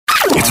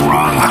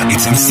raw,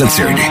 it's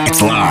uncensored,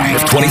 it's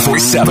live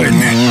 24/7.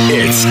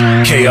 It's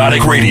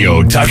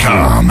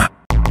chaoticradio.com.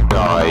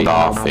 Die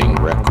Laughing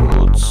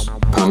Records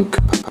Punk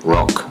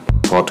Rock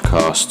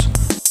Podcast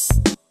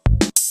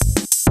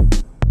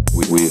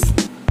with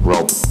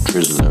Rob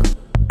Trisler.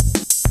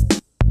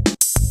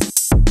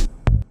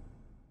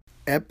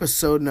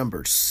 Episode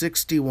number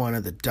 61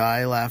 of the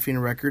Die Laughing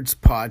Records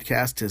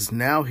podcast is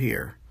now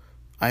here.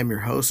 I'm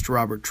your host,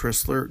 Robert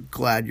Trisler.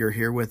 Glad you're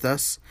here with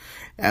us,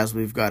 as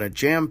we've got a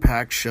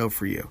jam-packed show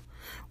for you.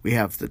 We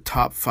have the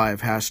top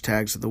 5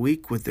 hashtags of the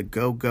week with the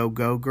Go Go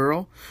Go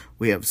Girl.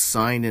 We have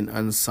signed and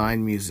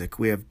unsigned music.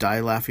 We have Die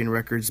Laughing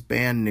Records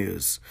band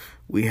news.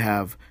 We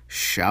have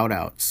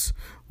shout-outs.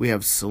 We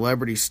have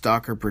Celebrity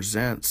Stalker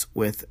Presents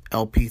with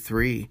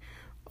LP3,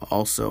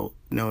 also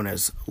known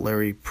as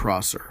Larry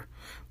Prosser.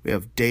 We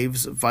have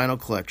Dave's Vinyl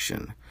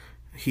Collection.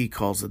 He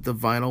calls it the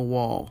Vinyl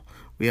Wall.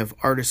 We have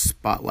Artist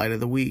Spotlight of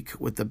the Week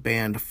with the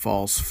band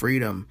False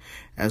Freedom,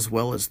 as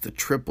well as the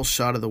Triple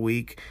Shot of the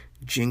Week,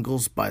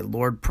 jingles by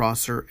Lord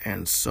Prosser,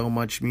 and so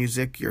much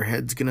music your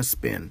head's gonna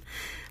spin.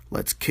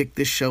 Let's kick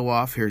this show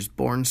off. Here's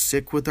Born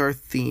Sick with our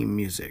theme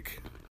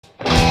music.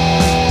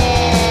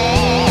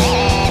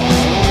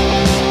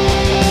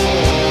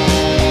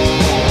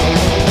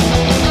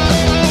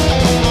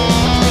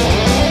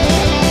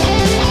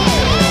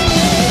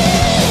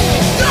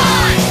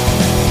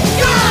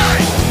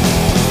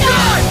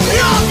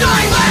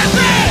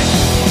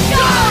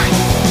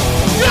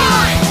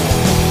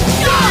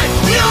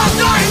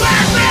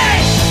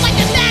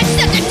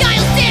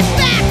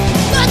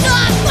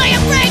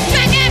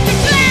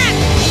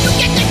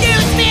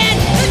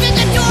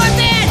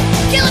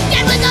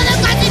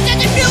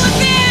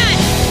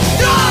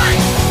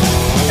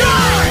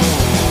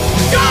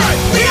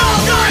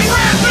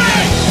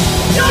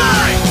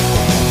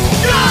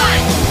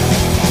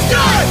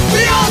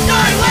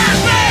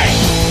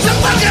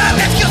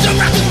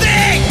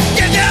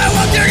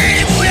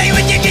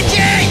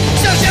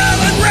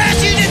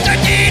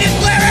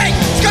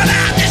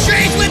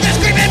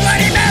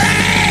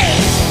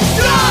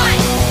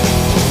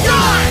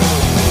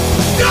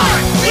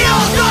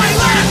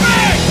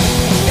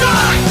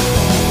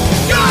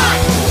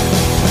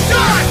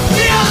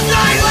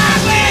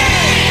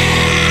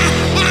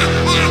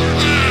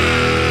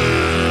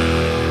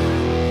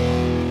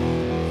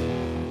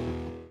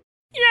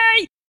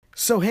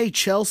 So hey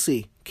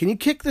Chelsea, can you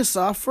kick this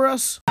off for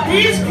us?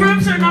 These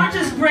groups are not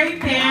just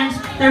great bands,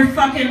 they're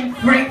fucking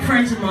great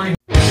friends of mine.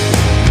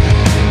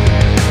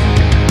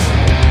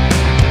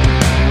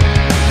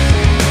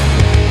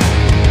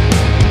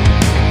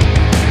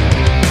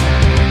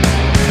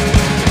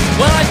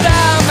 Well, I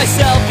found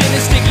myself in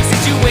a sticky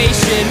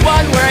situation,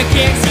 one where I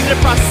can't seem to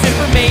process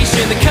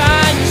information, the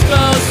kind you're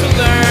supposed to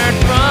learn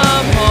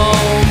from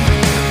home.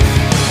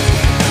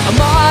 I'm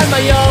on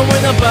my own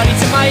with nobody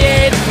to my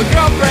aid. My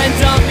girlfriend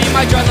dumped me,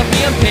 my drugs left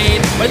me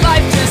unpaid. My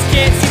life just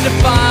can't seem to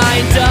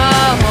find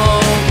a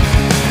home,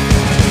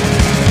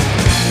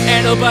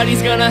 and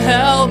nobody's gonna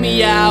help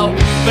me out.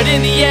 But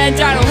in the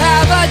end I don't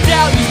have a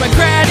doubt. Use my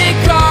credit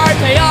card,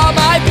 pay all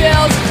my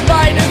bills,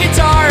 buy a new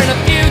guitar and a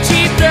few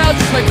cheap thrills.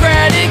 Use my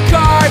credit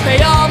card,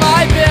 pay all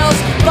my bills,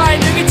 buy a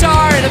new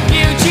guitar and a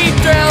few cheap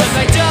thrills.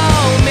 'Cause I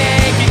don't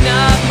make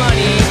enough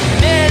money,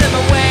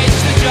 minimum wage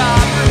is the job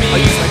for me. I'll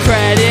use my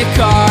credit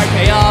card,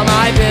 pay all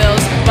my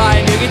bills, buy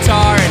a new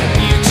guitar and a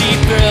few cheap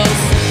thrills.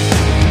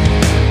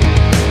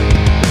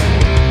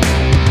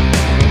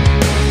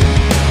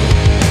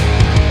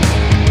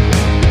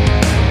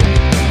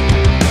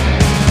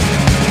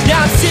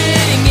 Now I'm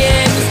sitting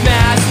in this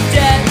massive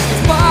debt,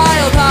 it's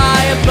piled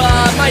high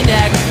above my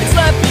neck. It's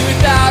left me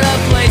without a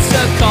place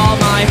to call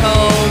my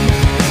home.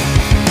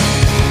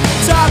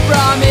 Top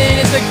ramen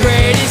is the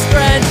greatest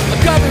friend. I'm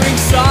covering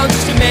songs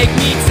just to make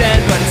me 10,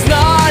 but it's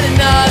not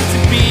enough to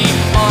be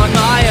on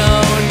my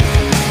own,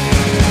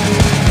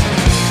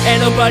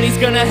 and nobody's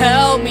gonna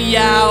help me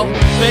out.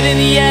 But in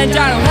the end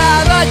I don't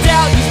have a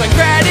doubt. Use my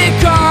credit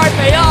card,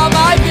 pay all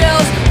my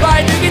bills, buy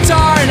a new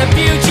guitar and a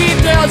few cheap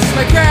thrills. Use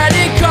my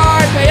credit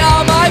card, pay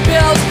all my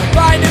bills,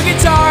 buy a new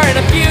guitar and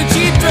a few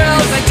cheap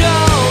thrills. 'Cause I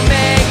don't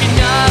make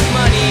enough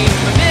money,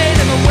 my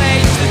minimum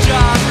wage is the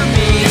job for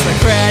me. Use my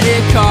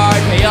credit card,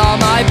 pay all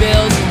my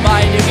bills,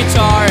 buy a new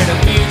guitar and a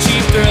few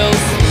cheap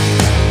thrills.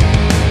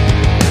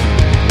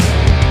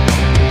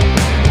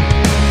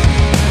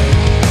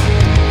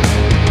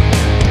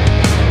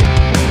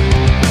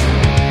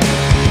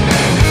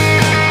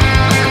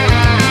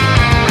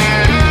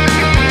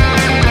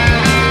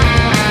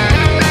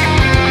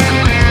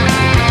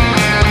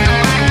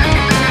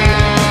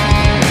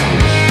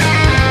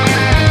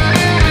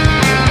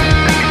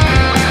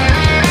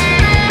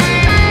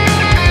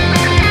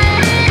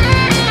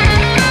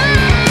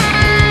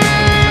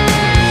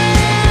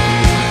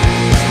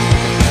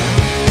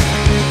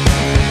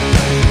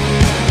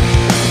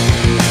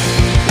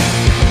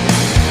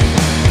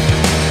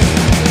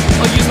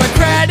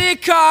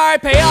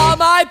 Card, pay all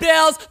my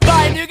bills,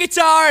 buy a new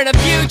guitar and a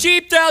few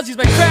cheap thrills. Use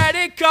my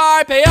credit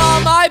card, pay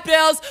all my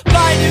bills,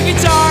 buy a new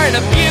guitar and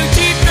a few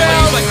cheap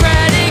thrills. Use my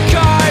credit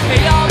card,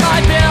 pay all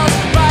my bills.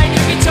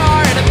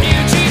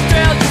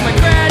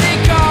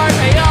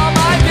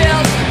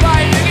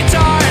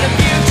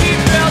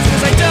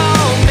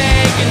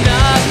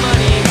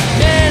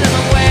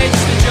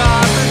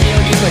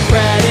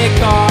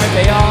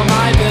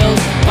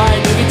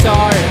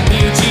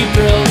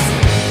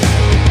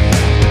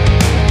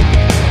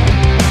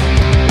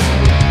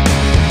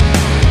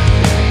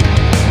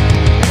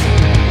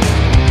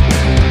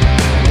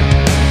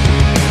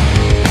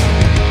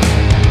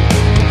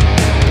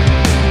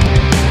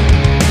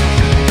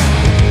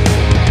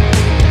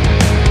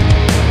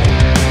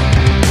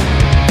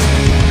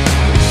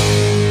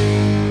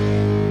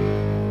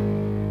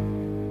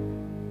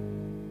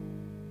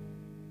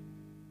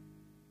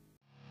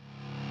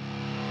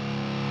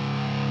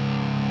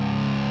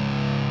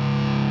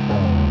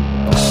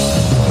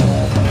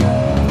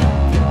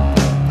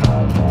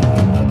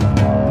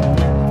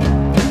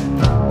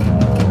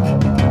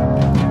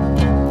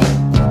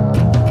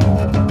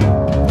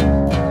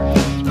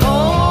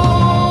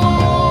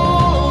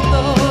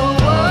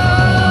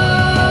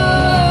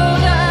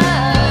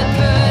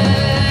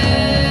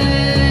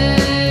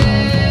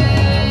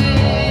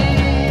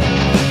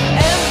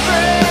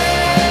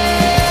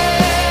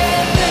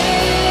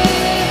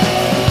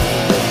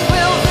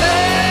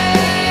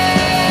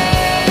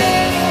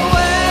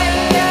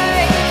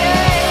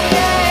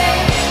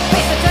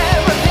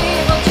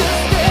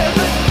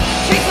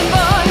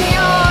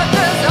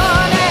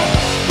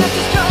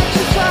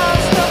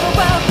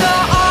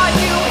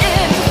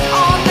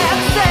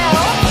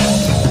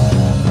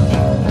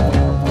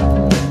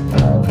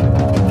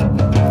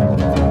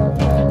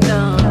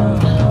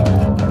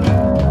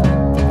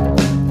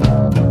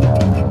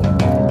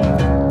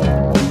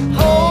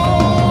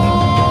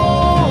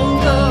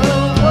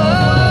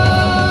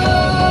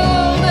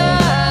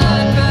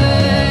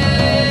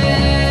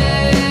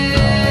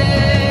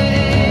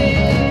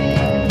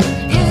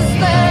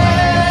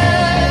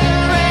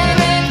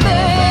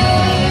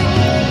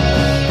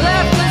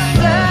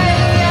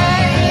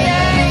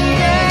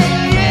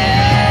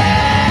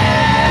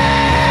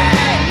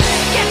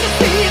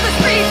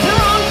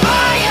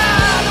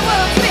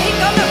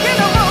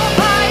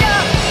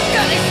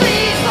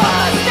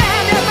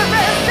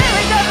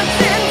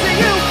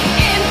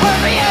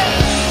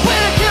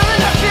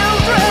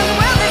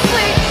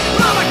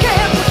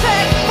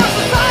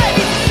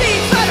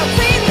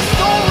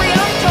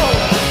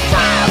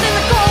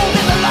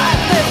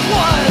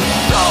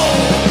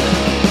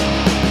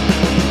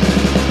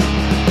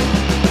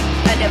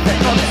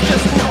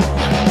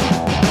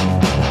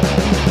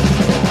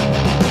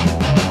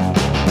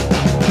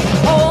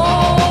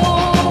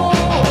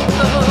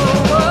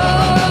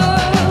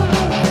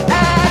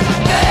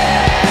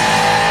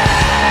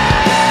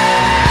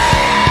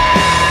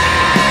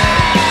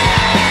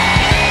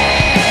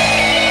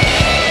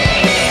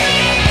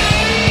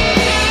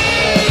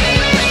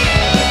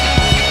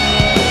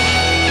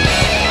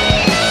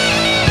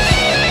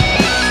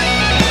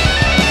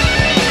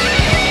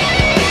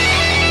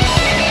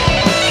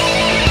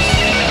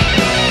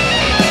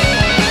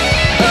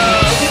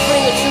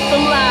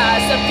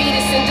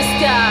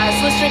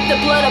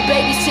 our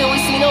babies till we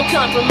see no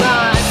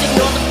compromise.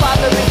 Ignore the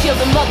father and kill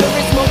the mother,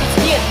 it's moments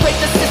again. Break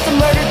the system,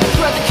 murder the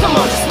brother, come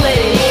on, just let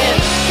it in.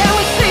 Can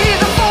we see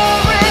the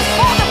forest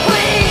for the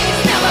please?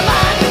 Never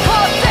mind the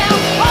cut down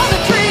all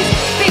the trees.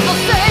 People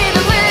say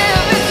to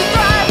live is to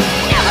thrive.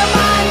 Never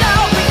mind,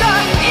 all we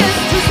got is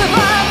to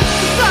survive.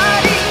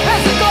 Society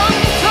has a gun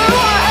to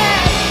our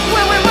head.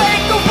 Will we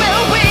wake or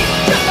will we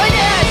just play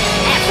dead?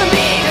 Answer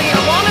me, do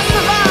you wanna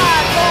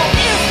survive? Or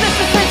is this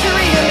the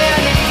century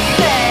humanity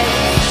says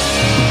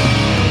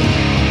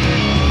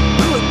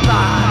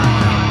goodbye?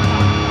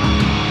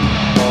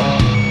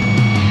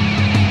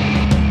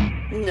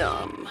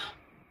 Numb.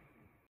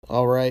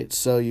 Alright,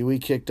 so we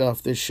kicked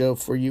off this show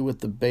for you with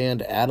the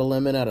band Add a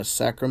Lemon out of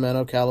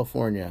Sacramento,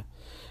 California,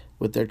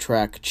 with their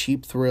track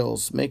Cheap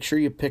Thrills. Make sure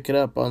you pick it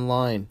up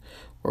online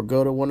or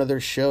go to one of their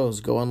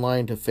shows. Go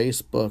online to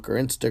Facebook or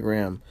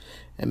Instagram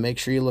and make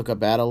sure you look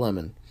up Add a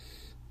Lemon.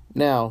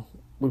 Now,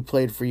 we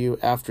played for you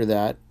after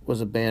that was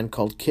a band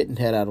called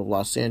Kittenhead out of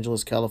Los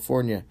Angeles,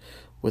 California,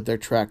 with their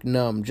track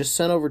Numb, just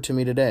sent over to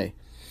me today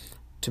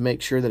to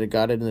make sure that it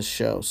got in this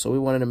show. So we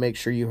wanted to make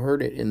sure you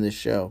heard it in this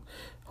show.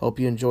 Hope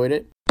you enjoyed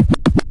it.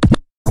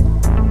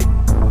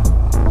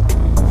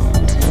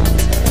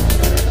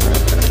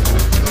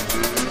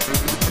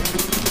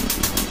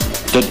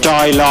 The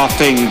Die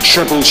Laughing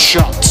Triple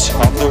Shot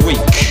of the Week.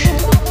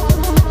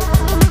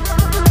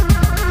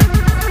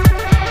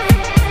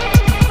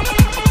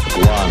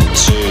 1,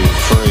 2,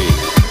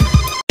 3.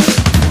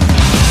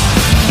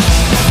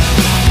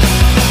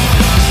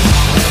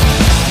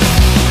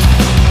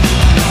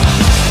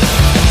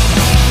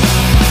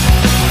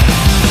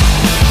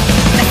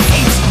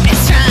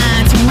 It's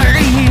trying to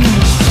murder you.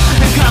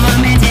 The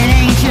government, it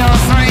ain't your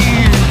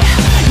friend.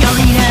 Your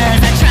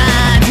leaders are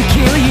trying to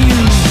kill you.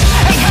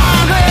 And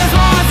Congress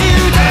wants you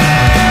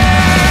dead.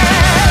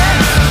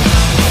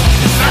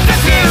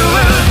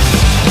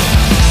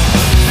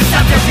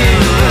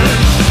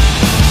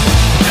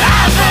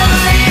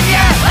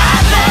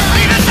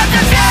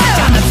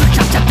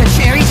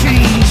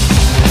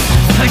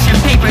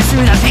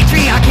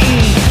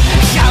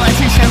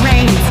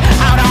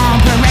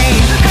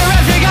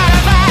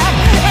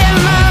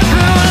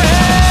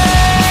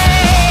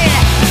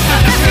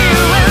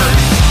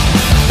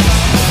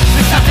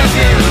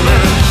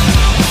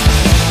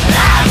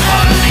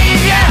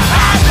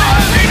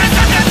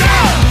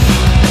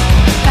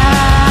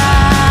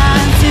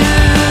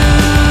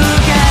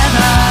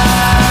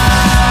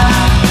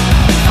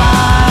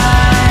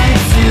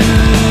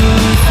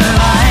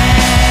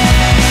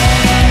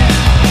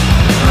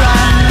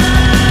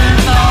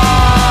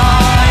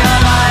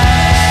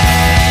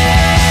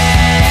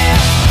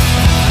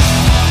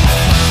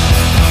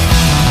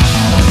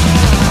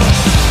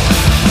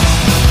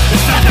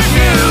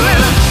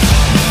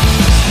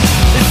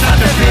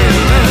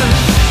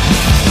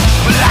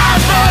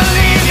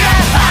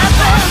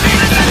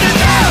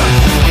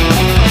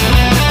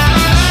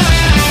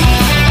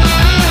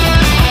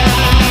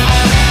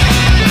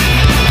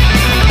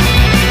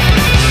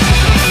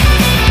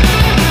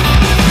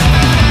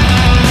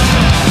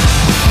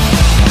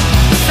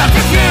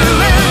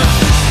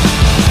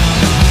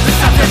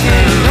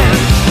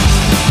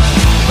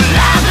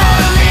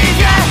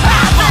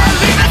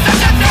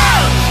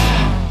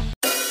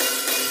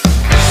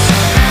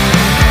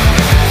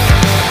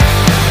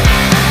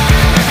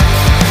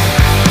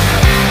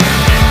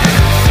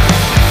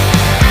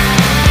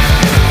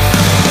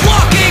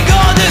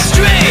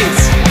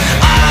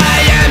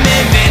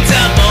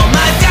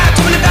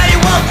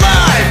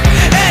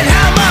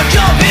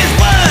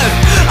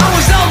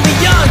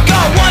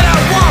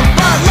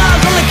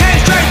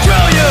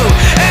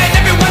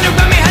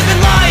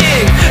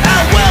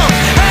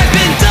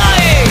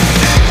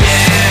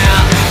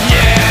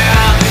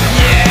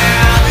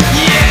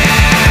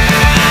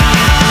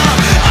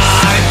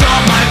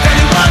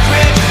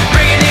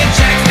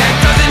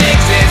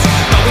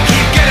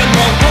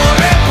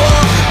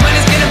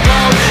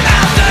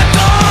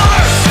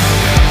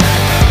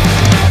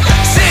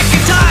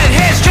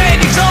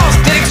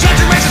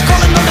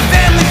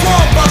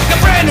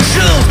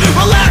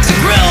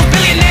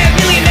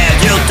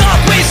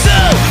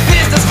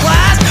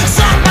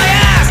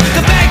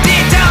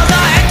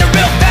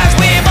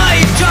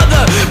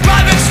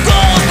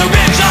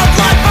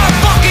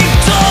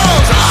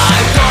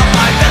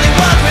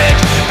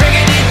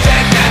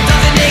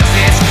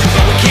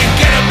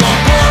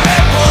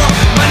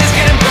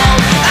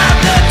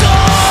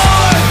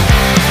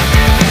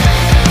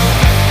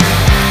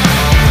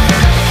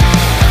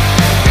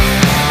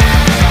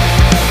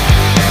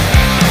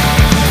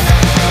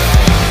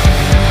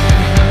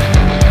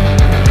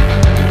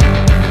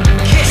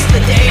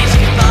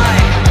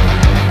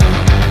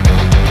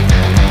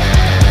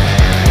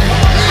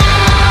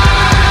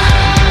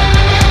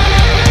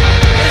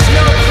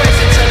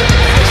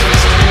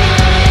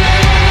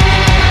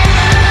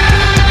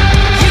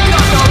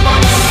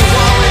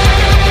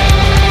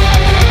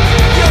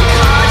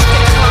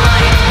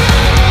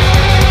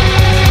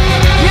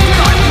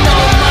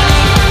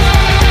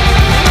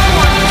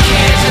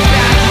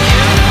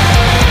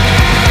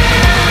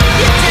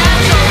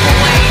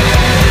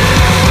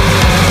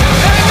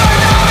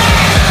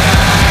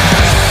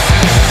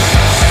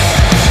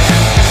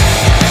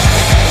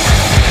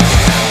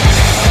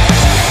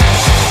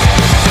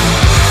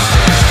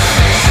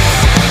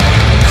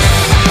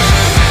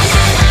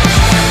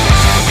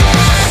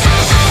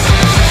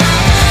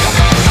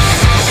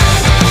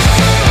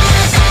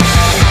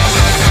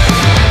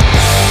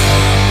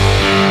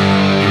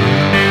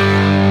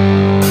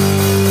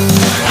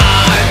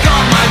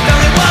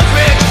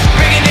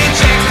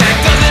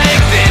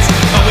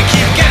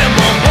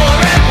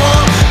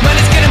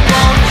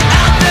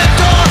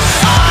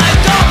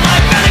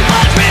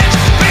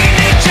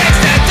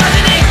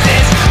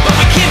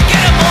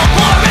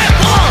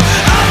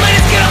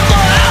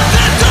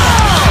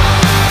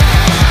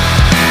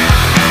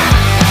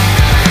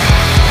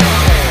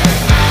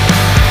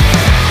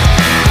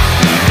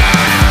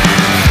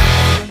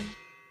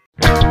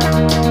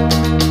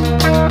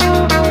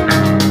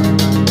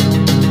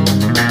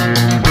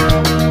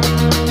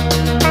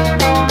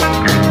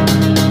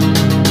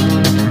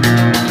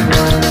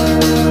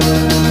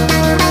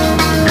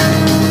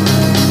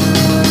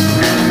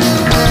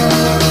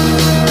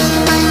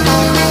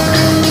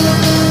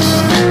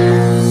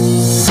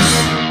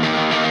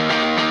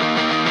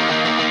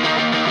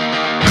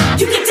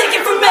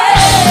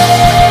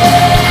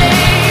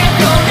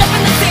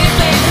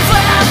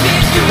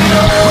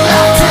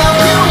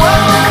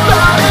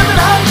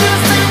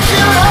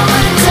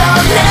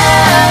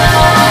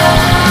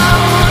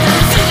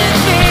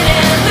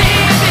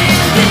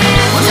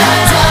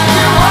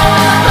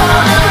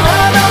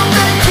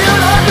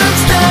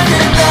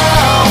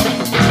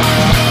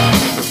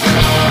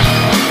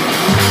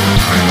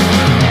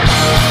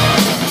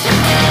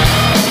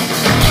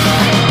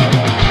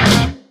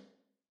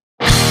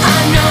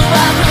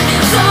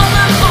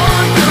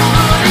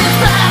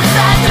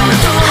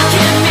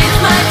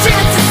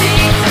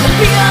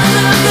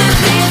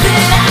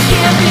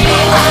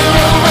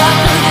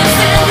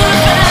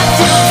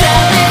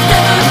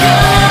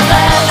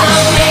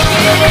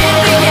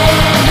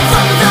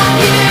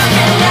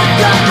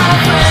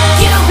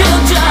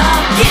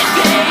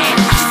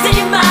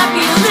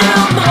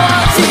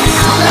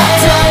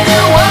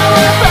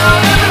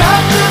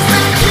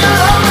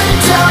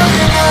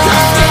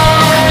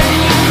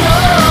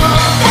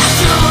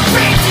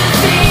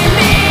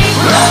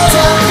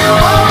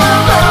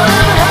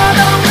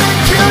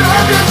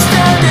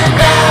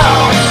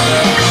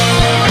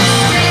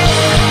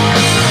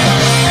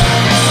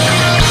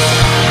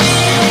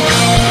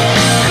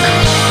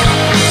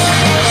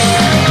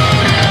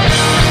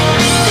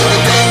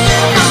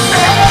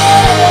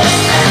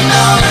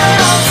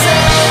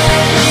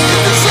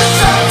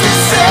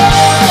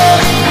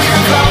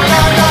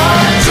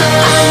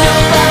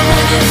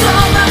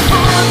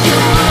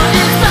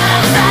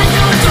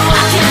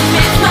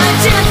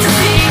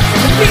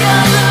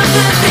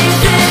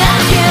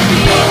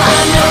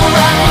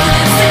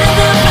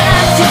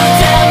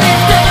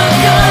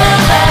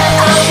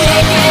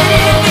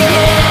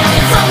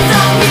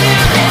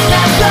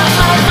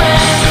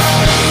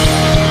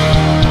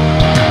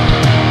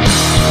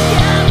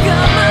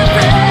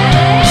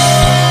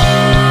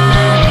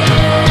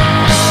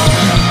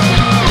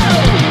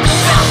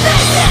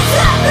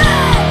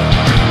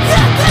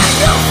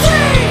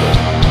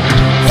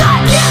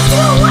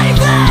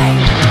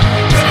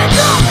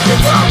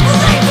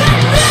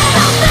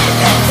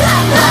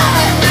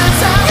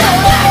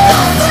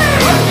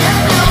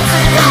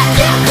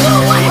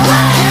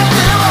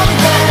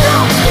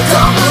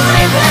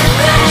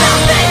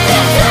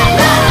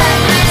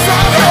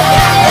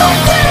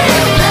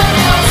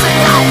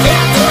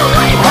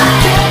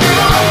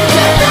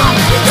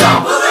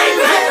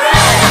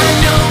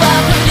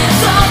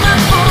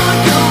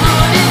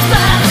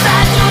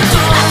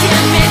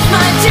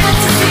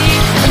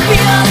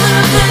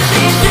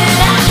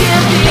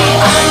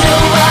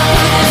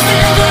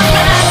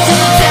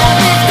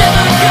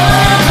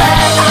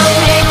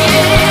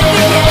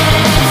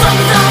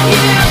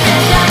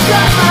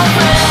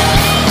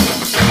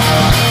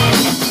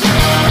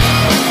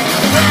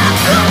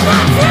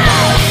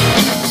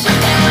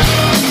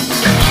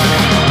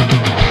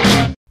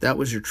 That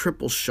was your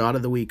triple shot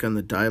of the week on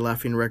the Die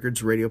Laughing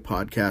Records radio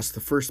podcast. The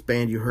first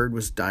band you heard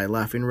was Die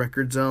Laughing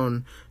Records'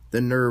 own The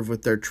Nerve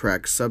with their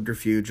track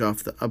Subterfuge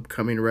off the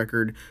upcoming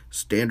record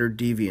Standard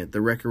Deviant.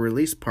 The record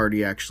release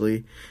party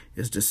actually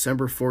is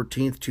December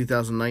 14th,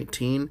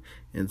 2019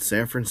 in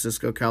San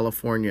Francisco,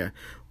 California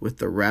with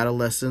the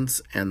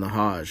Radolescents and the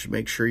Hajj.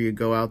 Make sure you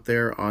go out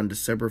there on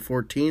December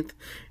 14th,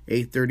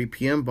 8:30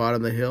 p.m.,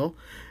 bottom of the hill,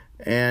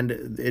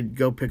 and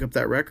go pick up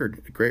that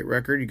record. A great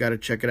record. You got to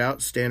check it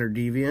out. Standard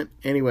Deviant.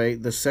 Anyway,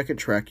 the second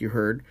track you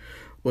heard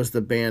was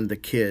the band The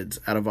Kids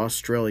out of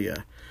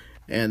Australia.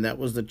 And that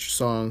was the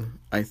song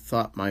I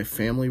Thought My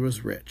Family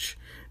Was Rich.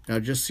 Now,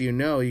 just so you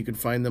know, you can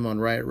find them on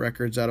Riot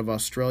Records out of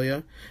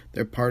Australia.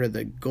 They're part of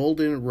the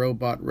Golden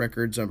Robot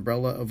Records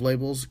umbrella of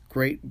labels.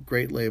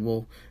 Great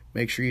label.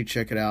 Make sure you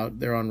check it out.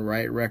 They're on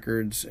Riot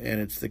Records, and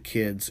it's The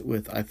Kids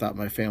with I Thought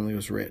My Family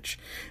Was Rich.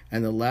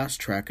 And the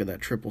last track of that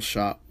triple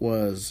shot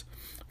was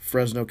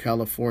Fresno,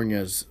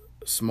 California's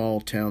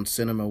Small Town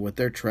Cinema with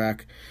their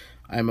track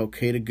I'm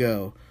Okay to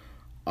Go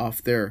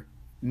off their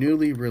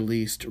newly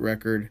released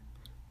record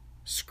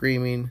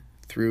Screaming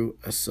Through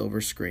a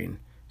Silver Screen.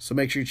 So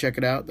make sure you check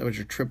it out. That was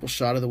your triple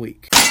shot of the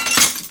week.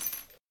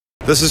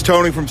 This is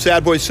Tony from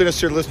Sad Boy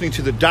Sinister listening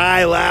to the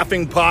Die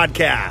Laughing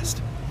Podcast.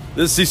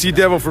 This is CC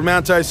Devil from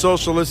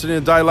Antisocial listening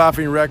to Die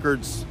Laughing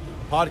Records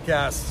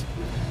podcast.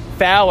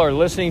 Fowler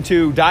listening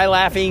to Die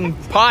Laughing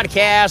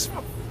Podcast.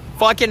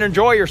 Fucking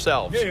enjoy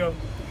yourselves. There you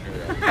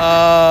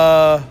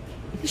go.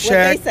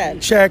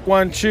 Check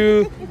 1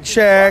 2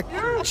 check.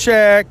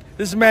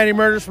 This is Manny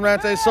Murders from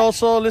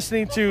Antisocial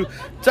listening to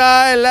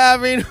Die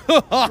Laughing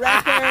Records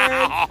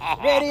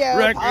Radio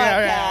Podcast.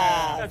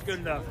 Yeah. That's good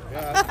enough.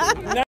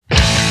 Yeah.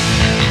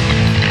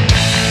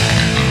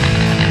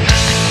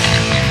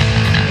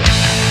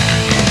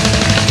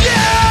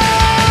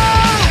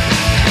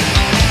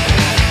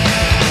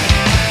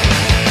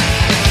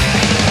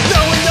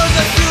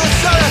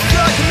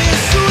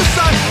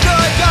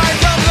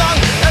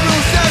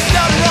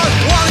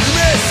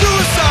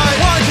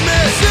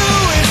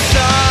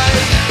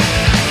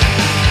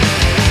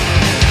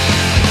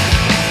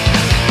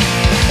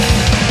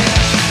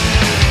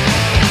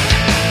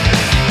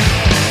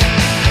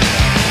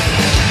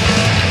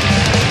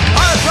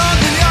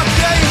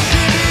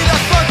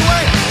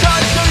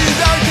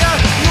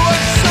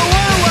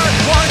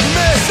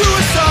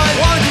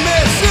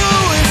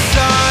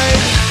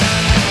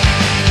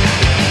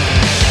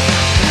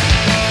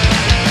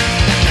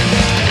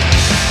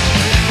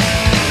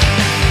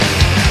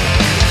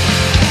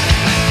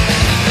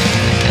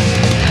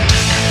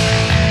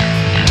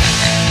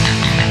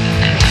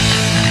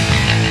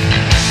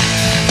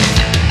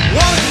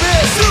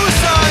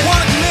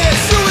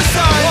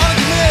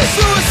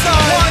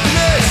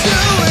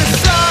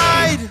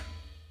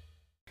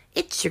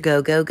 It's your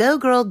go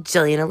girl,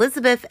 Jillian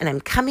Elizabeth, and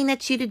I'm coming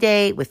at you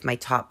today with my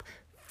top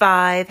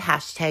 5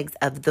 hashtags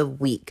of the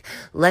week.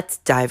 Let's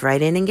dive right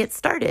in and get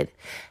started.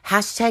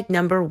 Hashtag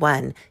number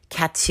 1,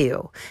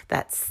 Catoo.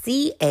 That's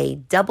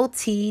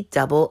CATTOO,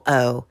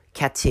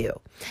 Catoo.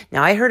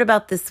 Now, I heard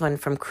about this one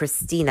from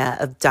Christina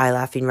of Die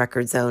Laughing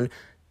Records' own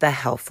The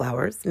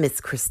Hellflowers,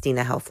 Miss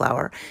Christina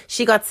Hellflower.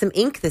 She got some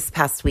ink this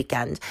past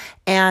weekend,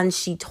 and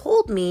she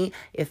told me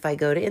if I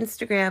go to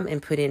Instagram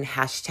and put in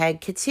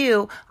hashtag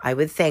Catoo, I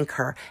would thank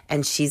her.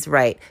 And she's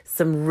right.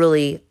 Some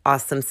really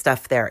awesome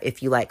stuff there.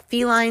 If you like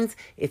felines,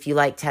 if you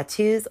like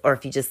tattoos, or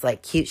if you just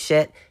like cute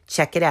shit,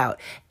 check it out.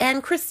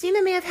 And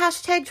Christina may have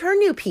hashtagged her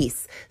new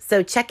piece.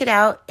 So check it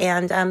out.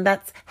 And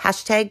that's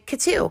hashtag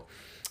Catoo.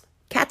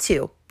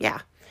 Catoo. Yeah.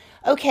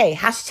 Okay,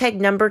 hashtag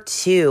number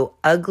 2,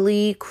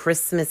 ugly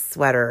Christmas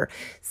sweater.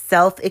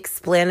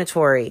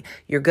 Self-explanatory.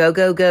 Your go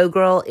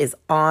girl is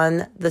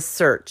on the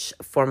search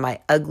for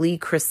my ugly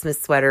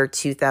Christmas sweater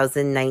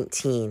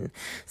 2019.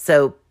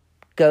 So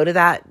go to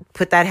that,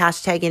 put that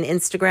hashtag in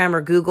Instagram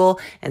or Google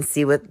and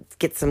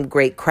get some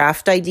great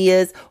craft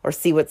ideas or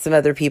see what some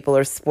other people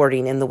are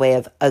sporting in the way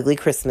of ugly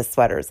Christmas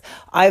sweaters.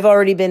 I've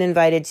already been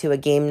invited to a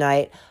game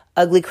night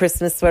ugly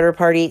Christmas sweater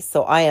party,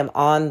 so I am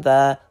on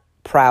the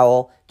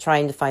prowl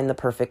trying to find the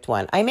perfect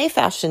one. I may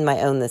fashion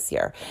my own this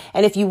year.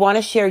 And if you want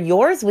to share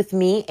yours with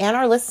me and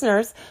our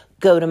listeners,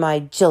 go to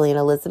my Jillian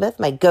Elizabeth,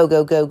 my go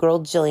girl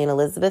Jillian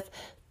Elizabeth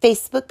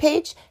Facebook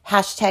page,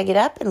 hashtag it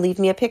up and leave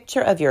me a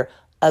picture of your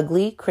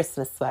ugly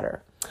Christmas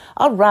sweater.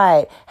 All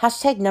right,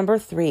 hashtag number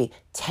 3,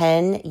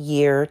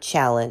 10-year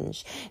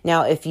challenge.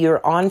 Now, if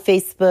you're on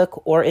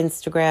Facebook or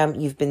Instagram,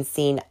 you've been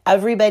seeing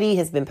everybody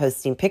has been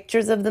posting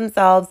pictures of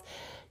themselves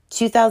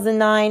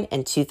 2009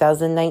 and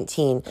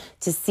 2019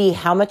 to see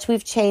how much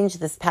we've changed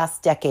this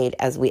past decade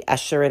as we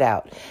usher it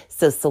out.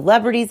 So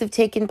celebrities have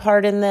taken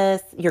part in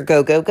this. Your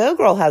go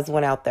girl has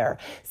one out there.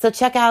 So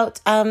check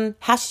out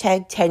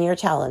hashtag 10-year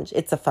challenge.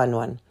 It's a fun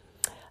one.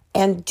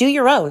 And do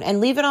your own and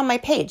leave it on my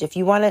page. If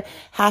you want to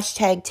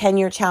hashtag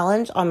 10-year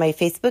challenge on my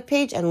Facebook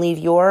page and leave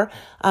your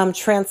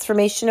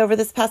transformation over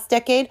this past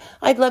decade,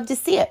 I'd love to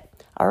see it.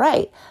 All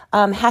right.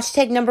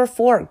 Hashtag number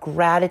 4,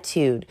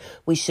 gratitude.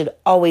 We should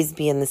always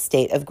be in the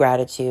state of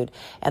gratitude.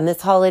 And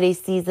this holiday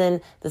season,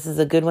 this is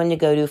a good one to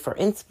go to for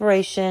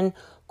inspiration,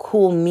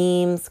 cool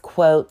memes,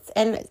 quotes,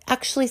 and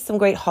actually some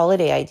great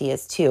holiday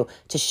ideas too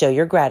to show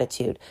your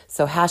gratitude.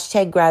 So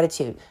hashtag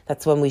gratitude.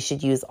 That's one we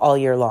should use all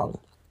year long.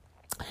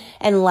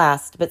 And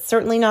last, but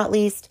certainly not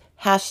least,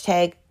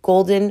 hashtag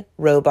Golden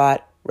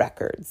Robot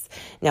Records.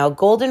 Now,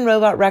 Golden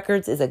Robot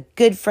Records is a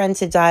good friend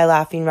to Die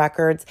Laughing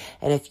Records.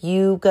 And if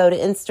you go to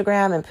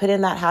Instagram and put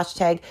in that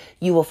hashtag,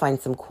 you will find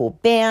some cool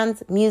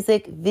bands,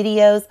 music,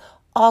 videos,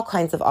 all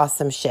kinds of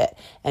awesome shit.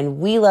 And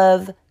we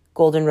love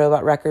Golden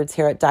Robot Records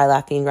here at Die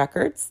Laughing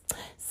Records.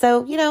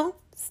 So,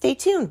 stay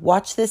tuned.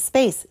 Watch this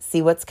space.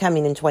 See what's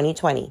coming in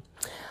 2020.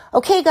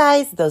 Okay,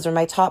 guys, those are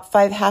my top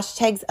 5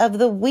 hashtags of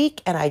the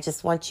week. And I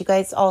just want you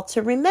guys all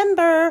to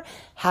remember,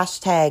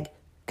 hashtag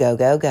go,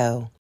 go,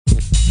 go.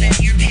 Send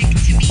your pick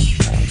to me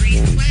for free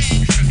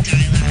swag from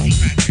Die Laughing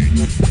Records.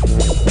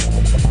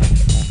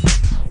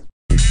 Hi,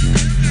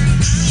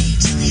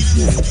 Julian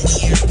Elizabeth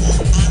here.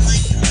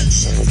 Online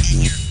promotions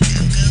and your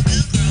go, go, go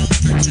girl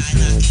for Die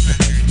Laughing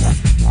Records.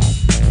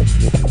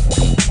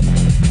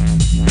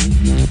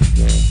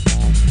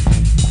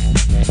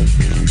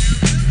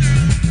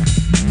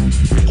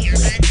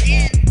 Earbuds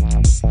in.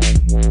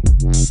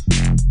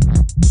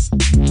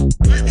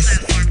 What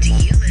platform do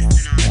you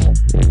listen on?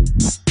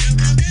 Go,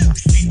 go, go.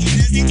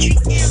 Send in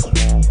those entries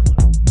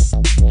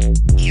now.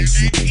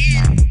 Earbuds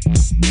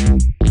in.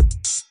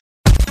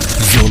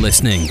 You're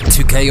listening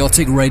to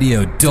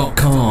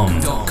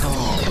chaoticradio.com.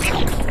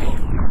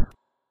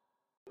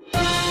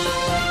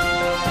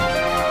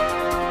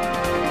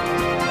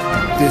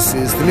 This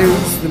is the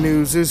news. The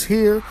news is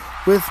here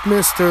with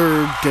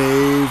Mr.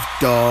 Dave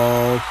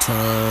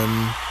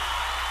Dalton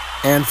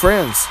and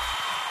friends.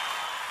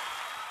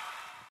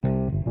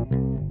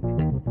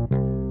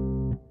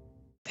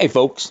 Hey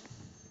folks,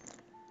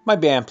 my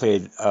band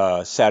played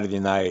Saturday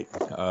night,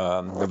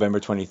 November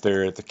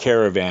 23rd at the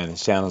Caravan in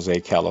San Jose,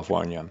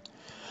 California.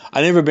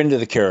 I've never been to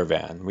the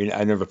Caravan.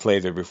 I never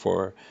played there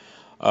before.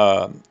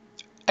 I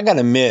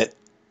gotta admit,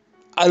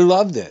 I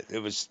loved it.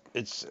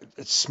 It's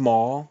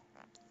small,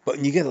 but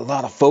you get a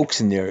lot of folks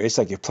in there. It's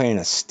like you're playing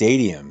a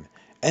stadium,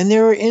 and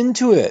they're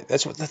into it.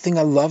 That's the thing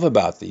I love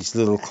about these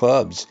little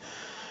clubs.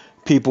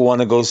 People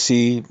want to go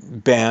see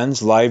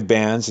bands, live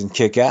bands, and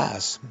kick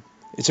ass.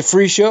 It's a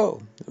free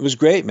show. It was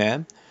great,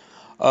 man.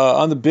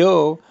 On the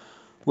bill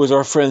was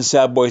our friend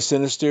Sad Boy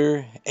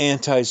Sinister,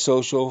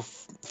 Antisocial,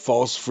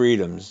 False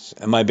Freedoms,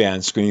 and my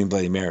band Screaming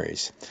Bloody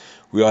Marys.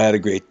 We all had a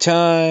great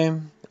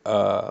time.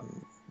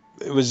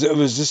 It was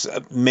just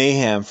a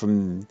mayhem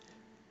from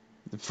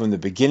the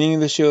beginning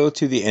of the show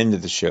to the end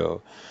of the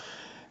show.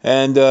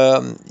 And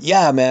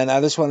yeah, man,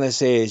 I just want to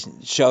say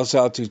shouts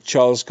out to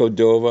Charles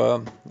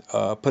Cordova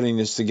putting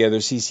this together,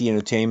 CC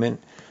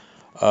Entertainment,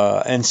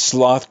 and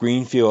Sloth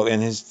Greenfield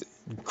and his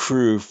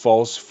crew,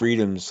 False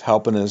Freedoms,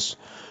 helping us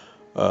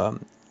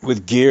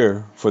with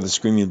gear for the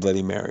Screaming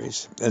Bloody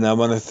Marys. And I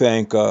want to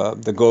thank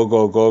the Go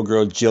Go Go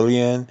girl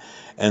Jillian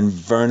and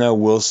Verna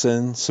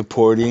Wilson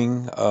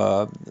supporting.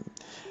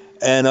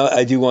 And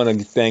I do want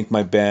to thank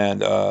my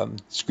band,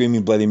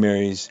 Screaming Bloody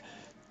Marys,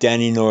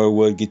 Danny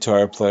Norwood,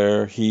 guitar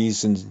player.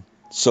 He's in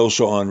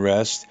Social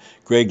Unrest.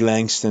 Greg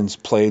Langston's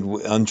played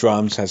on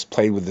drums, has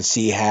played with the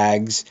Sea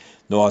Hags,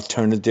 No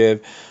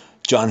Alternative.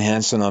 John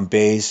Hanson on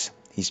bass.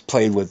 He's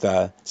played with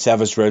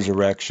Savage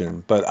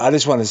Resurrection. But I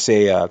just want to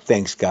say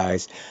thanks,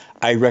 guys.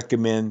 I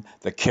recommend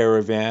the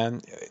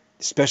Caravan,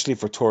 especially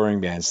for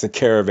touring bands, the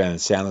Caravan in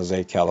San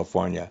Jose,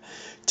 California.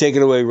 Take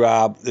it away,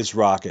 Rob. Let's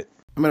rock it.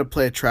 I'm going to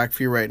play a track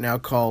for you right now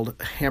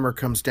called Hammer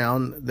Comes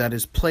Down that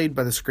is played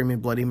by the Screaming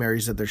Bloody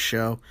Marys at their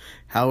show.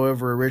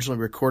 However, originally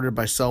recorded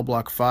by Cell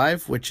Block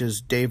 5, which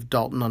is Dave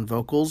Dalton on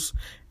vocals,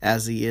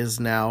 as he is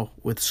now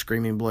with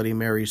Screaming Bloody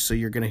Marys. So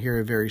you're going to hear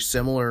a very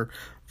similar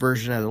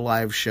version at a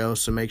live show,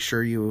 so make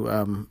sure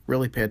you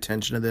really pay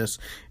attention to this.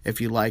 If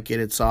you like it,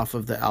 it's off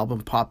of the album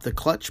Pop the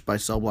Clutch by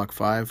Cell Block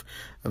 5,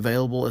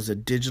 available as a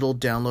digital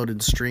download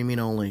and streaming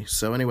only.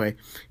 So anyway,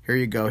 here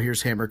you go.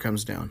 Here's Hammer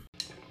Comes Down.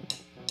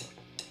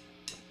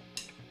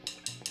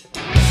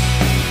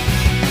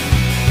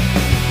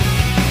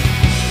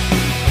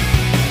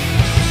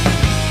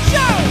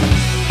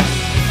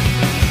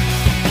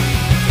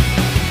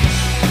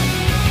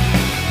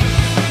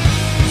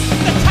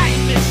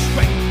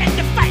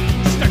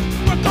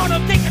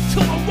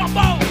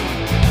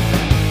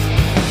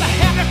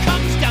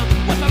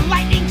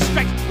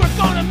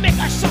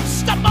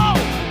 Stumble!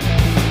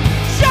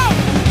 Show!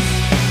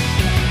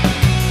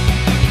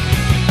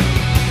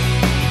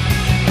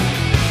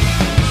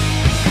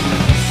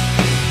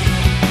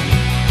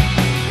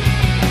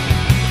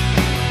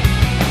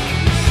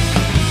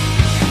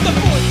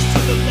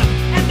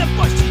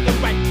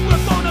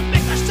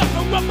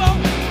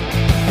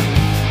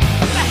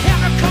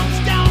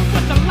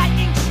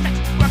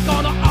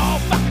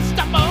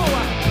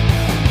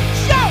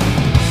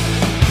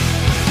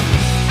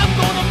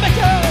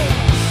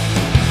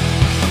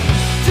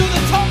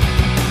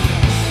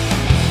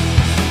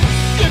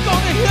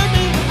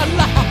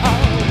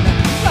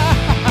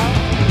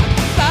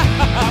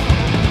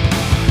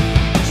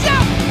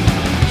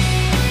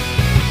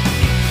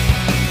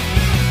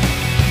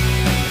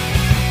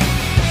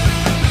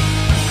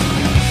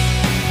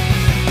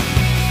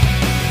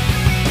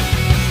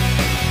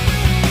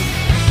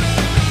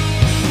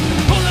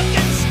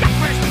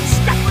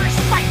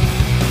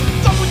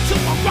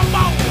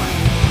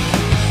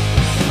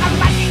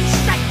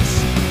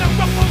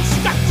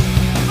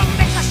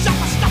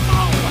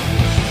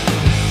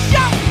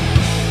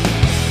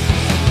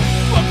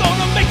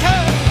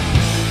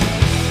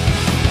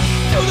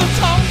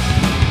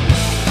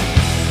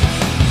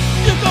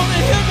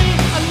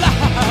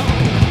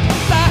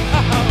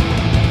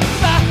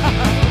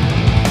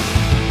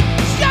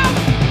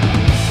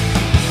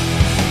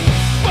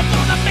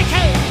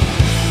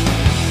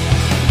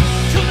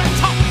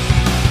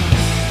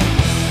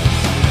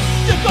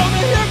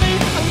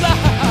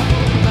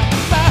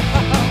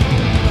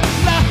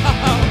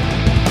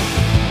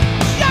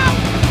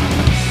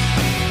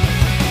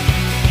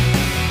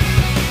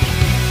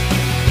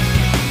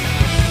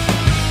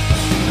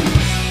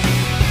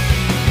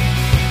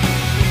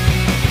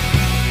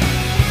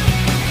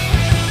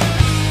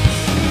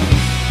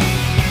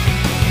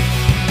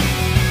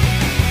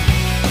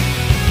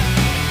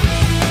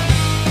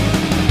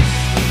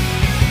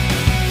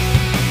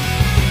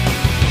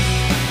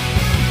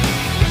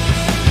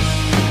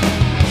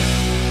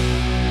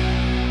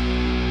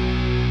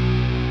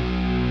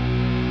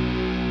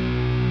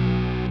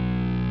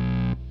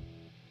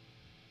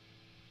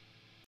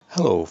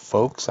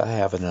 folks, I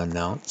have an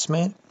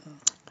announcement.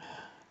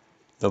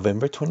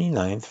 November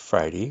 29th,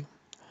 Friday,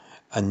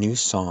 a new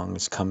song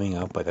is coming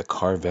out by the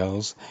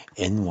Carvels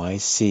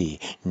NYC,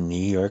 New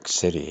York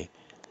City.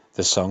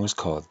 The song is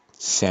called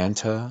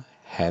Santa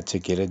Had to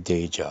Get a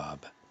Day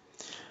Job.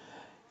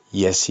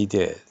 Yes, he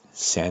did.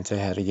 Santa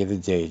had to get a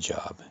day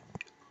job.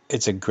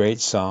 It's a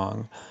great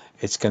song.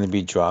 It's going to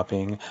be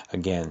dropping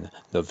again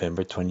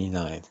November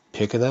 29th.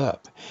 Pick it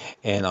up.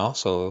 And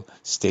also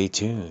stay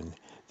tuned.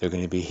 They're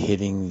going to be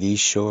hitting these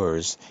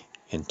shores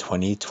in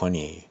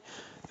 2020.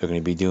 They're going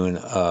to be doing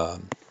a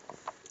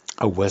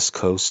West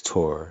Coast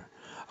tour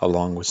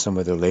along with some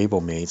of their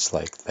label mates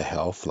like the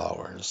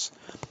Hellflowers.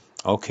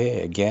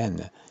 Okay,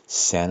 again,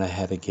 Santa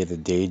Had to Get a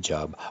Day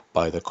Job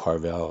by the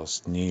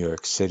Carvels, New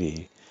York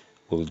City,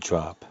 will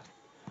drop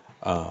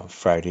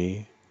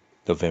Friday,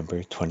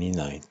 November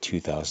 29th,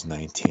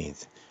 2019.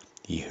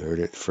 You heard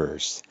it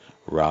first.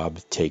 Rob,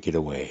 take it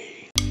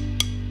away.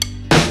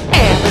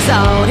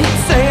 Amazon, it's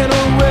Santa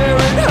where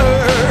it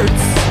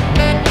hurts.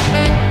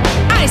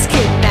 Ice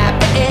kidnap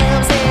the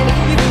elves and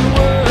even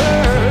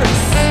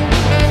worse.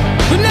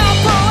 North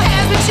Pole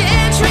has been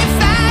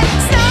gentrified.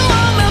 Snow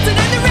all melted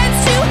and the red's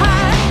too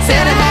high.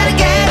 Santa had to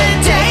get a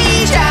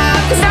day job,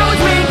 'cause no one's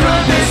been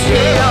good this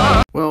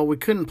year. Well, we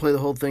couldn't play the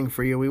whole thing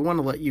for you. We want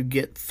to let you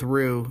get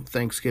through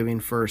Thanksgiving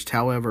first.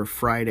 However,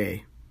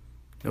 Friday,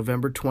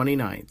 November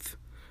 29th,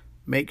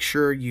 make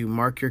sure you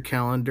mark your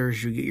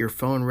calendars, you get your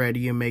phone ready,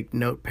 you make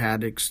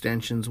notepad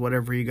extensions,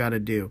 whatever you got to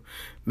do.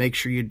 Make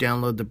sure you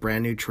download the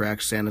brand new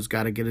track, Santa's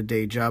Gotta Get a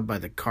Day Job by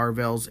the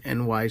Carvels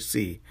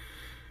NYC.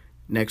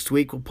 Next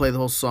week, we'll play the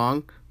whole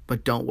song,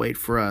 but don't wait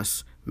for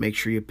us. Make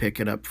sure you pick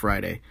it up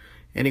Friday.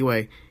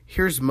 Anyway,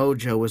 here's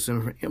Mojo with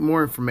some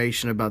more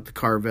information about the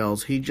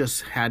Carvels. He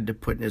just had to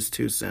put in his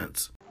 2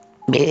 cents.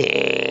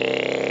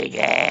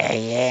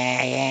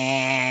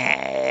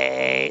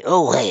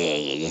 Oh,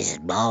 hey, this is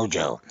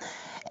Mojo.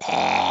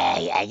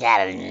 I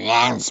got an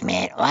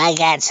announcement. Well, I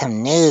got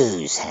some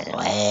news.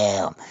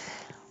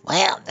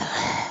 Well,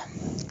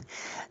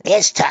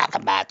 let's talk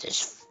about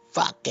this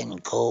fucking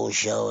cool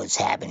show that's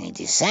happening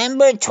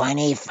December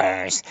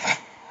 21st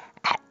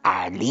at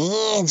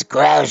Arlene's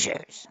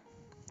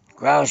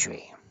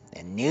Grocery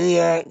in New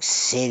York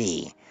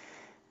City,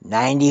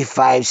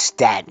 95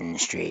 Staten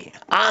Street.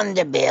 On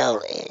the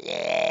bill,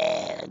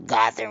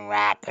 Gotham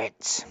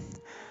Rockets,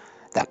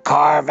 the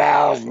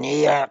Carvels, New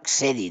York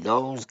City.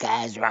 Those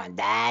guys are on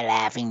Die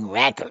Laughing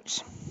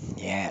Records.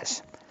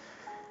 Yes.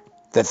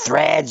 The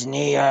Threads,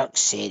 New York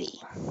City.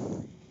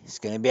 It's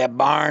going to be a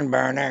barn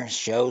burner.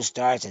 Show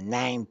starts at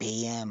 9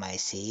 p.m., I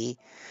see.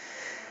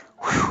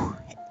 Whew.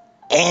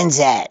 Ends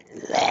at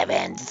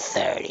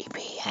 11:30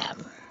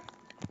 p.m.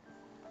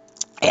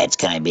 It's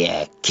going to be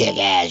a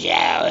kick-ass show,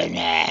 and,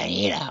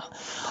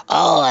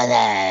 Oh,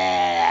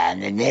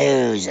 and the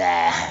news,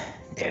 there's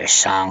a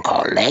song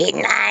called Late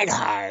Night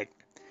Heart.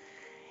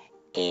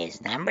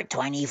 Is number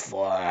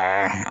 24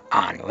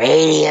 on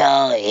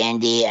Radio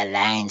Indie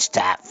Alliance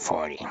Top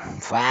 40.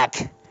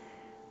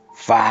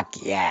 Fuck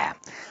yeah.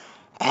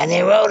 And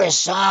they wrote a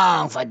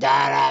song for Die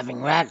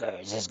Laughing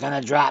Records. It's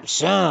gonna drop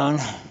soon,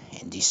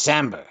 in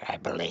December, I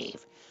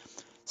believe.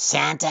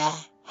 Santa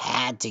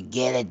Had to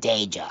Get a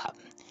Day Job.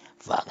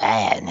 Fuck, I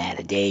hadn't had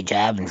a day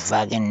job in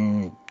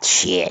fucking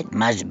shit.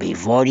 Must be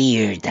 40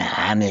 years now.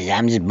 I'm just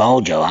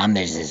Mojo. I'm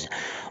just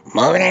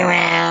moving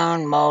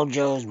around.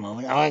 Mojo's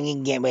moving. Oh, I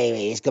can get.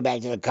 Wait. Let's go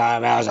back to the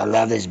Carvels. I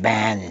love this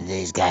band. And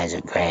these guys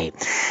are great.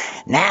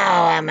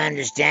 Now I'm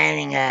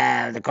understanding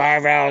the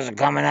Carvels are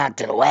coming out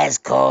to the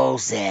West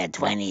Coast at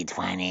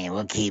 2020.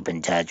 We'll keep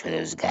in touch with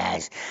those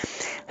guys.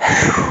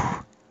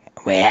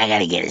 Wait, I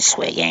gotta get a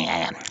swig.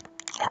 Hang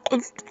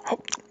on.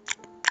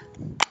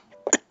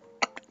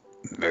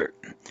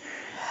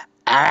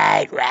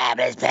 Alright, Rob,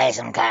 let's play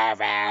some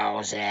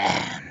Carvels.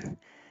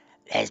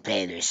 Let's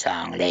play their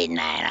song, Late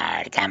Night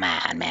Heart. Come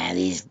on, man.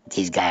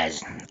 These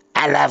guys,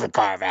 I love the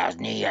Carvels,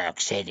 New York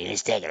City.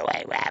 Let's take it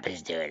away, Rob.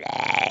 Let's do it.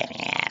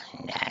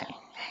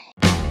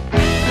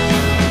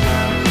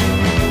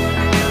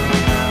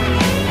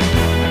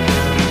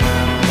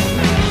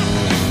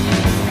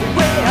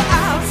 Well,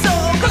 I'm so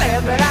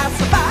glad that I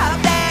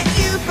survived that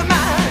youth of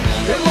mine.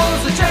 It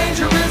was a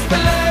dangerous place.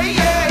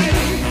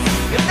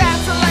 If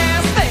that's the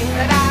last thing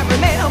that I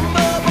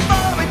remember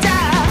before I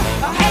die,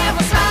 I'll have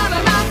a smile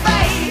on my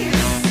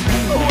face.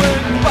 When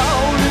you're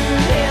born in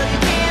hell,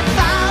 you can't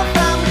fall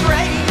from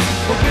grace.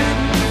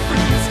 Forbidden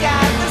fruit's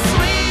got the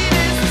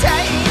sweetest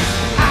taste.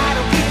 I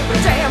don't give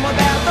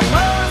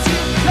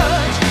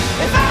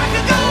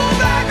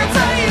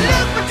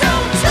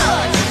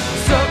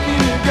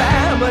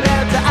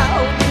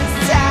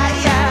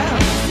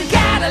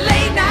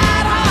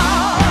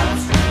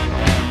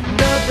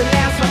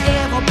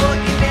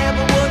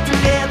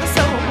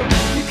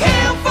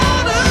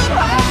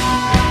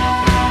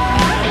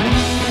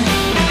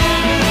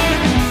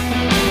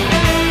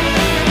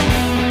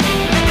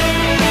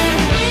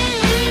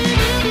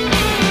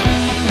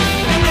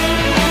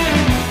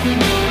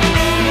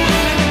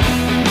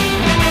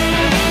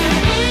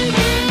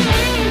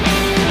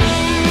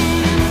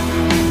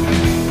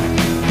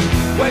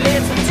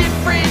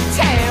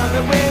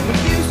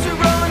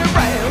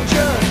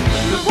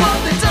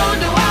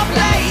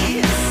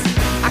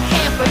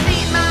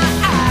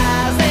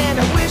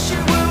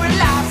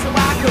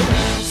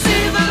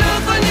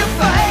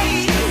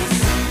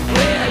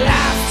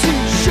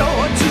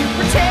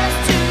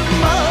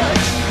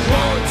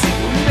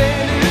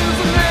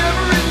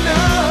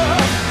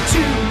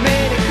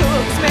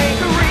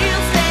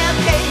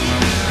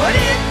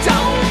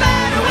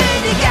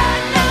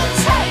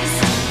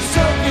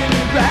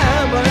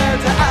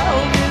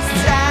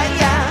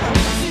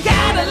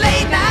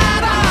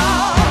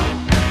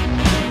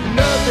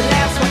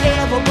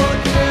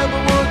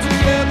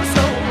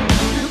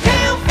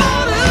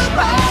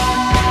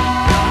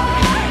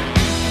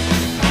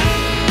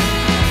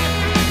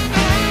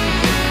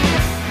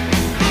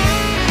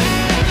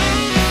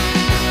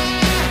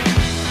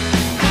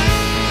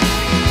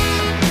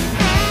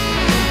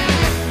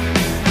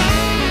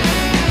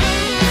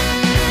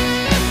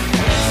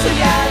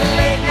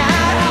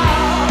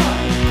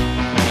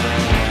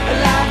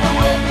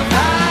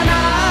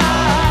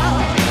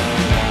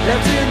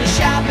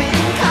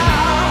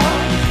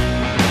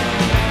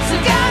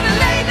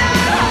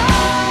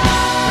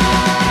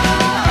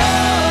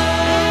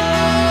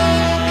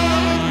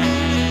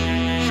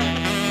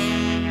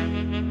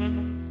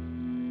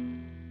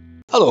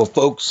Hello,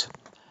 folks.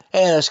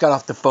 And I just got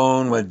off the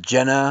phone with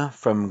Jenna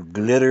from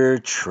Glitter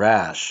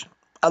Trash.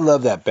 I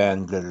love that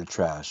band, Glitter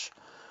Trash.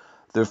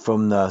 They're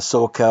from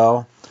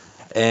SoCal,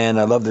 and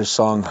I love their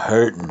song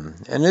Hurtin'.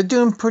 And they're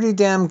doing pretty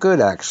damn good,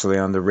 actually,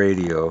 on the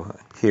radio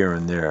here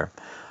and there.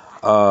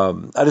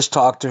 I just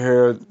talked to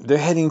her. They're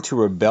heading to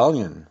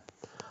Rebellion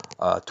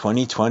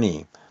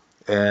 2020,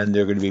 and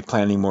they're going to be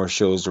planning more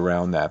shows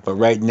around that. But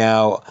right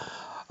now,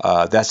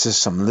 that's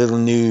just some little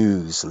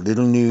news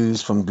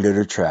from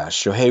Glitter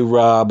Trash. So, hey,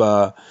 Rob,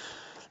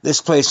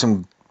 let's play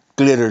some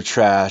Glitter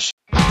Trash.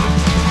 Ain't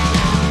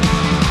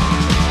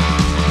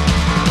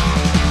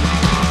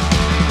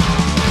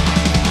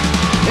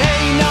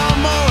no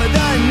more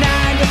than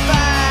 9 to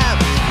 5,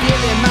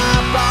 giving my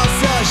boss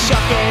a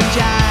shock and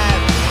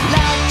jive.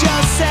 Like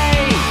just say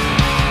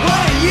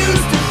what it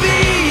used to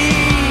be.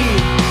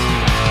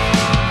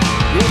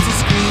 It's a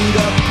screwed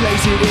up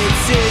place and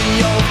it's in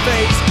your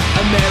face.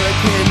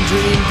 American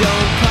dream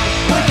don't come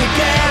with a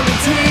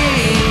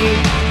guarantee.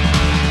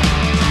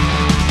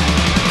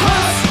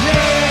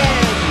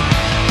 Hustling,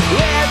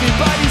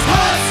 everybody's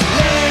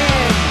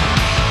hustling.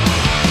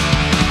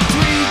 3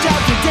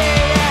 jobs a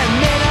day and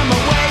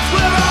minimum wage,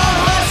 we're all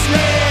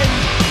hustling.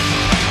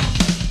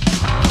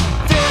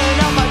 Filling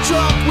up my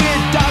trunk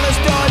with dollar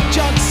store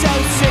junk, so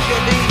sick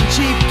of eating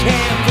cheap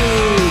canned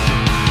food.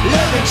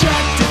 Living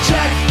check to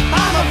check,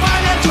 I'm a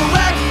financial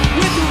wreck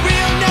with a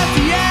real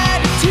nasty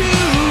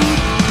attitude.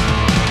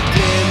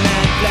 Thin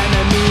man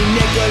planning me,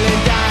 nickel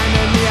and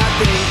diming me, I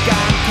think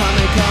I'm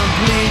coming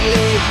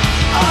completely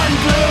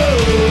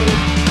unglued.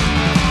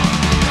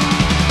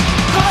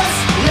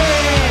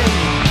 Hustling,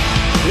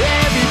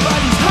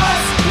 everybody's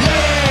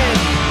hustling.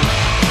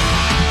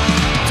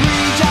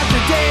 3 jobs a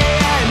day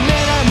and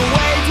minimum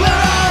wage,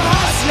 we're all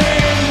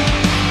hustling.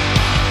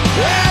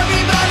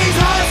 Everybody's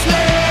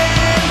hustling.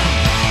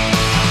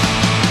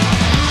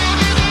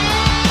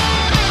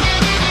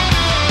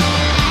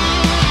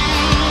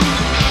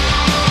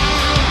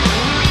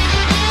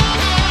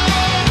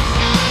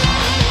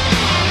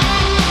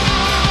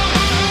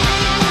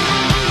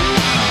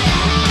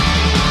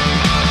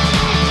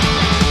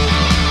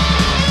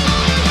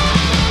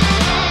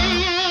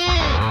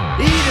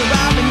 Eating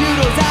ramen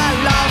noodles, I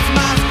lost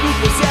my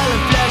scruples,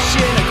 selling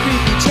flesh in a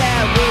creepy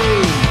chat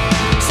room.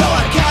 So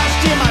I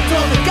cashed in my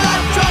toes and got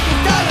drunk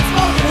and started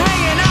smoking,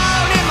 hanging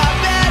out in my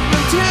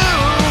bedroom too.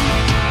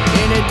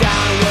 In a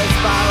downward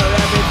spiral,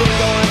 everything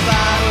going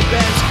viral,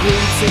 been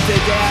screwed since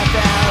the day I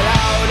fell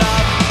out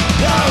of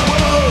the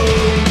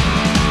womb.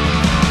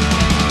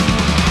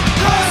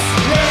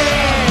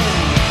 Hustling,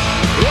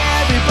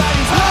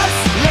 everybody's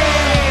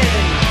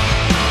hustling.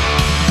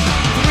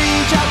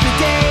 3 jobs a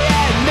day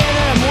and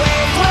minimum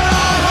wage, we're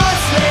all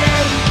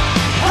hustling.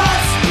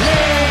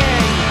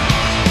 Hustling,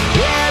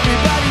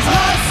 everybody's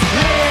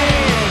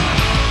hustling.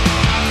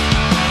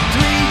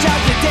 3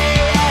 jobs a day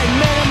and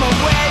minimum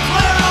wage,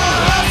 we're all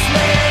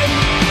hustling.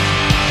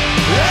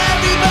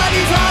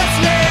 Everybody's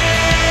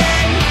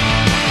hustling.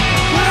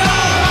 We're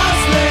all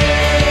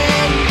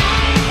hustling.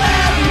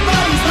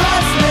 Everybody's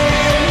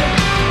hustling.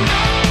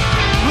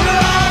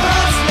 We're all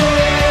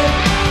hustling.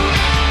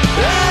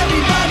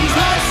 Everybody's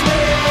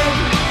hustling.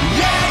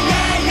 Yeah,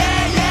 yeah,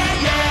 yeah, yeah,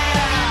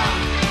 yeah.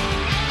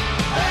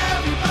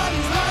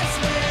 Everybody's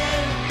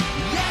hustling.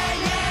 Yeah,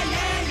 yeah,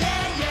 yeah,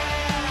 yeah,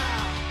 yeah.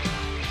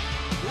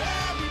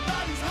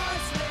 Everybody's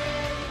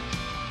hustling.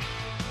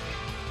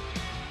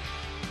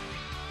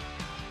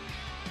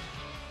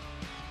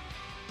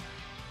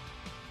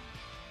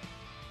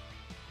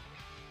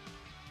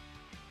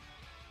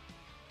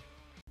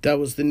 That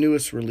was the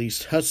newest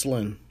release,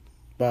 Hustlin'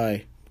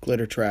 by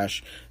Glitter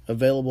Trash.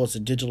 Available as a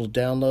digital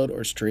download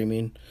or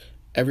streaming.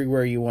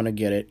 Everywhere you want to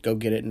get it, go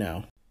get it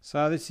now.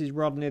 So this is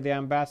Rodney the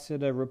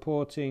Ambassador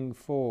reporting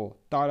for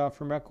Die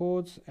Laughing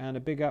Records, and a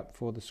big up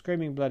for the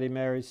Screaming Bloody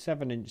Marys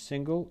 7-inch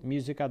single,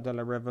 Música de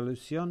la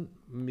Revolución,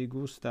 Me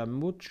Gusta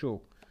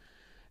Mucho.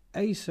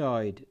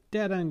 A-side,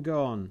 Dead and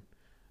Gone,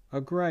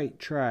 a great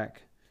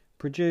track,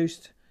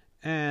 produced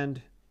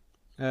and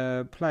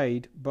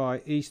played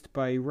by East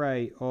Bay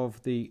Ray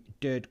of the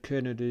Dead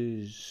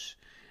Kennedys.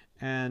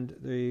 And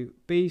the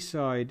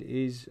B-side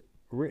is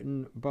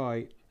written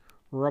by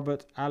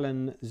Robert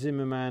Allen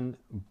Zimmerman,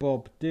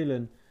 Bob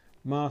Dylan,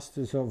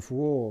 Masters of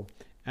War.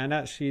 And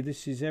actually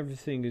this is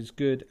everything as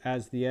good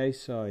as the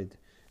A-side.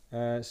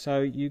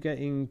 So you're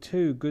getting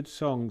 2 good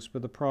songs for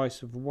the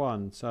price of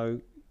 1.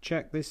 So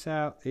check this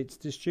out. It's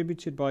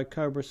distributed by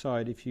Cobra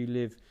Side if you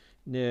live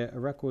near a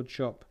record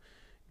shop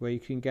where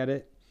you can get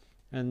it.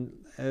 And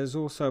there's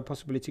also a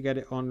possibility to get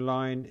it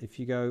online if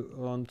you go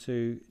on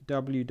to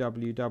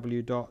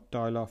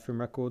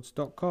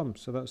www.dielaughingrecords.com.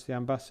 So that's the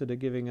Ambassador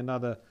giving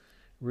another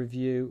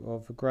review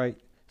of a great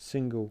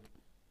single.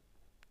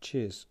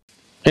 Cheers.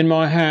 In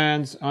my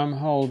hands I'm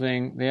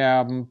holding the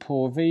album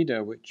Por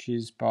Vida, which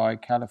is by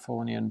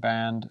Californian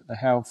band The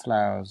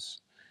Hellflowers.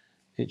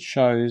 It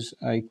shows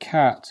a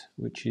cat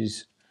which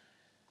is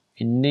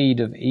in need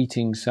of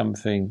eating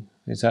something.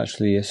 It's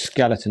actually a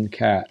skeleton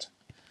cat.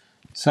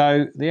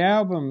 So the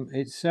album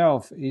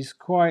itself is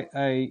quite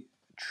a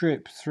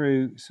trip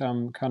through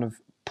some kind of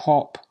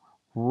pop,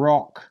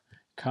 rock,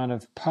 kind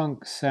of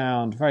punk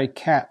sound, very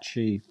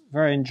catchy,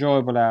 very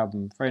enjoyable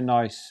album, very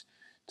nice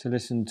to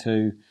listen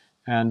to,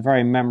 and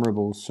very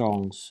memorable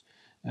songs.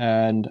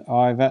 And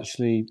I've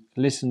actually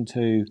listened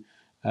to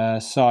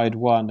side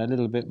 1 a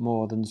little bit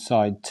more than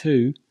side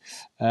 2,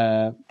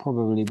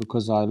 probably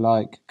because I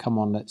like Come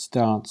On Let's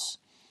Dance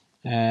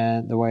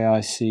and The Way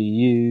I See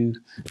You,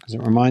 because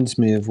it reminds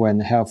me of when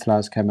the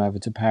Hellflowers came over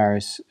to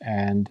Paris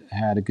and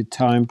had a good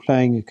time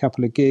playing a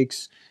couple of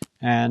gigs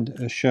and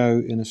a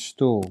show in a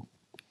store.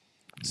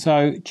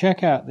 So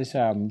check out this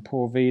album,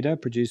 Por Vida,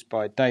 produced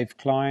by Dave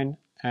Klein,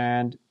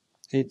 and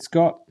it's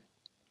got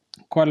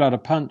quite a lot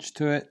of punch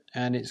to it,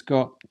 and it's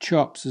got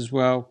chops as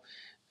well.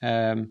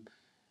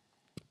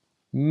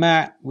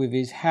 Matt with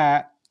his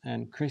hat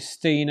and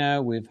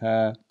Christina with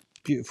her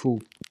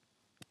beautiful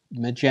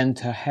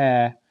magenta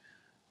hair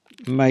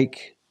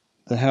make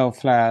the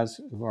Hellflowers,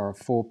 or a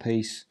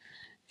 4-piece,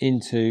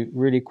 into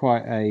really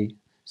quite a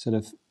sort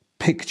of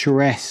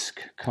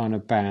picturesque kind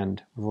of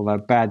band with all their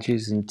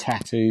badges and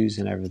tattoos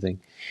and everything.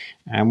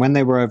 And when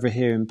they were over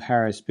here in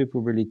Paris,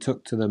 people really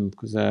took to them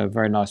because they're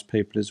very nice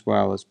people as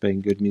well as being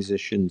good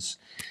musicians.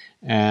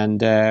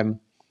 And I'd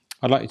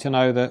like you to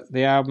know that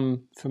the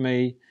album for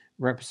me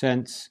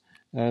represents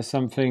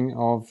something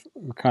of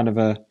kind of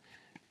a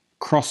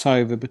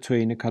crossover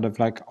between a kind of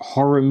like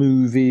horror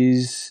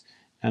movies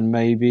and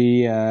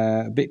maybe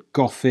a bit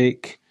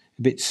gothic,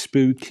 a bit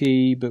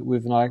spooky, but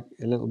with like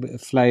a little bit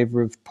of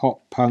flavour of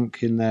pop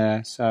punk in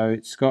there. So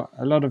it's got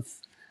a lot of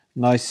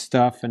nice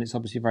stuff, and it's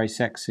obviously very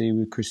sexy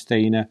with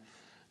Christina,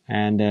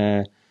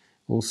 and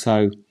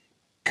also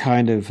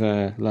kind of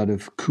a lot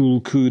of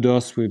cool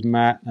kudos with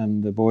Matt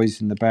and the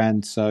boys in the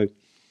band. So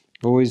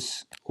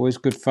always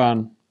good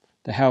fun.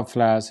 The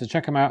Hellflowers. So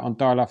check them out on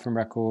Die Laughing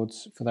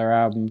Records for their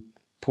album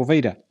Por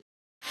Vida.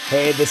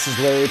 Hey, this is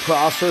Larry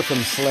Prosser from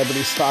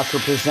Celebrity Stalker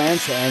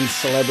Presents and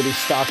Celebrity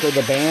Stalker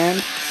the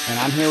Band, and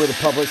I'm here with a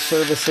public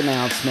service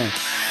announcement,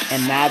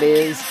 and that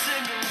is,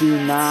 do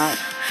not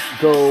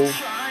go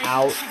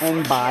out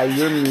and buy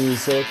your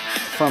music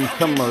from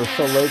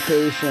commercial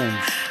locations.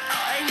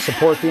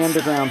 Support the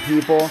underground,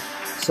 people.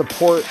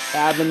 Support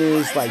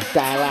avenues like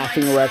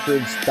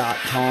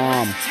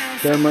DieLaughingRecords.com.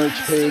 Their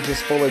merch page is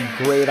full of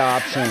great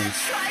options.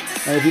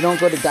 And if you don't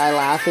go to Die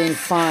Laughing,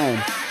 fine.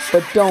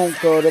 But don't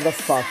go to the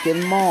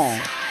fucking mall.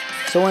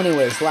 So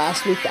anyways,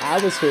 last week I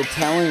was here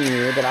telling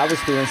you that I was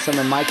doing some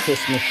of my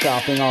Christmas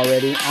shopping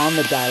already on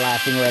the Die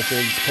Laughing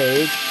Records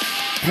page.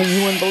 And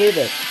you wouldn't believe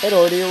it. It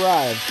already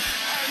arrived.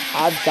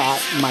 I've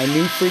got my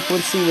new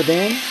Frequency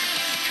Within.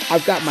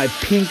 I've got my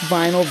pink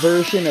vinyl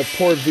version of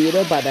Por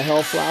Vida by the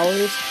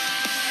Hellflowers.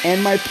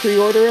 And my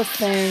pre-order of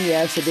Fang.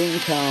 Yes, it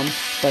didn't come,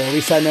 but at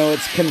least I know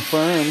it's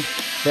confirmed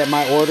that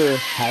my order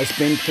has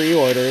been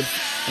pre-ordered.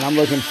 And I'm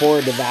looking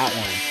forward to that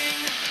one.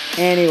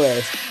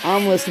 Anyways,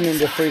 I'm listening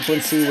to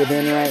Frequency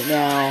Within right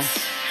now,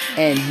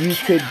 and you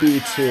could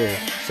be too.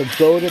 So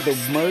go to the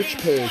merch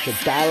page at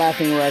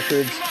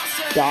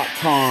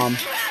DieLaughingRecords.com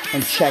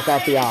and check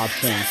out the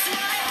options.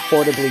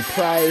 Affordably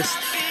priced,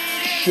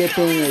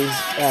 shipping is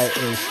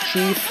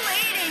cheap.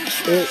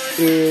 It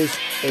is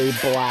a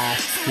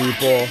blast,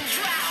 people.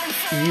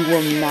 You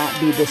will not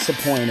be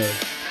disappointed.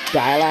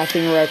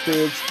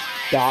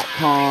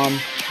 DieLaughingRecords.com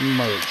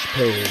merch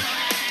page.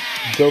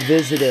 Go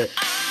visit it.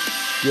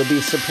 You'll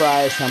be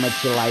surprised how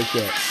much you like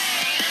it.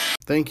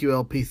 Thank you,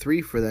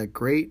 LP3, for that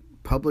great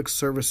public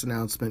service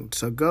announcement.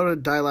 So go to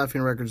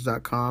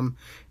DieLaughingRecords.com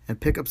and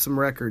pick up some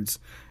records.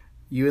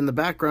 In the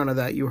background of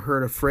that, you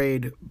heard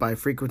Afraid by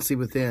Frequency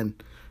Within.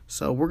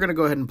 So we're going to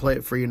go ahead and play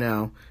it for you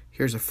now.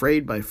 Here's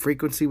Afraid by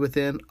Frequency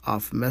Within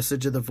off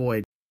Message of the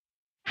Void.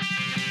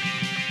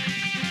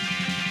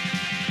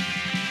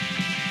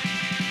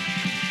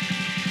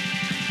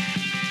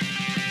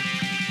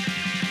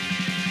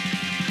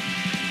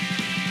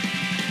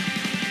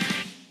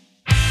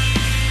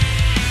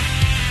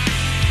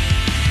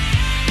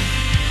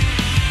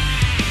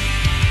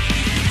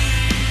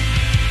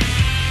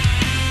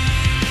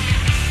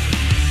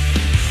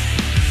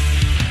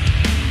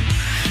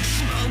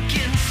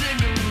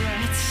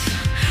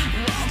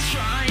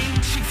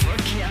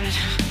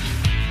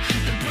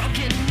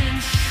 Broken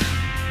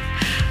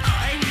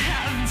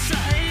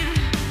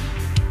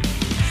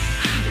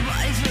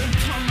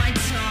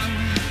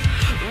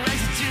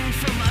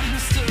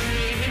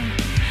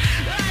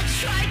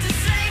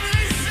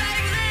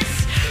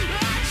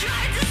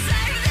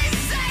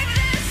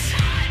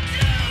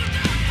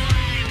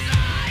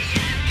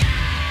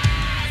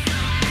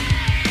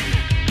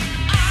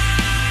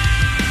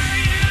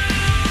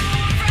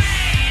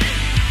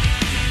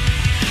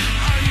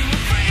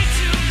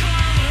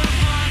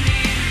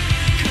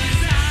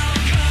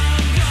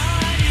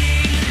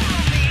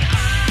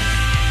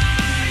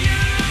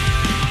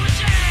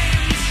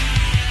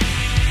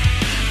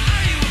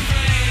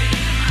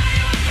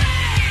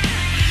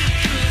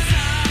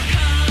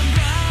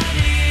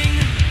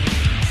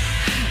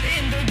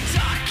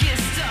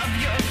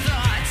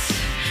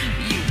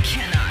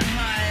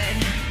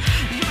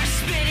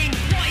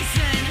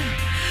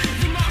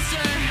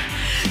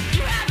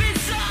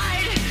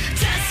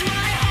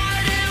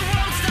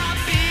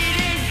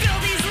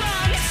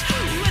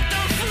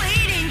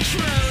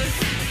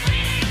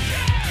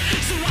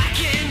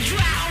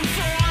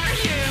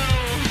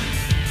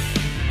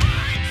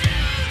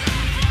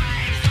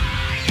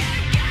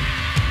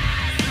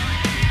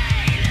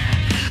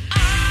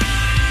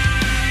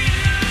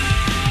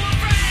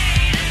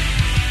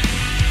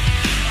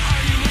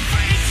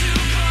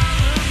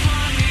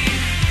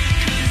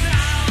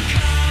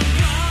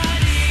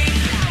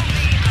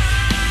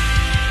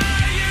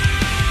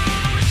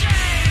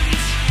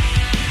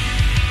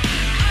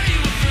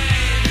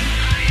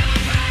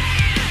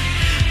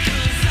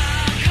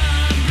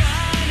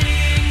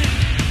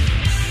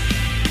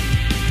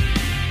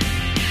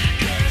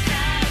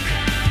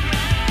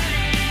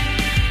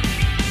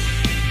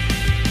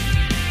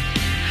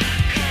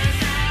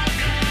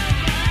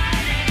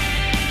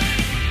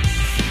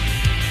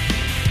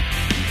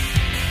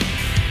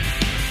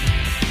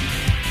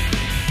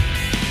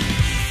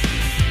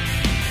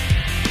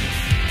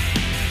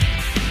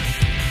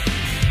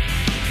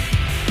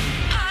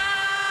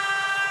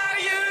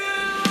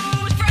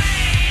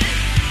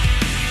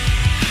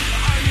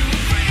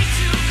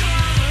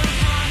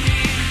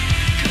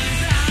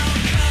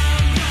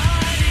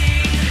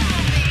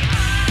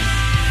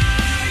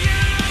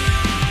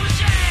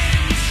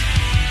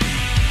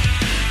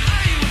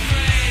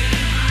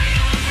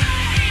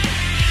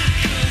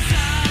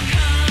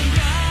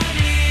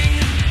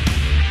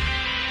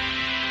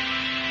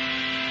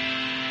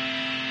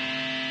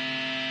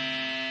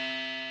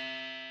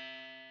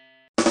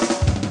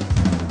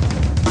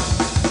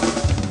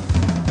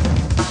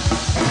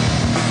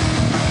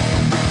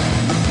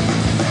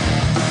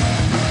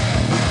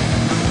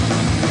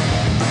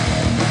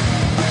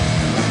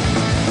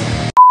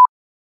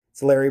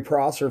It's Larry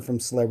Prosser from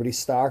Celebrity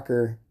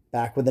Stalker,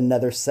 back with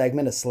another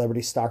segment of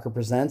Celebrity Stalker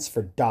Presents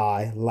for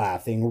Die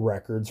Laughing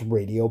Records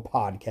Radio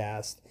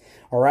Podcast.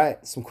 All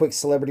right, some quick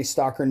Celebrity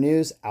Stalker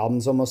news.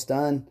 Album's almost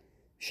done.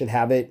 Should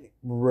have it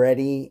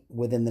ready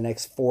within the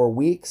next 4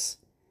 weeks.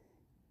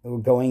 We're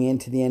going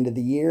into the end of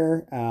the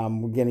year.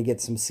 We're going to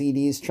get some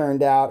CDs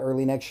churned out.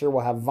 Early next year,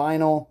 we'll have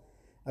vinyl.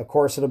 Of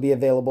course, it'll be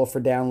available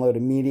for download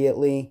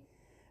immediately.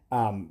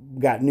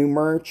 Got new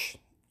merch.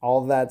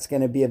 All of that's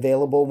going to be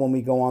available when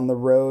we go on the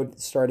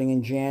road starting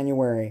in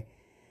January.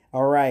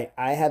 All right,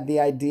 I had the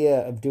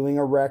idea of doing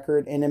a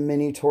record and a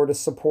mini tour to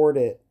support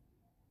it.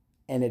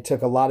 And it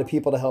took a lot of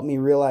people to help me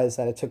realize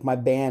that. It took my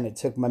band, it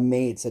took my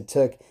mates, it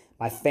took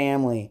my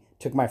family, it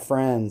took my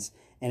friends,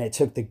 and it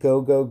took the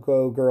go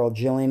girl,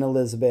 Jillian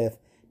Elizabeth,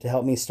 to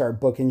help me start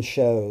booking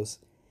shows.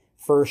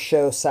 First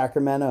show,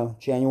 Sacramento,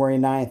 January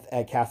 9th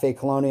at Cafe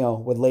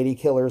Colonial with Lady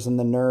Killers and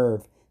The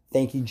Nerve.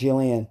 Thank you,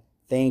 Jillian.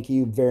 Thank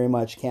you very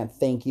much. Can't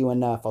thank you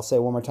enough. I'll say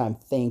it one more time.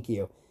 Thank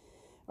you.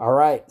 All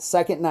right.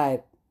 Second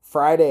night,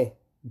 Friday,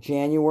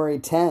 January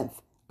 10th,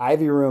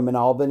 Ivy Room in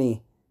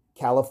Albany,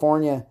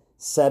 California,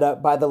 set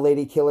up by the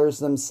Lady Killers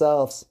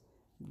themselves.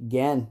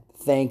 Again,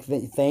 thank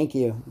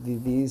you.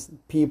 These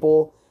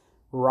people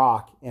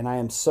rock, and I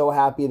am so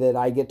happy that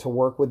I get to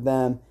work with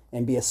them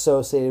and be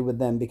associated with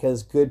them,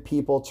 because good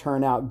people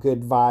turn out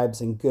good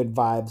vibes, and good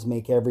vibes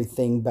make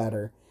everything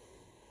better.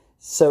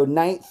 So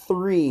night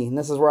 3, and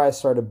this is where I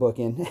started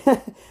booking,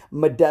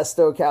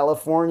 Modesto,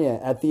 California,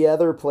 at the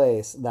other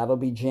place. That'll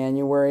be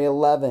January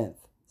 11th,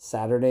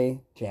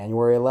 Saturday,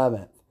 January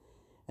 11th.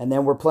 And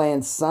then we're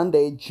playing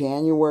Sunday,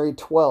 January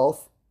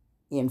 12th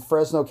in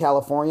Fresno,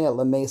 California at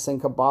La Mason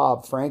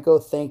Kebab. Franco,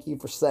 thank you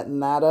for setting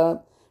that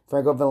up.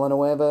 Franco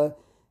Villanueva,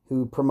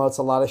 who promotes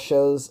a lot of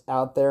shows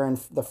out there in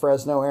the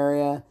Fresno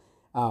area.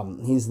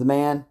 He's the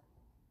man.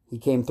 He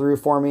came through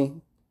for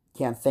me.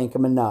 Can't thank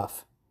him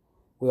enough.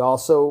 We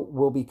also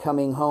will be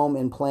coming home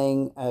and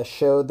playing a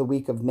show the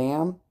week of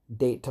NAMM,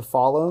 date to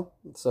follow.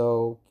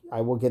 So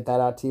I will get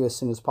that out to you as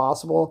soon as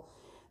possible.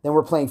 Then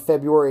we're playing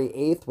February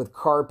 8th with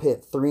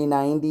Carpet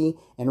 390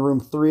 and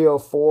Room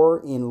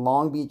 304 in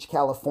Long Beach,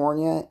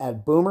 California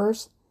at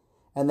Boomers.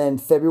 And then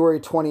February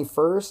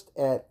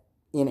 21st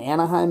in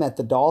Anaheim at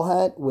the Doll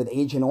Hut with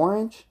Agent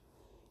Orange.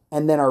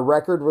 And then our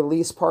record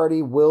release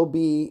party will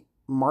be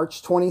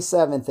March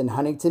 27th in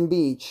Huntington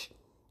Beach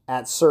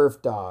at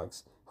Surf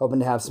Dogs. Hoping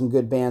to have some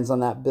good bands on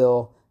that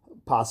bill,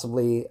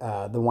 possibly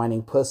the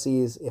Whining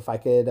Pussies, if I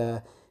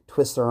could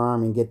twist their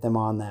arm and get them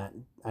on that.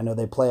 I know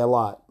they play a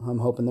lot. I'm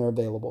hoping they're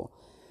available.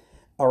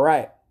 All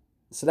right,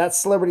 so that's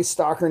Celebrity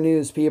Stalker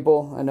news,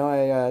 people. I know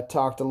I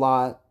talked a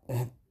lot.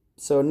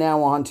 So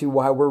now on to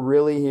why we're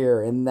really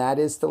here, and that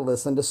is to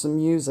listen to some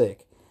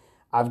music.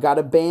 I've got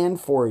a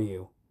band for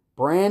you,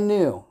 brand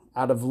new,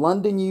 out of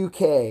London,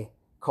 UK,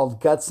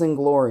 called Guts and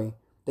Glory.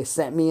 They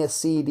sent me a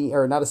CD,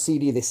 or not a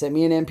CD, they sent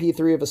me an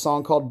MP3 of a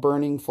song called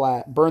Burn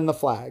the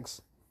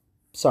Flags.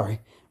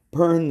 Sorry,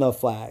 Burn the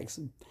Flags.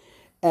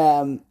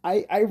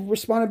 I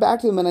responded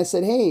back to them and I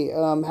said, hey,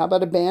 how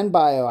about a band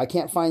bio? I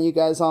can't find you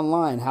guys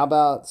online. How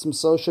about some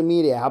social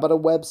media? How about a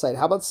website?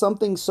 How about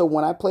something so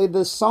when I play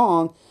this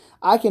song,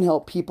 I can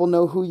help people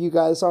know who you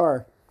guys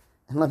are?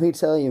 And let me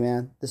tell you,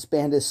 man, this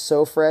band is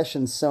so fresh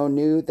and so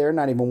new, they're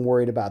not even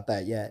worried about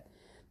that yet.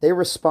 They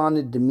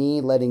responded to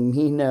me, letting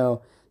me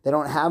know they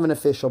don't have an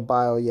official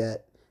bio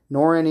yet,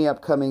 nor any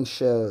upcoming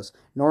shows,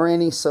 nor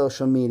any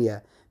social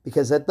media,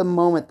 because at the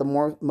moment,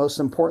 the most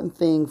important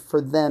thing for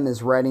them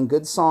is writing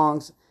good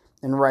songs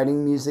and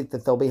writing music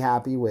that they'll be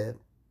happy with.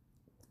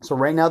 So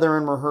right now they're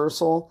in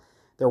rehearsal.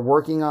 They're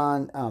working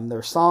on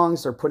their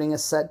songs. They're putting a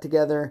set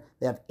together.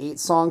 They have 8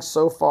 songs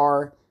so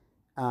far.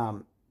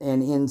 And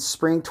in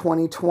spring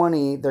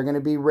 2020, they're going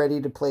to be ready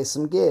to play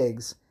some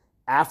gigs.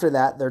 After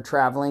that, they're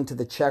traveling to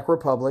the Czech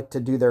Republic to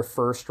do their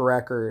first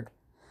record.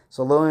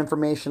 So a little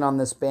information on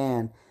this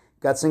band.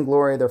 Guts and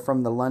Glory, they're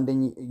from the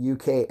London,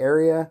 UK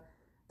area.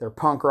 They're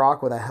punk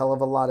rock with a hell of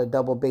a lot of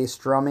double bass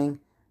drumming.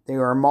 They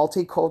are a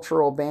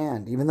multicultural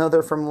band. Even though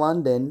they're from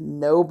London,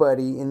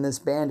 nobody in this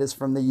band is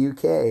from the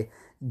UK.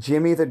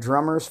 Jimmy, the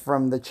drummer's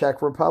from the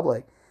Czech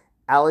Republic.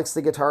 Alex,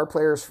 the guitar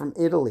player, is from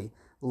Italy.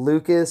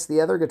 Lucas, the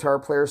other guitar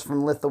player, is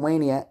from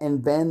Lithuania.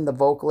 And Ben, the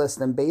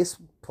vocalist and bass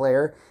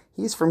player,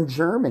 he's from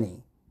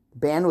Germany. The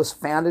band was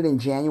founded in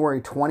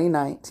January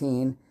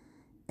 2019.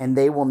 And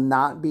they will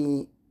not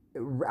be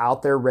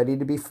out there ready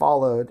to be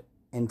followed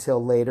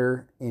until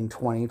later in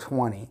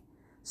 2020.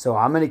 So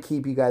I'm going to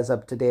keep you guys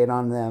up to date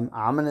on them.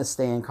 I'm going to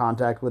stay in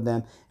contact with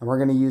them. And we're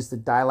going to use the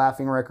Die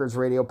Laughing Records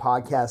radio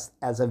podcast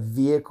as a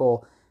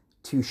vehicle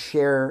to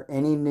share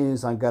any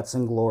news on Guts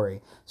and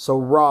Glory. So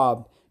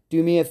Rob,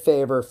 do me a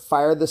favor,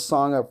 fire the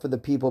song up for the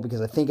people,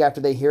 because I think after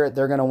they hear it,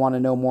 they're going to want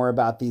to know more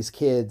about these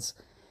kids.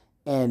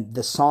 And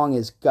the song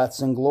is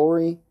Guts and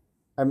Glory.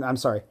 I'm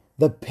sorry.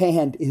 The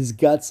band is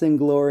Guts and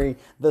Glory.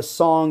 The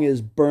song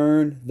is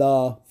Burn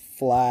the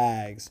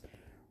Flags.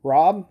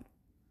 Rob,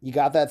 you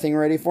got that thing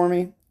ready for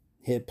me?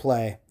 Hit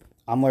play.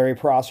 I'm Larry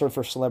Prosser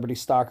for Celebrity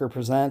Stalker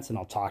Presents, and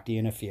I'll talk to you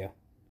in a few.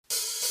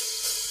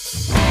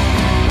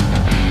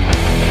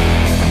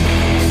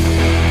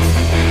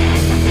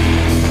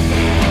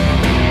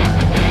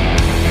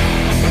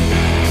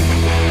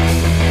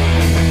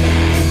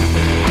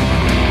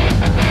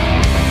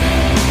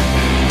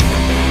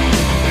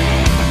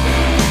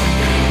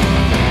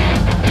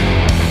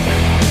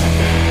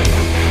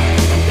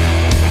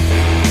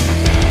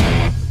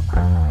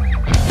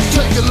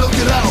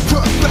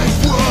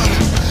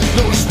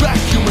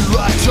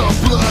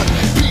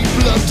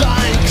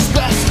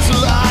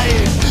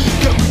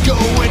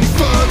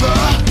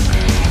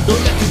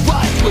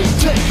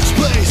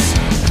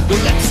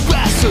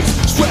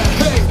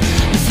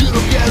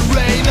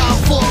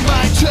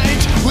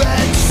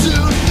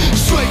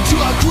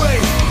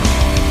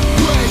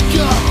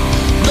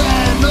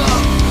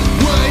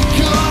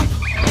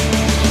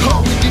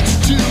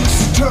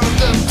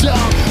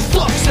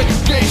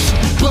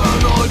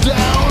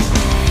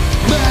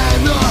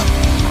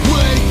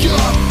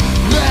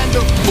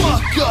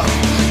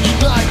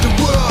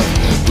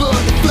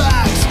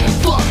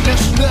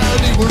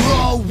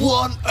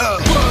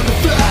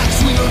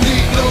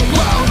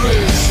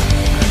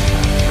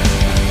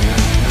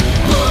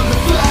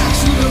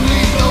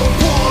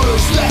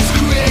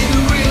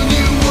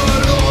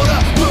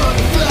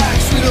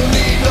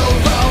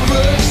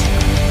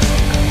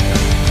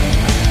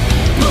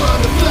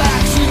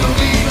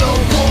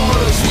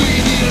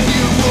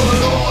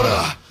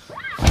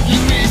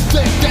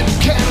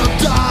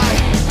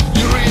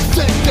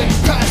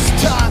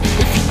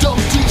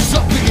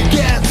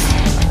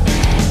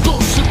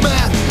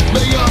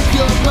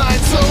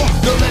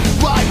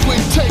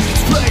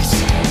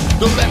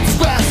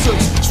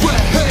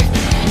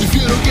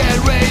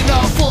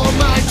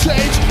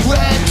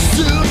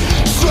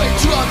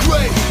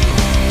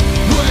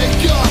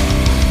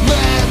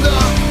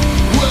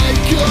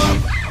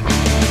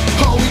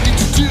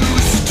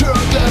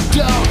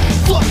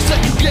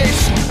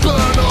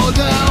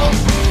 down.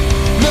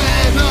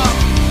 Man up,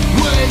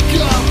 wake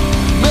up,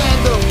 man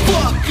the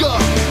fuck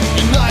up.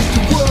 Unite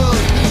the world,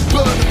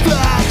 burn the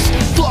facts.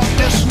 Fuck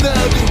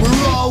nationality,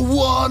 we're all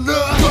one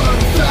earth. Burn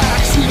the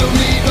facts, we don't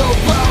need no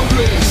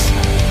boundaries.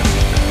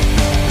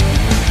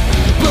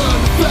 Burn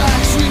the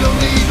facts, we don't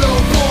need no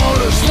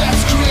borders.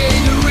 Let's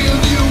create a real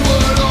new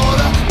world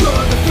order.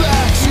 Burn the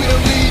facts, we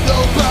don't need no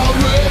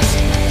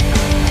boundaries.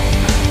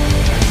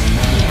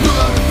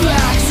 Burn the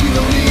facts, we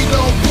don't need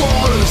no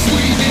borders.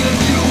 We need a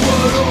new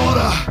world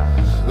order.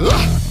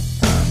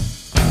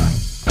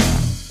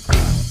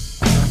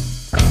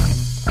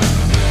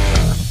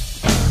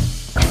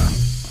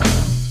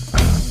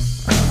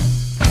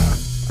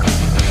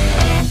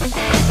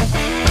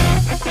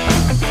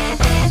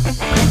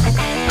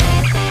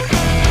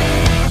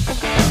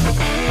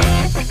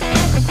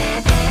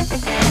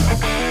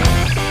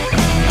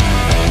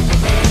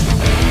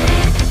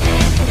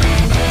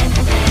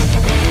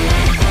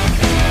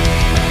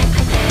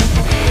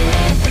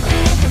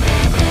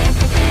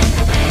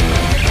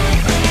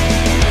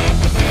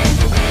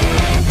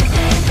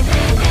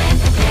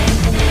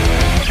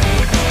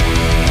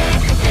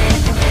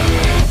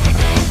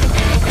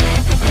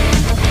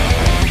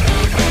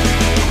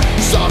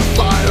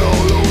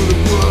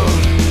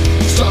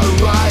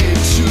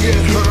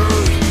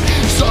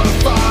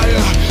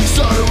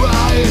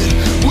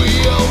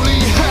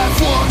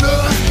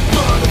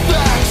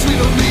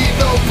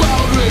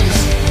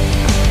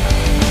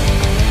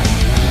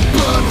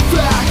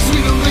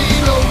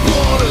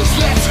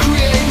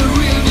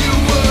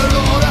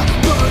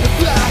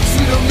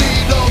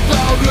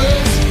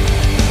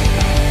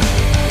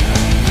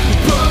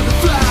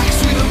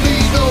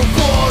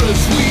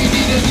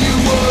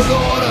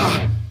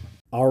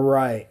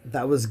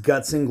 That was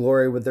Guts and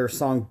Glory with their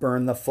song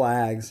Burn the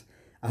Flags.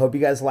 I hope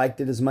you guys liked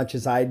it as much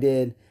as I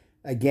did.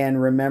 Again,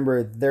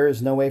 remember, there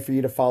is no way for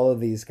you to follow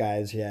these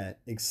guys yet,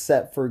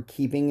 except for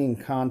keeping in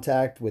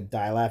contact with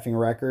Die Laughing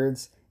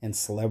Records and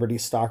Celebrity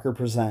Stalker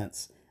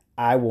Presents.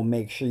 I will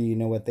make sure you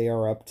know what they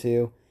are up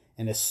to.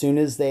 And as soon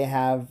as they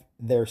have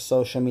their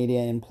social media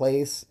in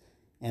place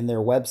and their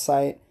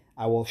website,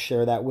 I will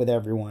share that with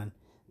everyone.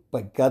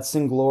 But Guts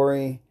and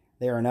Glory,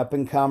 they're an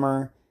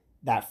up-and-comer.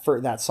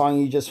 That song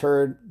you just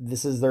heard,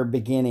 this is their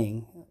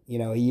beginning. You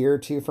know, a year or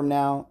two from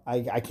now,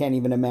 I can't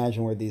even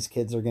imagine where these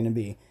kids are going to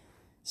be.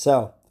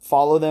 So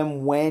follow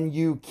them when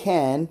you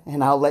can,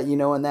 and I'll let you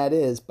know when that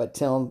is. But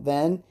till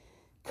then,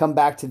 come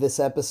back to this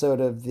episode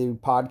of the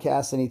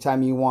podcast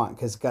anytime you want,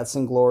 because Guts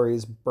and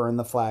Glory's Burn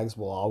the Flags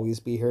will always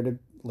be here to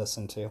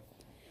listen to.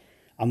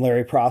 I'm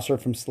Larry Prosser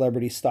from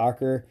Celebrity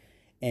Stalker,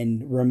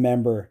 and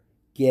remember,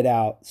 get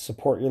out,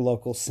 support your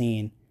local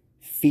scene,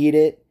 feed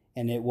it,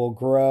 and it will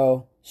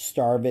grow.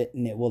 Starve it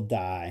and it will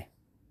die.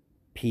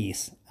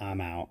 Peace. I'm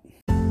out.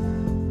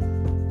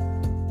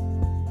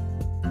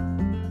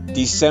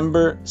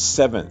 December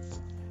 7th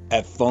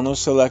at Phono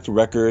Select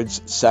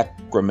Records,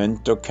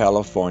 Sacramento,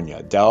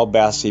 California. Dal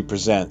Bassi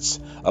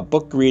presents a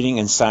book reading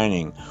and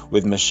signing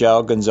with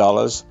Michelle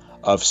Gonzalez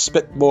of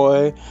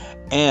Spitboy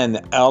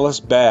and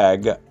Alice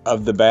Bag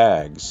of the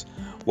Bags.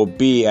 Will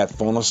be at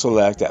Phono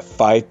Select at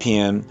 5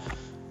 p.m.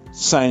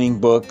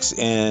 signing books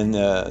and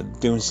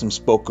doing some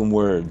spoken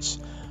words.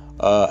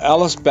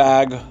 Alice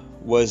Bag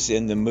was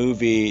in the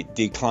movie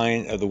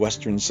Decline of the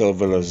Western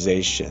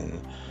Civilization,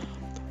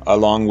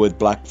 along with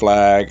Black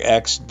Flag,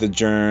 X, The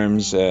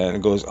Germs, and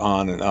it goes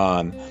on and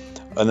on.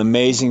 An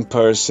amazing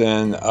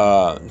person,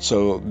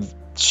 so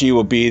she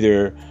will be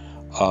there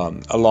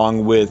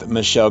along with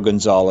Michelle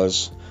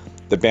Gonzalez.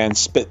 The band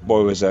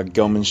Spitboy was a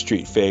Gilman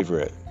Street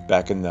favorite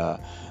back in the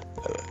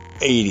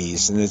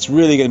 80s, and it's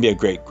really going to be a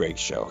great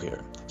show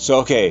here. So,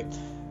 okay.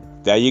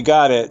 There you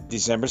got it,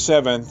 December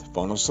 7th,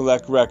 Phono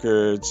Select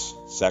Records,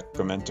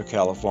 Sacramento,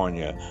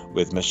 California,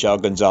 with Michelle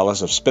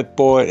Gonzalez of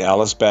Spitboy and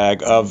Alice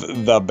Bag of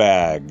The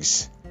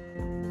Bags.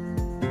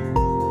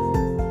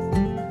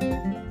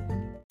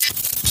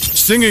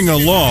 Singing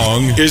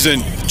along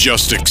isn't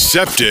just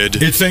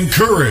accepted, it's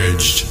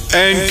encouraged.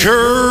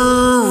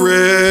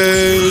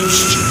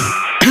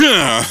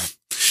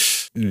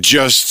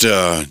 Just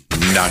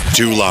not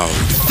too loud.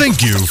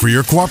 Thank you for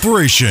your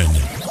cooperation.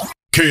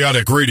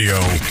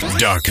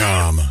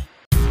 ChaoticRadio.com.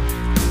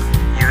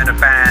 You're in a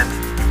band,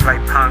 you play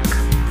punk,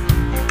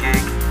 you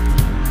gig,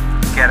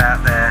 you get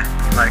out there,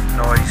 you make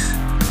noise,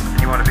 and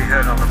you want to be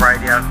heard on the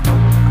radio.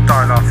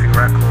 Die Laughing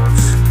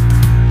Records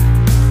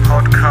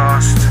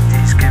podcast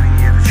is giving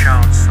you the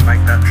chance to make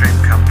that dream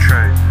come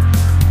true.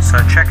 So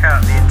check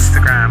out the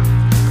Instagram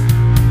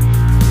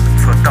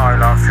for Die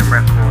Laughing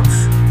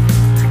Records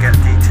to get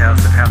details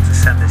of how to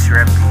send us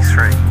your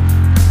MP3.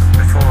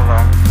 Before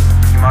long,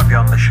 you might be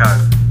on the show.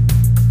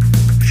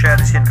 Share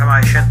this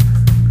information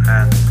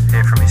and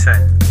hear from you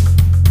soon.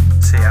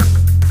 See ya.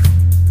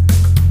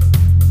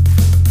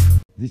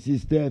 This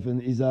is Steph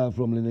and Isa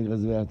from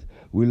Leningrad.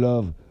 We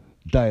love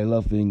Die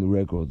Laughing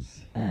Records.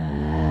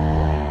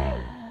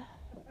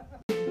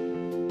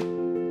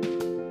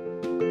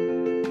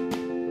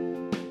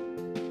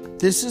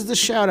 This is the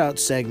shout out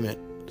segment.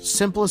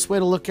 Simplest way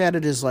to look at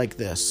it is like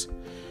this.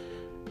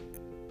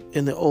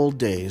 in the old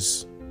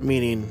days,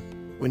 meaning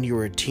when you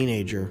were a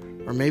teenager,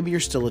 or maybe you're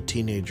still a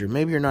teenager,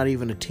 maybe you're not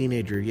even a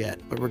teenager yet,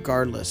 but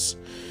regardless,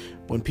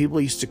 when people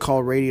used to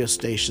call radio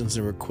stations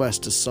and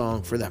request a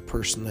song for that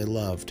person they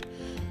loved,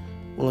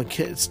 well,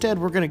 instead,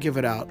 we're going to give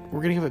it out.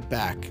 We're going to give it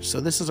back. So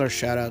this is our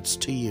shout-outs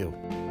to you.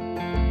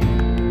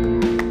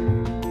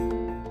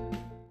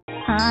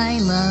 I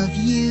love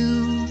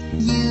you.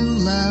 You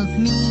love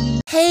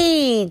me.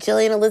 Hey,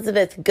 Jillian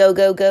Elizabeth, go,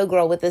 go, go,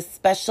 girl, with a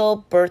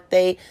special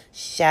birthday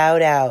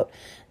shout-out.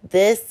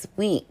 This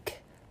week,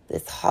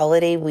 this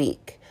holiday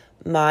week,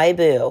 my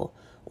boo,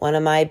 one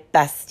of my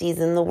besties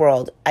in the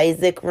world,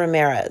 Isaac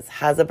Ramirez,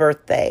 has a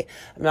birthday.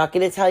 I'm not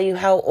going to tell you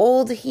how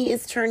old he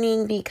is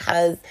turning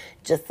because,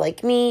 just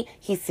like me,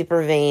 he's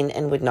super vain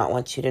and would not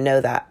want you to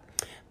know that.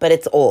 But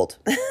it's old.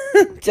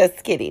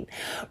 Just kidding.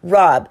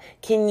 Rob,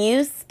 can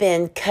you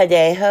spin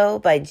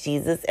Cadejo by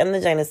Jesus and the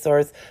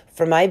Dinosaurs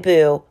for my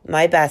boo,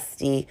 my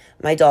bestie,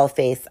 my doll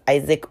face,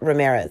 Isaac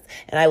Ramirez?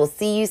 And I will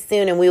see you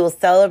soon and we will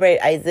celebrate,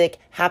 Isaac.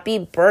 Happy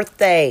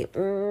birthday.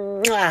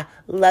 Mwah.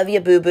 Love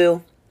you,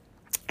 boo-boo.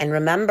 And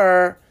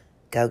remember,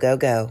 go, go,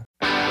 go.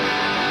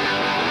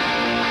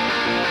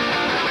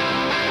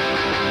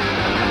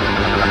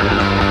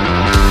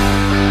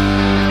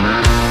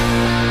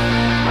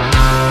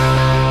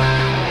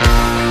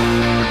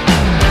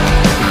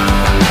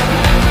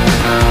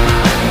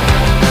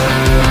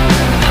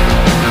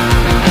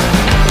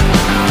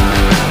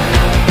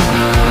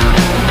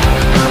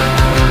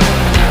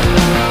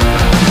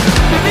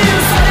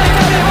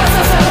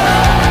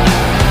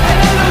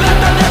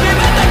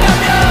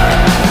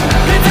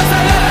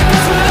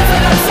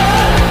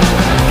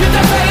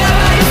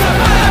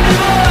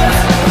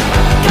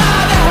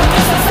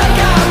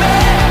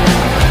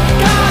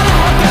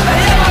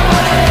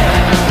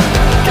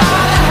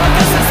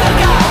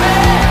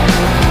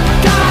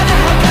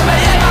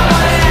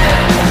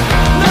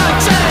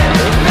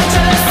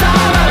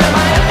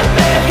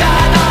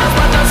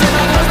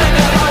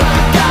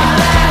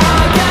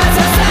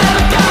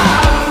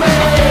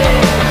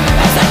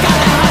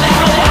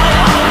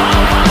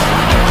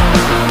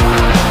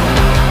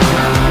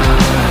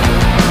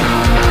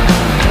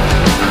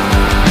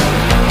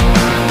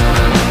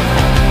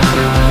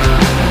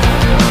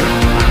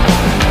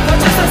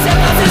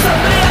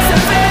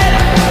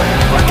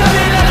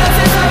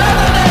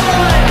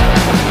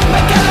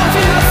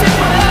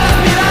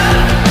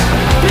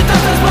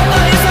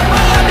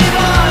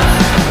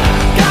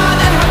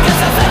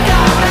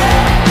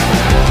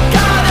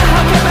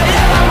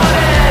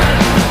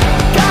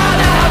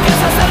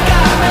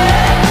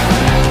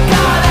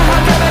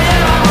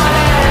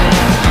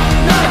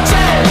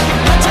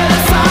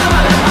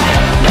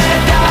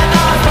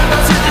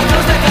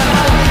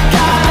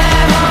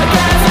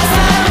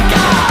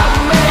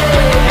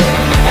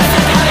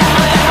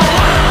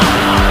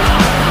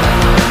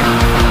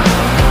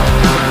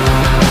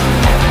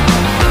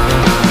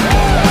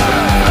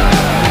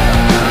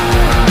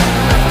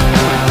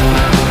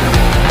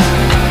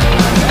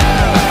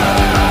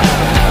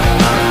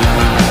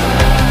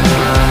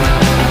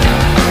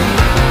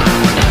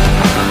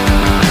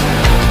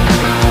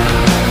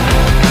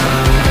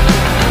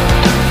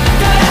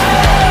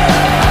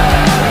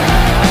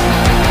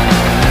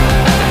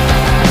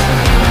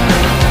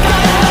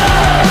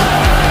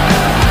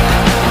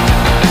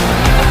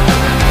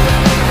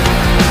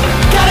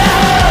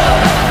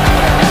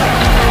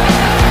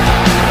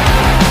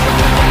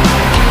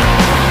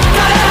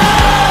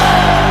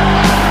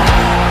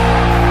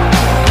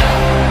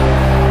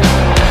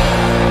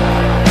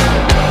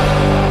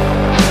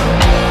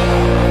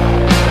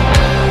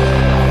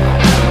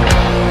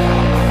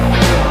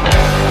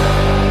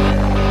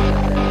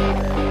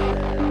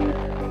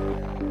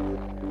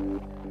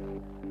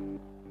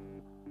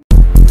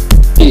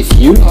 If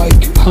you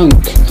like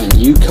punk and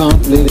you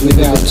can't live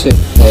without it,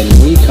 then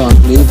we can't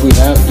live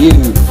without you.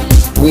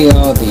 We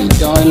are the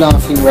Die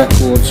Laughing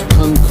Records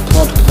Punk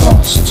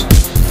Podcast,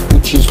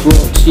 which is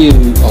brought to you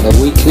on a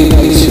weekly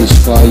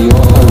basis by your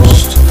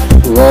host,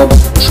 Rob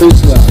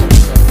Trisler,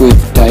 with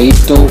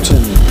Dave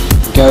Dalton,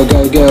 Go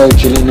Go Go,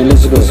 Gillian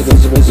Elizabeth,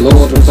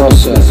 Lord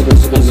Prosser,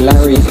 and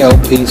Larry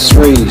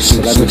LP3,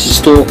 Celebrity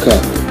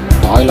Stalker.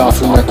 Die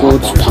Laughing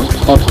Records Punk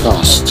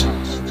Podcast.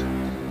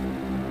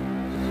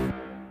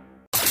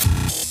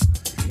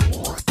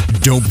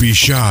 Don't be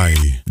shy.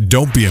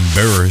 Don't be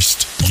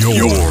embarrassed.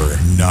 You're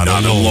not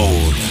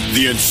alone.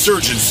 The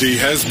insurgency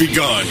has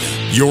begun.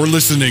 You're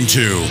listening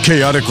to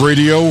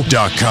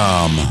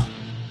chaoticradio.com.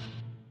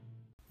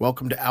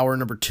 Welcome to hour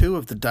number 2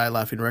 of the Die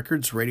Laughing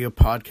Records radio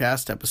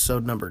podcast,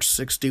 episode number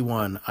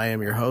 61. I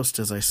am your host,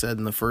 as I said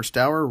in the first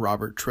hour,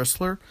 Robert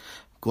Trisler.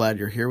 Glad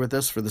you're here with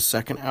us for the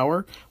second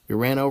hour. We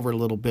ran over a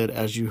little bit,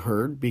 as you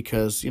heard,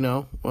 because,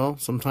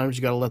 sometimes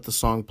you got to let the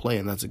song play,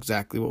 and that's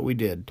exactly what we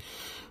did.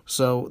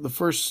 So the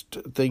first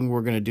thing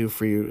we're going to do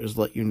for you is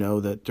let you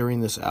know that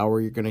during this hour,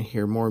 you're going to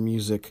hear more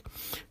music,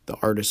 the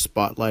artist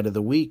spotlight of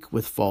the week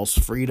with False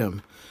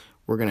Freedom.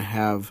 We're going to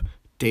have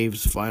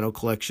Dave's vinyl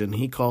collection.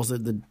 He calls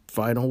it the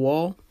vinyl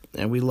wall,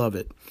 and we love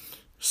it.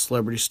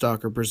 Celebrity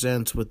Stalker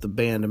Presents with the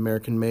band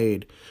American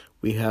Made.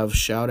 We have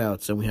shout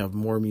outs and we have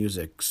more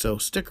music, so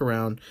stick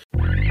around.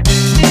 Oi, oi,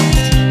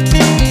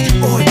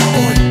 oi,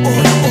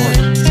 oi.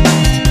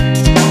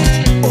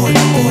 Oi,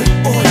 oi,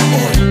 oi,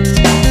 oi.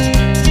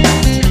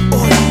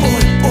 Oi,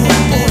 oi, oi,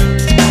 oi.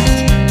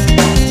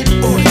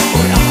 Oi,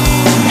 oi,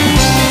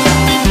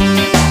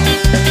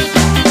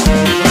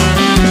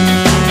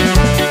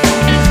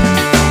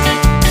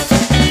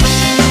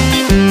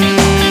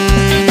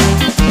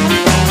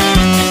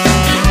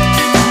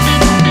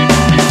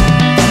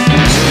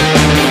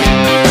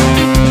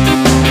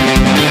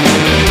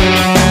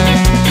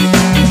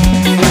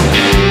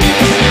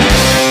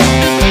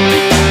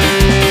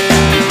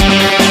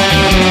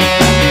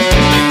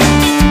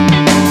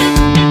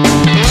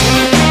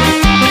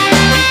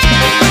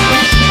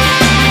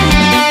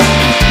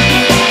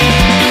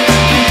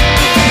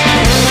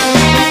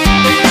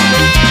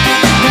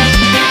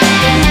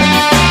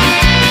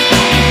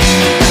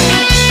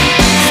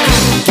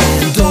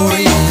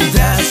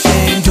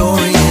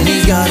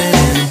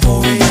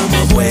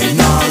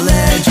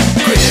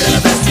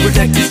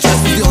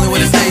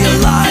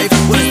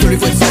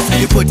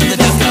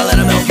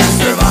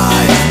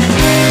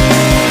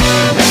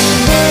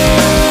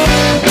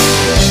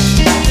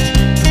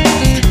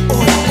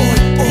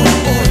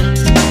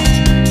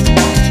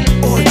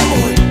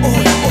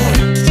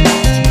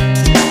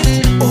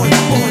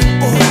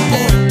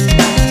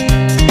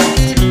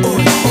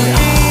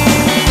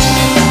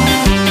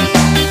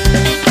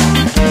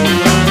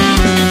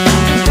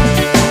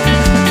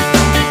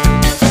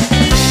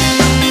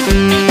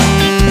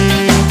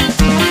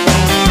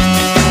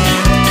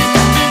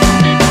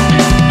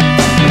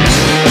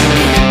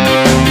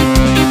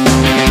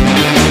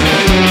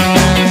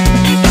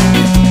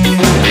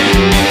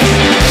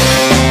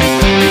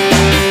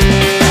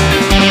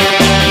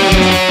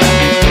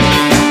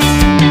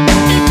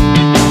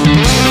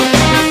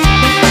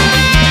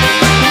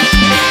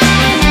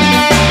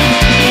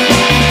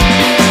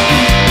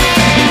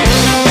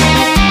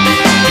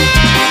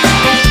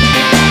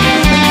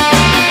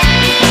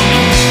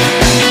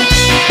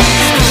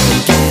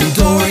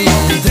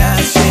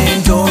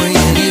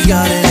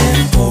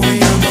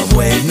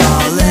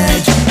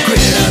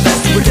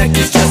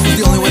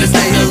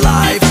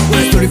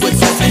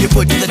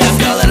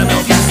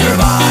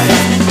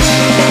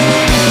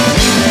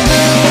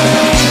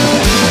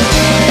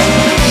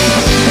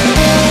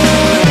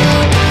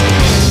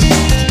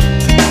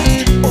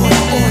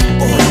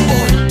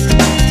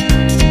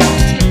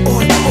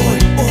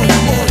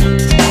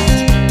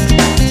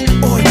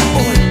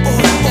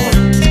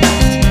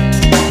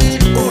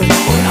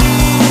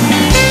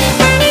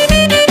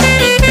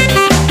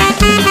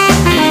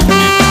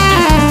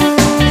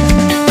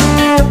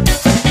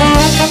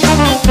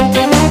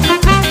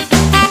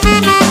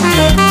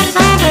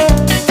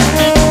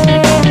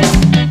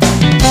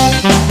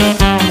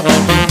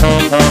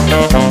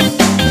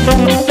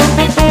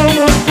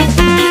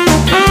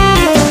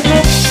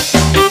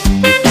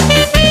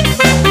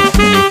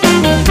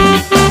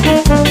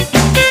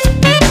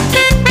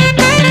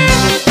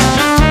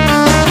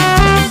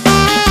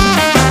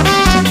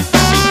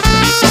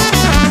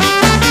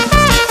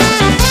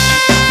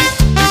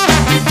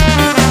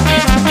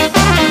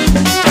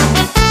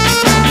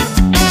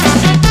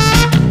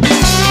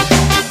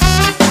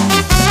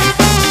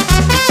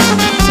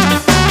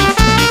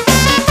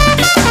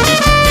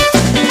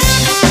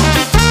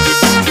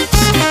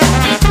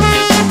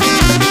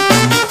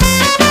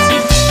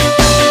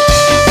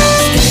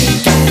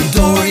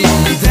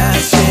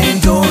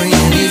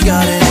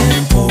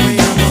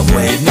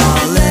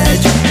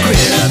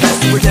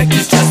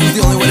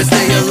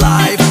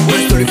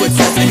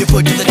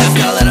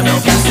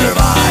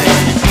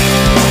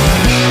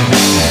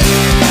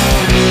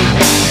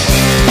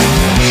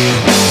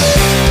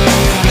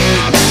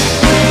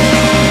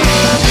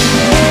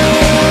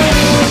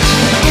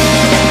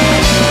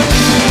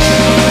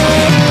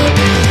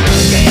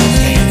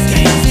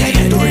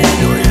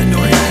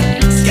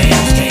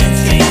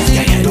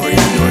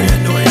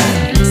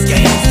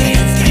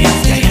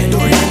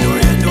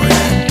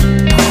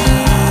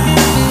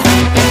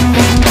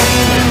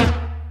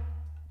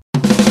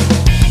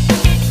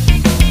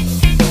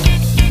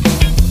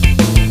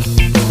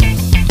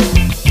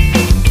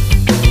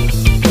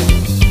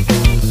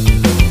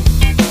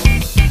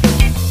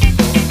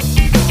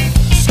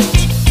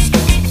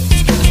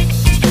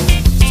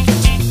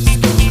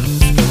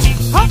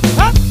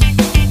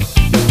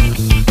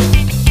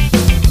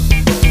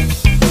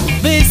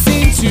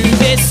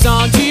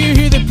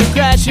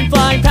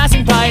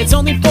 It's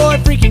only four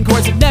freaking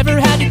chords, I've never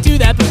had to do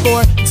that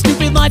before. And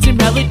stupid lines and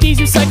melodies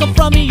recycled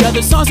from the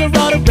other songs I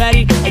wrote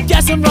already. I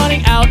guess I'm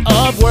running out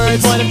of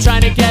words. What I'm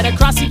trying to get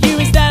across to you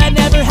is that I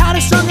never had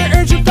a stronger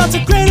urge or felt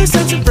a greater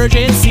sense of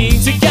urgency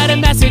to get a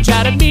message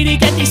out of me, to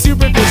get these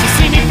superficial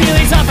seeming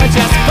feelings off my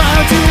chest.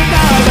 Final to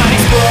now I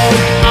explode.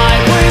 I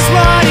was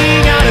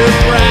running out of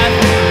breath,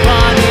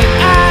 running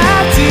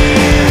after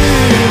you.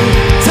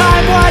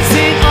 Time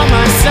wasn't on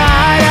my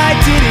side, I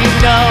didn't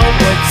know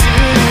what to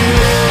do.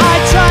 I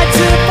tried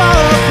to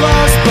follow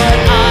close, but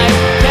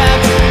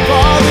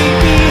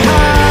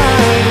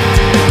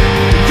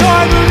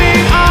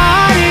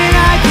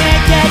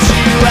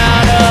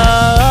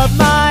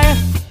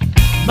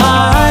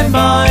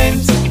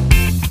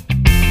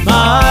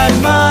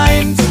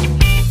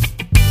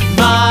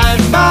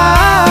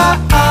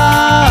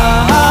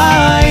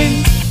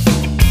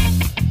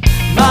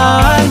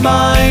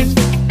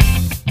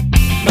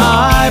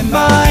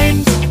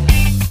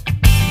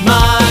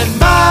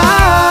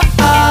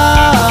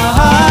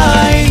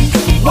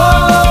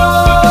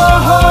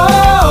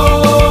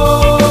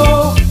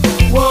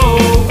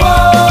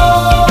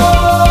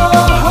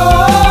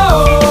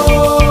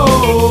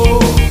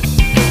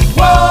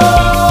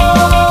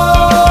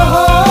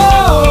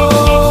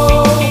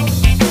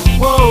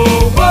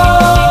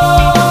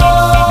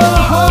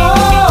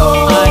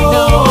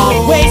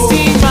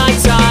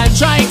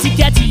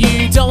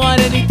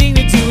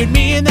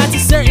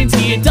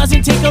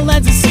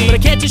ones to see. But I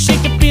can't just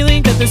shake the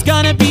feeling that there's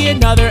gonna be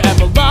another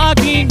epilogue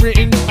being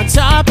written on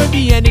top of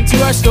the ending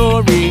to our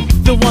story,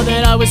 the one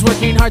that I was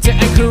working hard to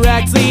end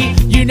correctly.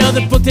 You know,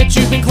 the book that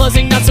you've been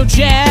closing not so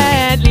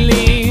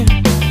gently.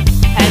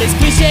 And as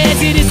cliche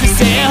as it is to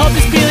say, I hope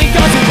this feeling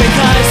goes away,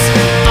 'cause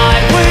I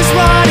was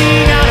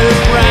running out of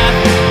breath,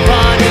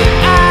 running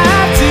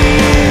after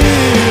you.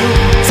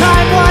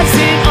 Time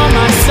wasn't on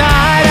my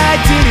side, I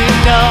didn't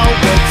know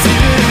what to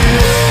do.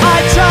 I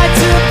tried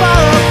to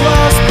follow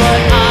close,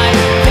 but I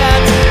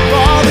kept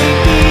falling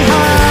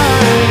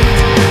behind.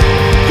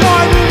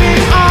 You're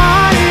moving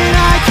on and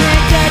I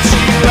can't get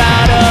you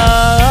out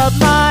of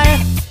my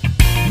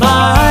mind,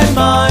 my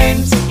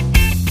mind,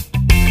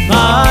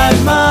 my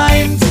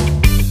mind,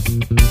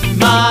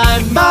 my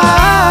mind,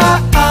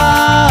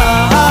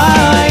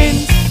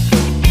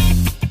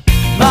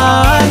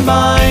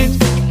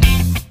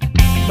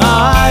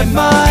 my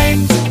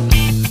mind.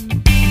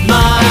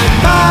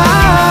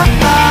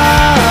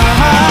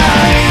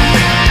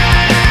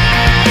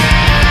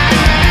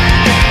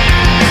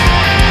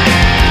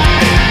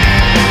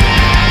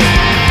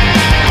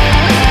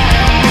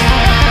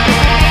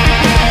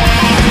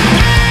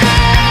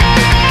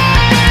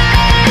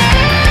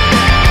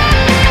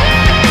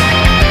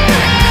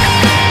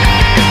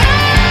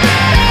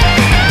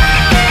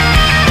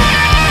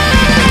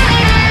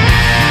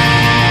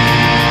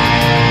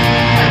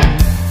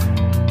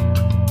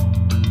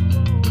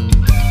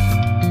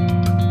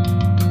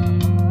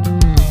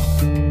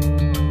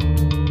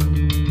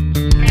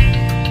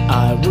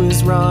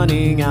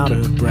 Running out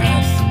of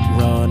breath,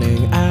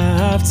 running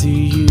after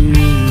you.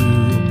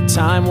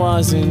 Time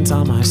wasn't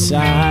on my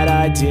side,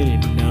 I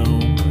didn't know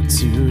what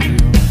to do.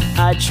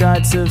 I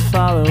tried to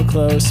follow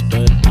close,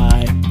 but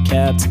I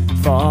kept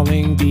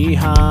falling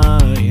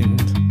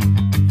behind.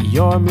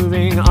 You're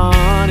moving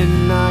on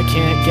and I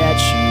can't get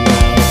you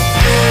out.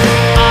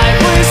 I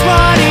was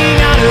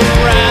running out of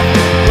breath,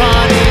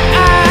 running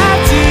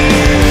after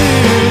you.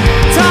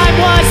 Time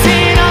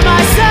wasn't on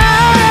my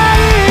side, I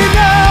didn't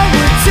know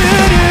what to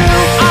do.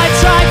 I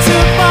tried to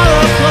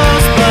follow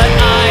close, but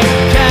I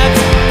kept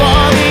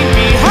falling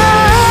behind.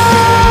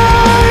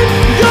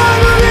 You're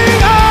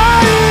moving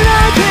on and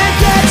I can't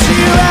get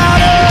you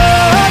out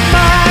of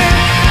my mind,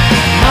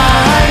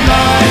 my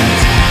mind,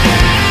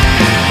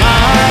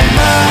 my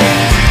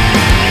mind,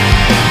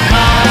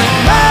 my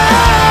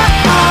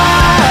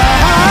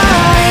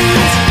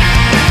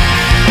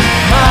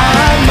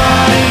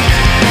mind,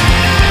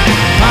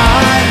 my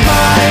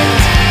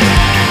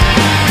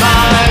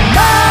mind,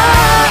 my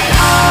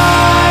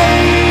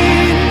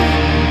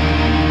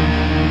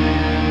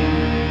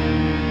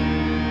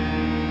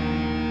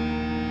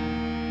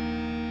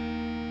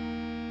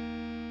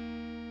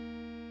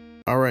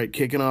All right,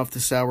 kicking off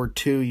this hour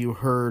 2, you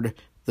heard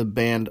the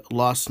band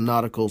Lost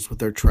Nauticals with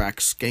their track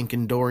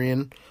Skankin'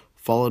 Dorian,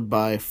 followed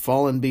by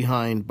Fallen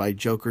Behind by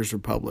Joker's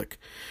Republic.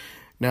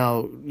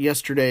 Now,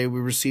 yesterday we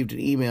received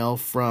an email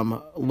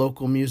from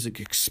Local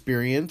Music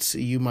Experience.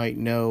 You might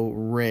know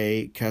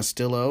Ray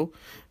Castillo,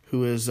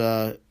 who is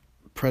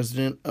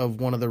president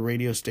of one of the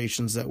radio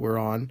stations that we're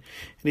on. And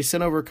he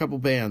sent over a couple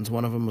bands.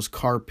 One of them was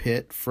Car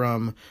Pit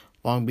from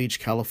Long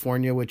Beach,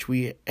 California, which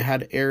we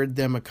had aired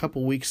them a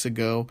couple weeks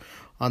ago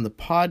on the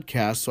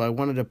podcast. So I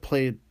wanted to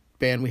play a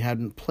band we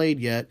hadn't played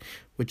yet,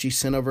 which he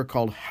sent over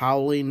called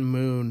Howling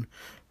Moon,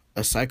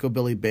 a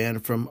psychobilly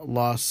band from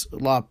La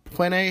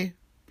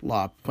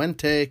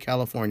Puente,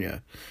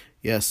 California.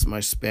 Yes, my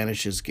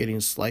Spanish is getting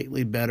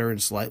slightly better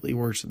and slightly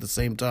worse at the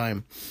same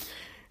time.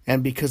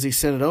 And because he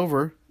sent it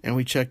over and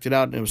we checked it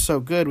out and it was so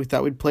good, we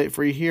thought we'd play it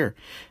for you here.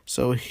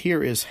 So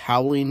here is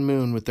Howling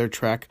Moon with their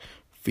track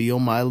Feel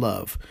My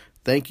Love.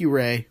 Thank you,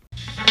 Ray.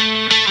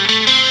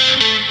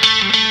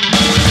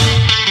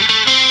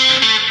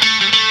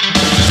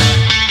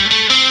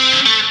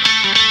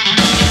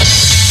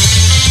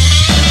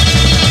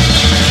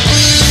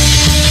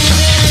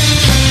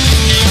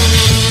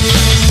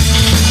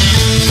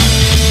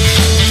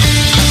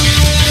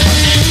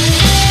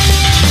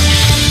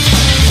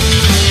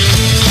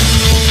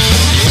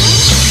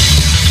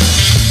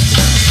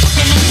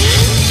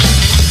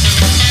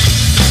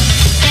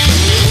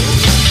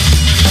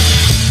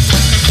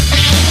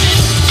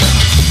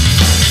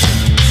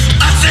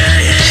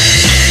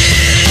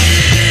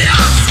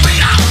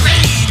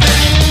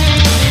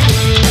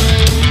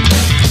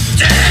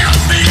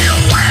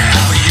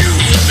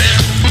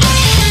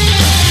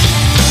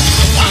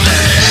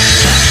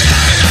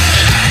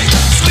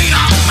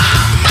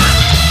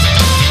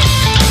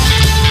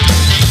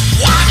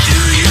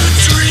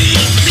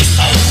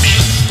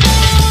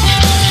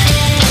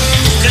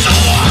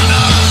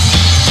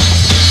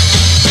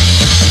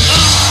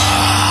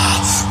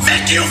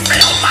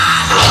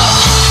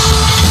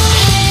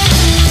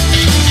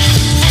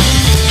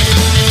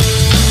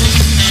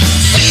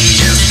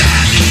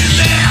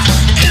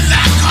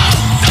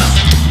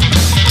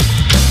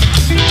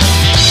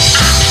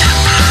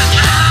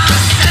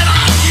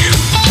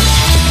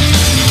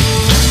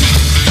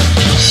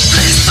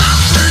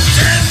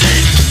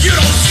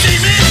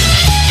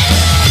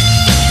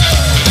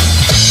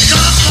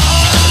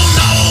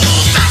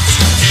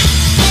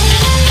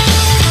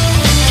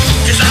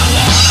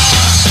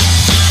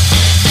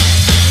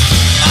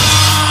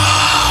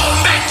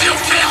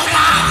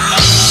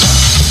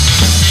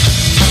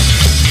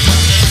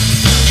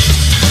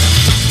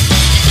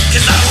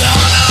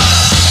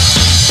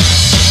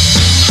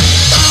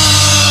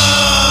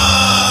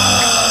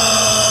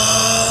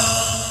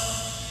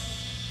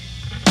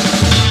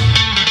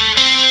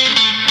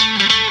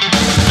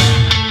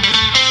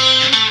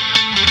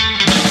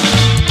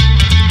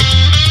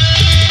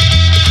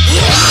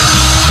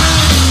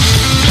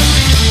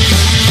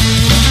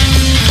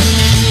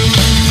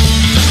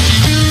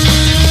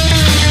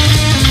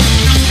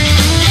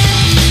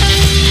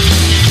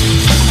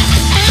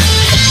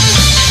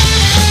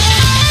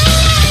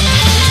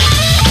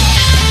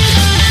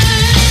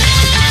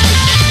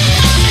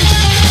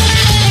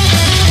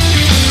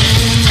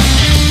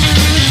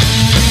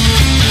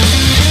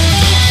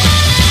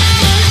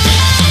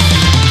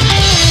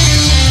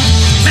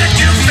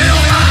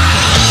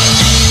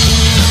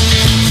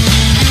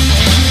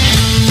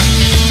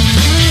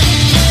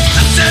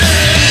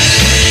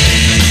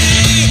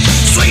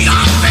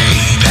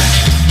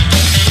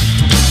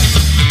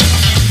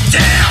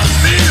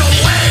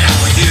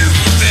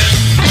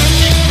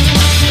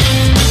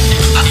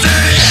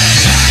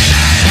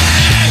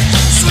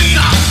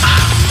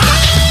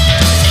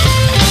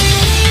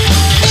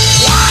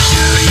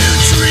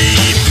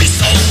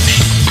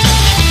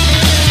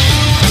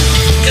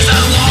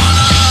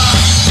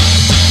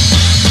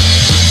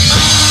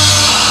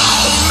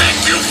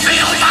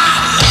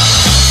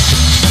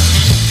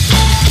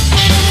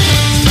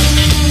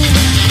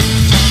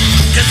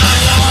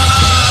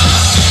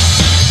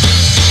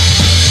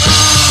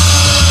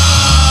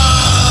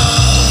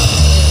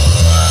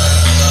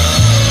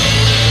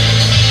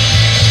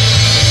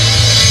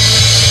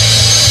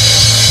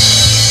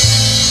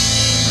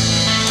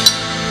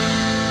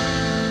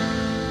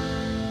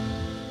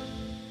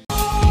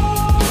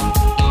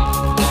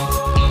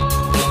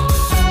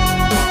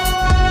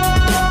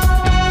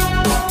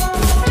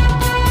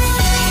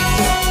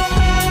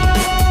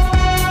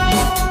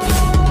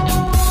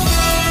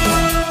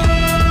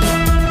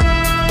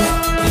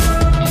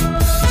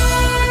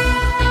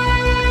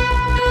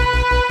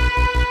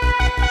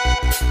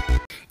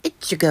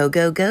 It's your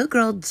go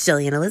girl,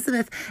 Jillian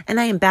Elizabeth, and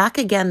I am back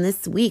again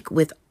this week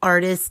with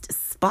Artist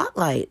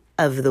Spotlight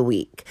of the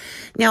Week.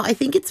 Now, I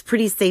think it's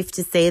pretty safe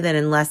to say that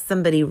unless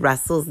somebody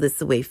wrestles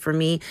this away from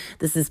me,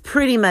 this is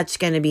pretty much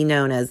going to be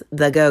known as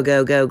the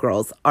Go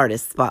Girls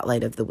Artist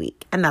Spotlight of the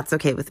Week, and that's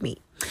okay with me.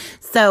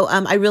 So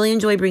I really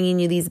enjoy bringing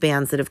you these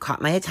bands that have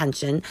caught my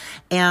attention,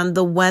 and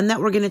the one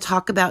that we're going to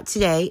talk about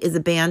today is a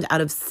band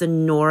out of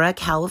Sonora,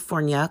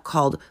 California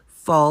called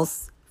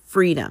False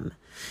Freedom.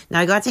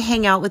 Now, I got to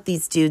hang out with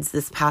these dudes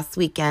this past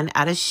weekend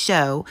at a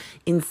show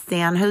in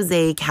San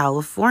Jose,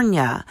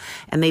 California,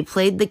 and they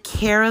played the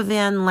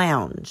Caravan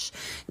Lounge.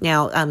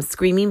 Now,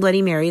 Screaming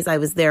Bloody Marys, I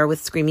was there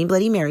with Screaming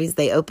Bloody Marys.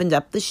 They opened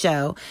up the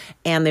show,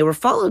 and they were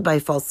followed by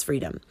False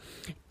Freedom.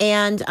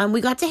 And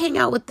we got to hang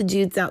out with the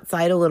dudes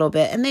outside a little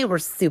bit, and they were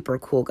super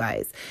cool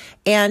guys.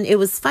 And it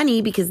was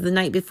funny because the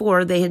night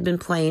before, they had been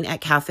playing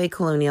at Cafe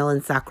Colonial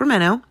in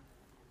Sacramento,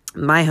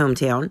 my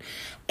hometown,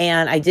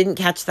 and I didn't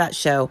catch that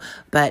show,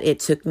 but it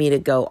took me to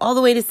go all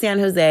the way to San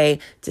Jose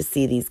to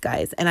see these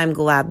guys, and I'm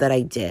glad that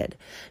I did.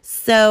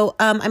 So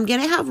I'm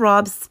going to have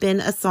Rob spin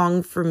a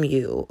song for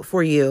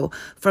you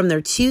from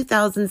their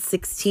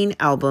 2016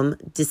 album,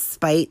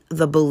 Despite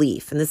the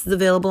Belief, and this is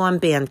available on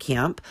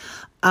Bandcamp.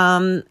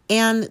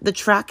 And the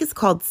track is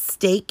called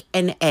Steak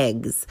and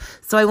Eggs.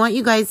 So I want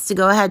you guys to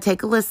go ahead,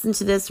 take a listen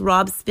to this.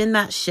 Rob, spin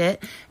that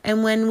shit.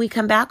 And when we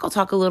come back, I'll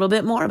talk a little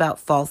bit more about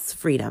False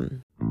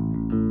Freedom.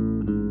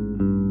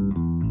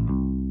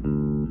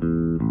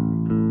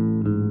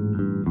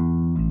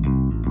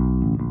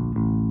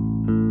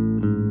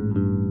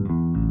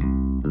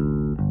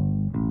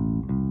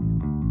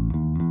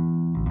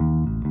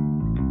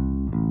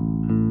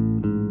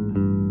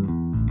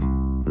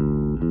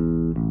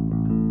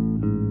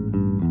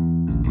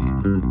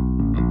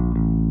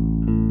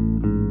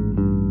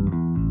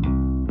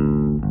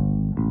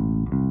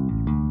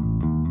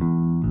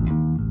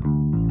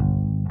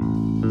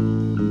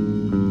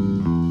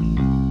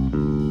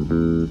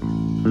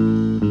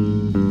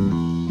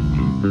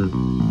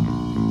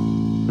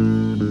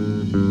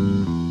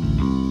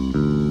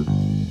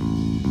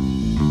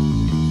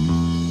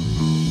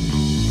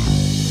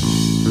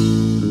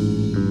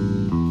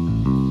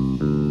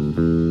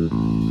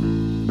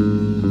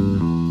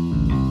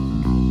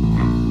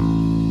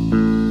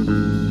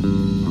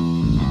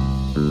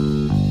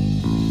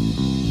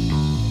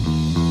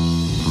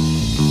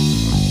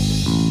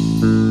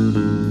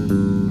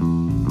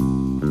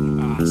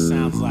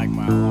 Sounds like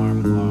my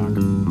alarm clock. I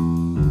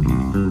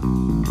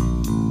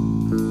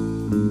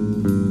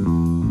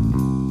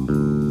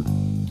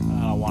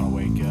don't want to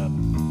wake up.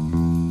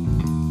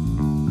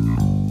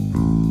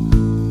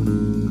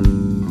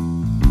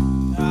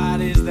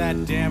 It is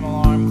that damn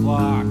alarm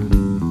clock.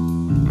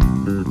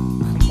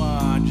 Come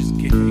on, just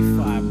give me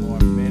 5 more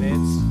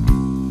minutes.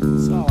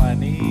 That's all I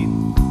need.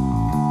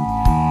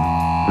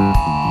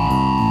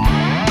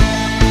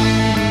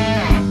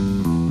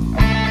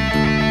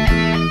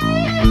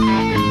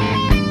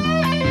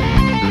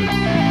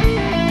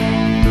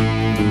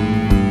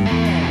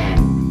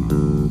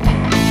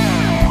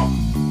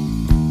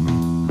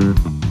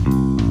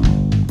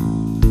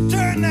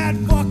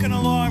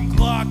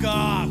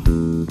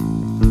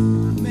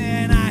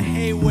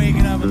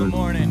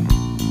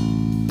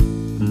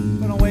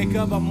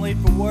 I'm late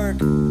for work.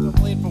 I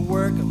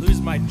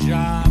lose my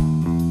job. I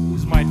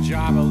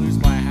lose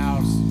my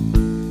house.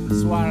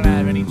 So I don't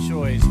have any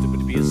choice but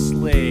to be a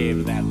slave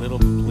to that little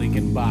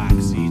blinking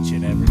box each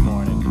and every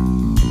morning.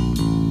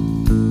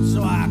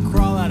 So I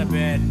crawl out of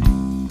bed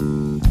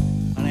and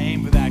I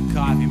aim for that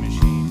coffee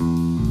machine.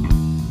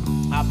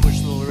 I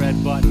push the little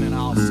red button and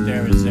I'll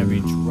stare as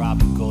every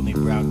drop of golden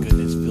brown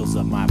goodness fills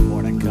up my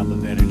morning cup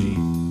of energy.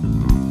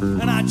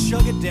 And I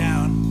chug it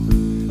down.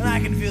 And I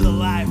can feel the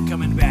life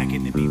coming back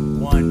into me,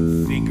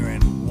 one finger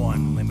and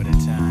one limb at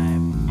a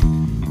time.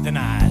 Then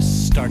I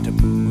start to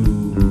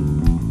move.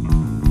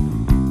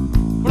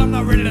 But I'm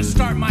not ready to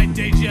start my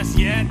day just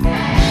yet. Haven't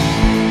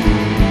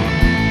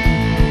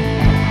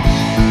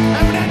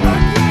had my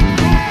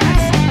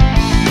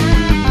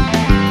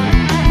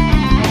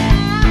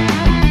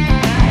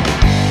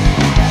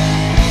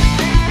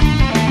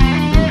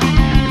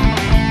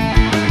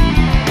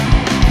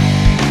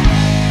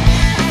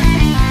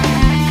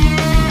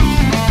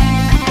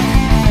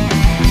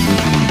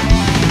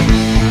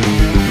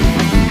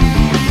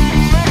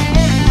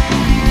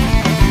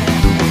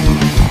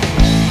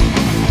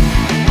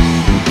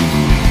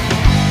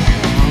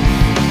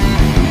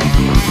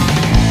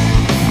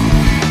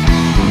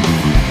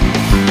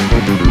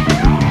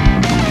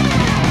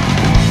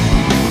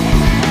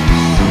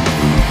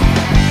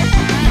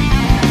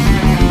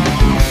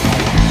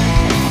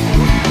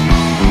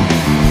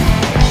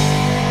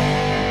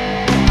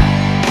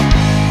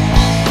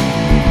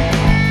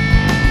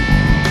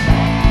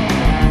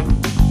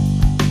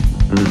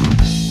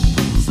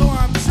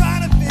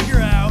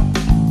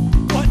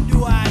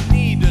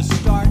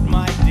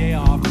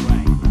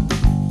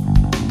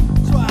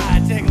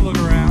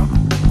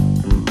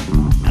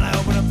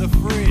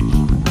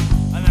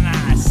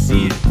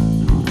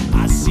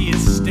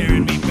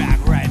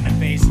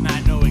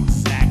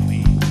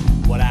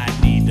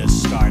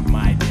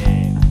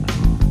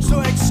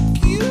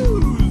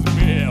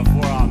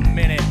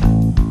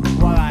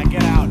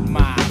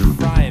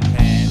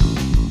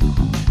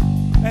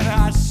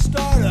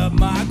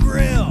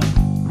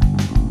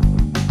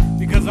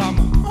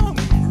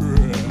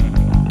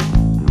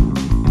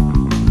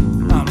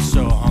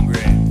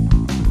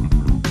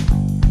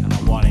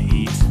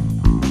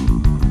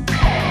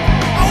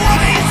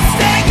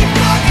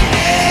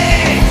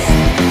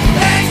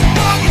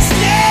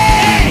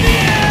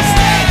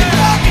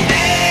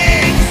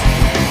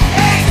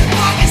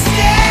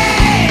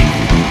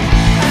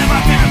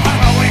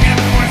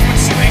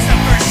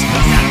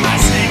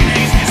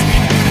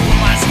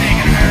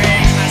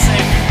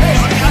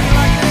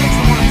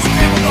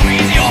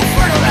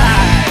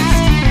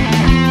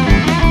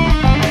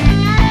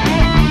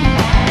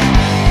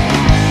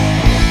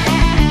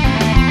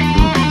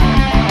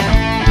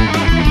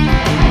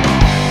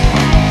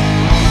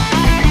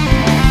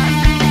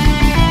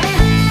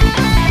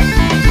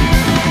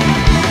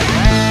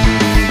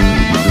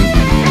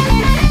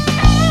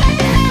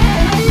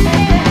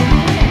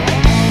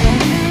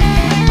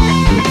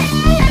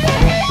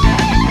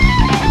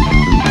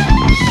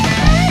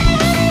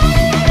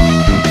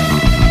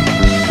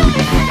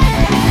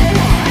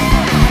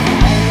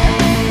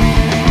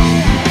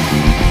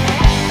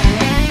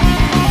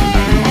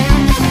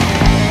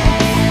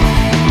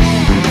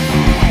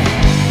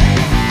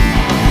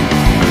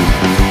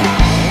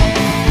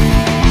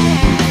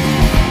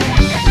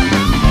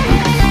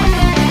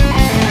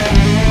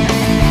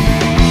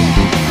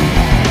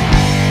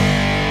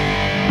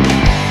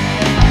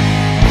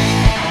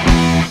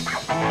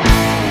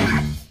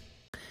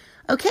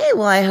Okay,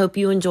 well, I hope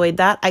you enjoyed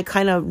that. I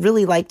kind of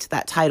really liked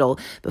that title.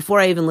 Before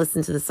I even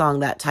listened to the song,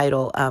 that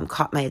title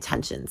caught my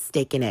attention,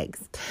 Steak and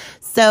Eggs.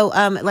 So,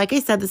 like I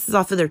said, this is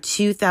off of their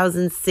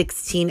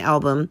 2016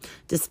 album,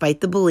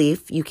 Despite the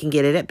Belief. You can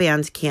get it at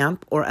Bandcamp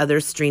or other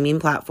streaming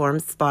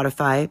platforms,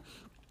 Spotify,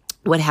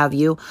 what have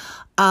you.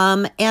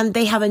 And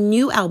they have a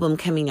new album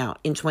coming out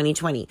in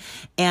 2020.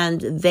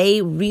 And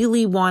they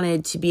really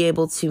wanted to be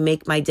able to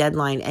make my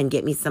deadline and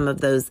get me some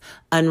of those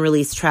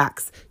unreleased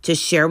tracks to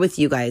share with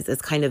you guys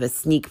as kind of a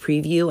sneak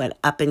preview and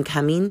up and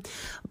coming.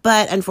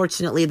 But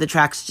unfortunately, the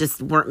tracks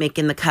just weren't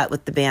making the cut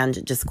with the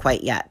band just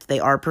quite yet. They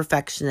are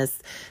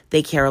perfectionists.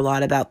 They care a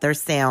lot about their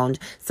sound.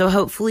 So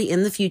hopefully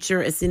in the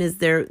future, as soon as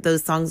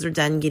those songs are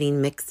done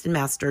getting mixed and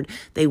mastered,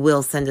 they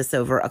will send us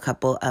over a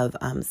couple of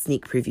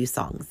sneak preview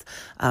songs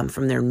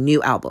from their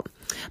new album.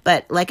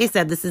 But like I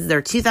said, this is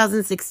their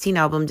 2016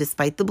 album,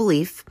 Despite the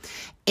Belief.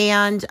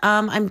 And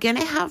I'm going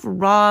to have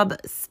Rob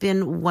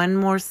spin one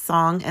more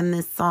song. And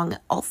this song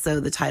also,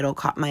 the title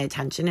caught my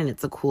attention, and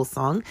it's a cool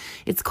song.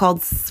 It's called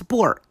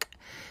Spork.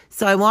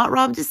 So I want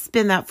Rob to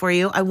spin that for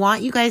you. I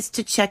want you guys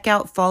to check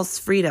out False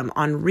Freedom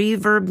on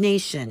Reverb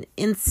Nation,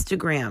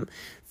 Instagram,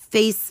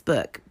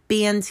 Facebook,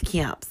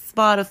 Bandcamp,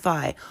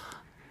 Spotify,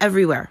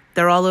 everywhere.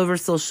 They're all over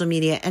social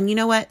media. And you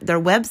know what?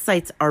 Their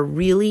websites are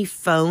really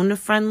phone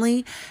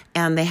friendly,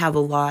 and they have a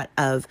lot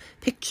of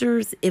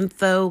pictures,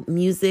 info,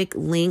 music,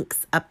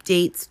 links,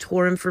 updates,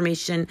 tour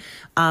information.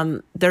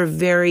 They're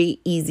very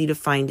easy to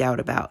find out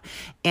about.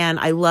 And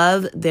I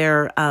love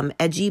their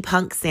edgy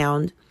punk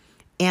sound,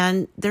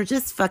 and they're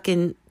just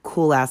fucking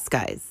cool ass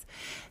guys.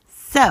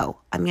 So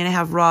I'm going to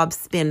have Rob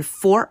spin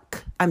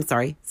Spork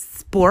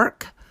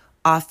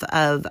off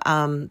of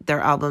their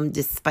album,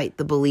 Despite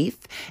the Belief.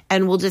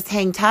 And we'll just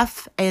hang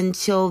tough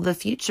until the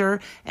future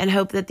and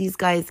hope that these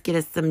guys get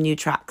us some new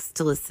tracks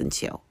to listen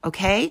to.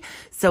 Okay?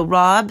 So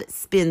Rob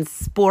spins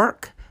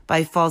Spork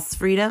by False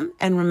Freedom.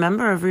 And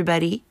remember,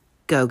 everybody,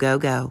 go, go,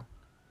 go.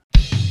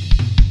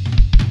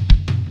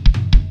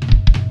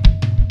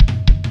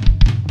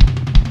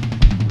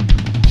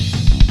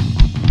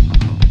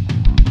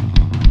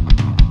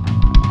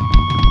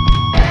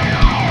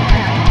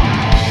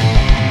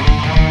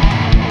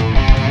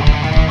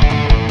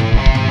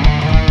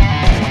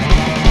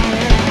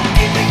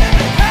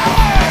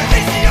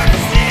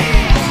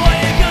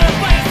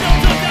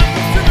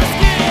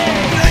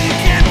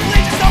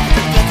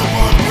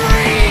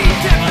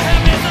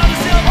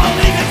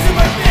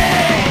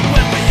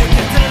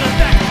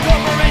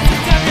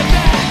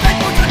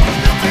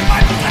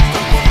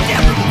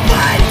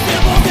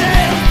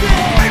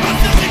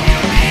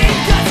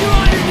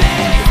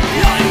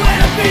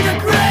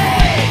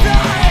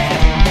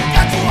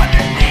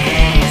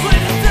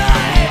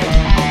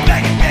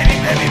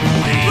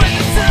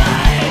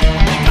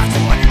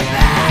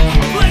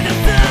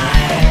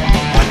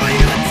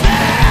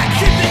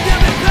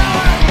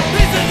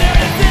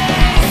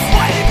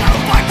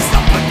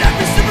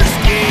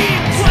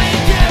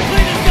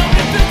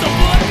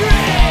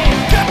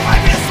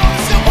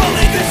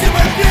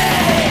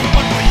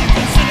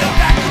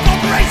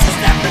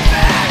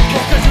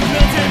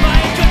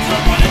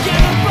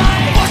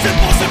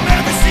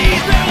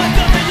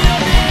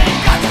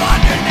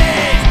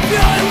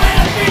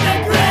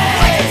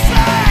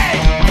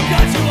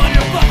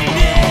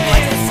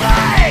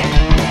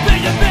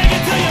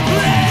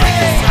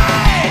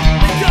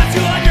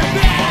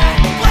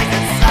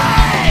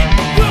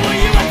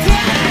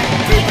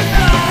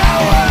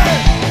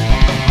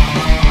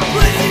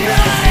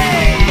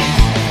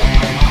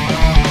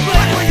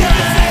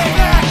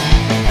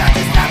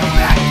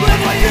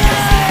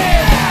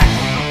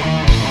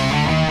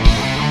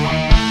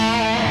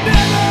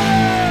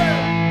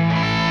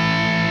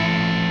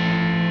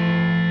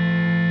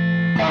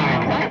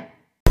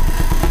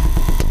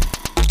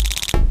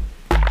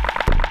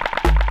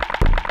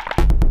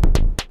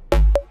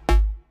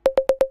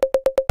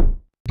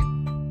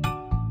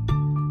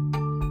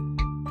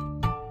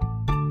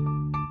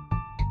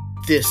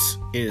 This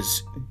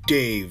is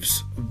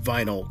Dave's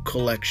Vinyl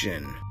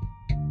Collection.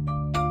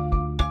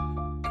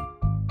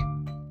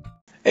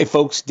 Hey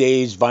folks,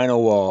 Dave's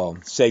Vinyl Wall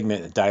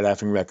segment at Die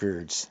Laughing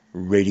Records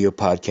radio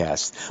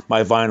podcast.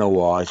 My vinyl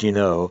wall, as you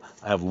know,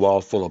 I have a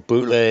wall full of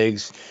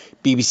bootlegs,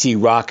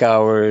 BBC Rock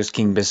Hours,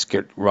 King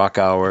Biscuit Rock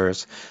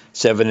Hours,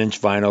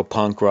 7-inch vinyl,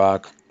 punk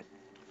rock,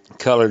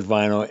 colored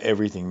vinyl,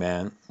 everything,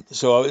 man.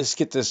 So let's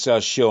get this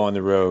show on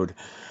the road.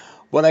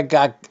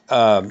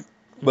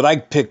 What I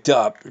picked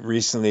up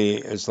recently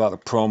is a lot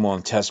of promo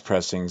and test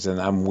pressings, and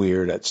I'm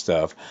weird at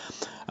stuff.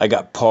 I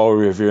got Paul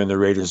Revere and the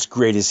Raiders'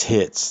 Greatest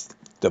Hits,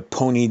 the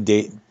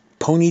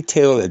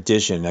Ponytail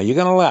Edition. Now, you're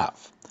going to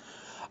laugh.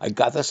 I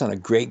got this on a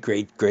great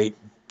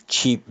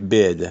cheap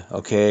bid,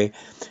 okay?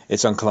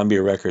 It's on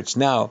Columbia Records.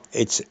 Now,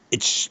 it's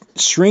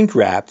shrink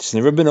wrapped. It's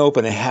never been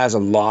opened. It has a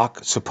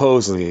lock,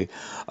 supposedly,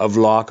 of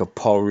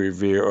Paul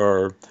Revere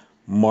or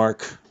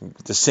Mark,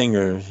 the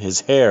singer. His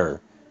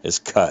hair is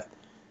cut.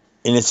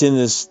 And it's in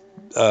this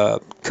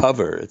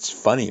cover. It's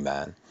funny,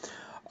 man.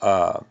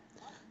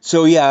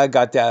 So, yeah, I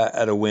got that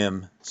at a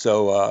whim.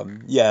 So,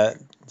 yeah,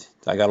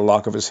 I got a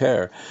lock of his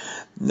hair.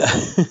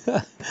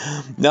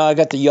 Now I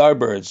got the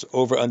Yardbirds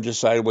Over Under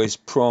Sideways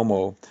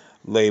promo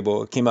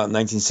label. It came out in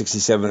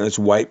 1967. It's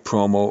white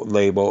promo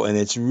label, and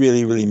it's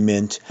really, really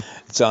mint.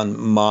 It's on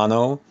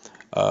mono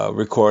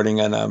recording,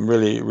 and I'm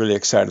really, really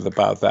excited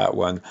about that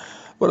one.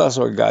 What else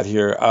have I got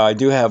here? I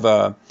do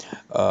have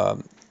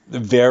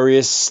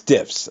Various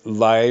Stiffs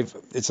live.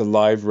 It's a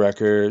live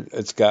record.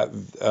 It's got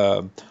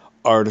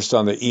artists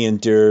on the Ian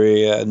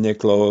Dury,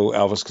 Nick Lowe,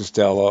 Elvis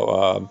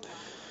Costello,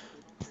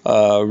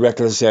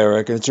 Reckless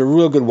Eric, and it's a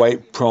real good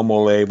white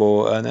promo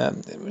label,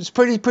 and it's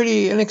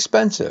pretty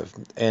inexpensive,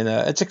 and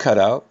it's a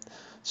cutout,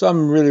 so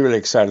I'm really, really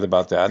excited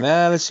about that.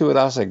 Now let's see what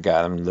else I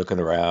got. I'm looking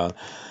around.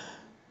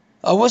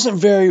 I wasn't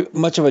very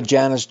much of a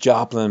Janis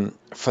Joplin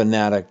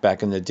fanatic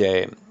back in the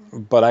day,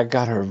 but I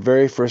got her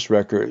very first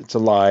record. It's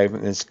alive,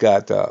 and it's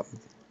got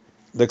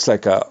looks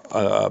like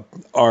a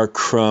R.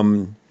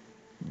 Crumb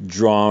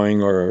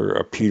drawing or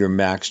a Peter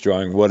Max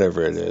drawing,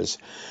 whatever it is,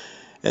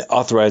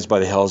 authorized by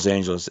the Hells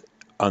Angels.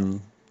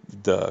 On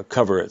the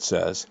cover it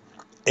says,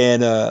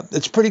 and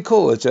it's pretty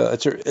cool.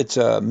 It's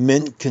a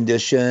mint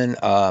condition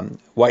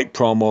white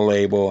promo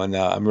label, and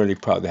I'm really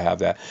proud to have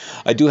that.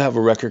 I do have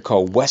a record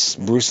called West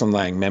Bruce and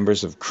Lang,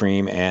 members of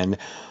Cream and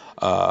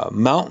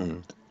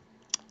Mountain,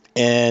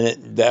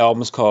 and the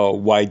album's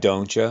called Why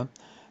Don't Ya?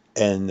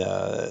 And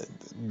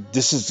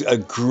this is a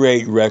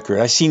great record.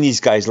 I seen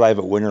these guys live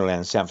at Winterland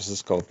in San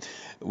Francisco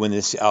when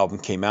this album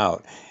came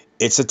out.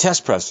 It's a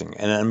test pressing,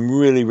 and I'm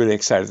really, really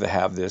excited to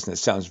have this, and it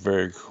sounds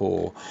very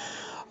cool.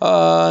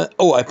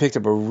 I picked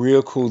up a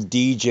real cool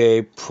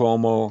DJ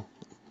promo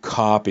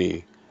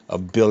copy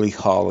of Billie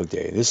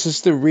Holiday. This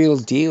is the real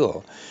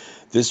deal.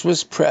 This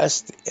was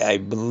pressed, I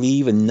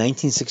believe, in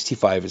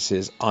 1965, it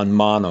says, on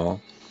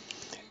mono.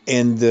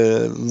 And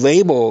the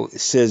label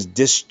says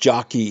disc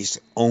jockeys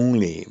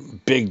only,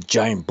 big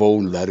giant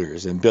bold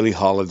letters, and Billie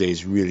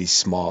Holiday's really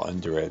small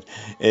under it.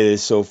 It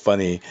is so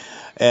funny.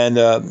 And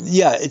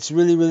it's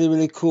really, really,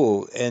 really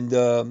cool. And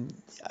I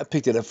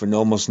picked it up for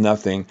almost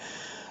nothing.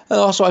 And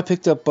also I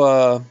picked up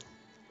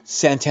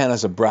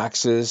Santana's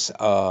Abraxas.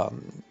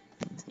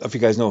 If you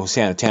guys know who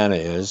Santana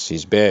is,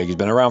 he's big. He's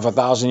been around for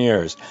 1,000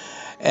 years.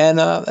 And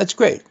it's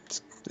great.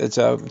 It's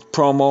a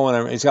promo,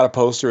 and it's got a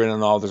poster in it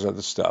and all this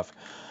other stuff.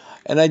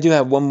 And I do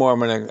have one more I'm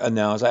going to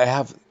announce. I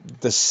have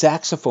the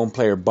saxophone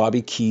player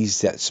Bobby Keys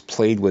that's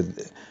played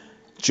with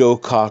Joe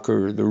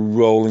Cocker, the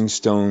Rolling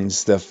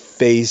Stones, the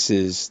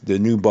Faces, the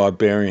New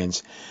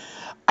Barbarians.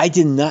 I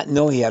did not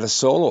know he had a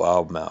solo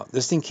album out.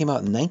 This thing came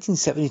out in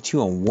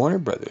 1972 on Warner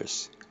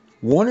Brothers.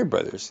 Warner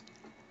Brothers.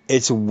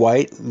 It's a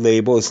white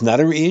label. It's not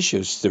a reissue.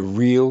 It's the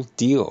real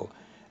deal.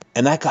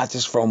 And I got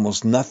this for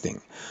almost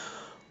nothing.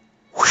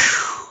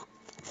 Whew.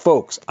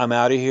 Folks, I'm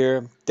out of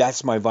here.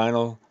 That's my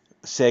vinyl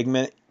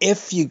segment.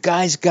 If you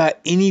guys got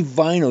any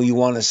vinyl you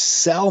want to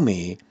sell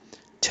me,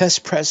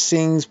 test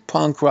pressings,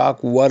 punk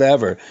rock,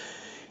 whatever,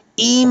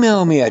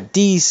 email me at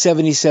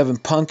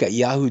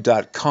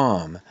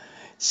d77punk@yahoo.com.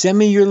 Send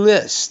me your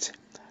list.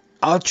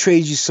 I'll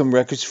trade you some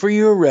records for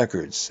your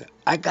records.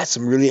 I got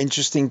some really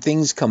interesting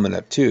things coming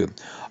up too.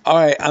 All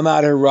right, I'm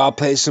out here, Rob.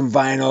 Play some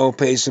vinyl,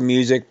 play some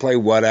music, play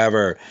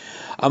whatever.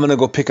 I'm going to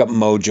go pick up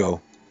Mojo.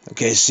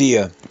 Okay, see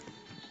ya.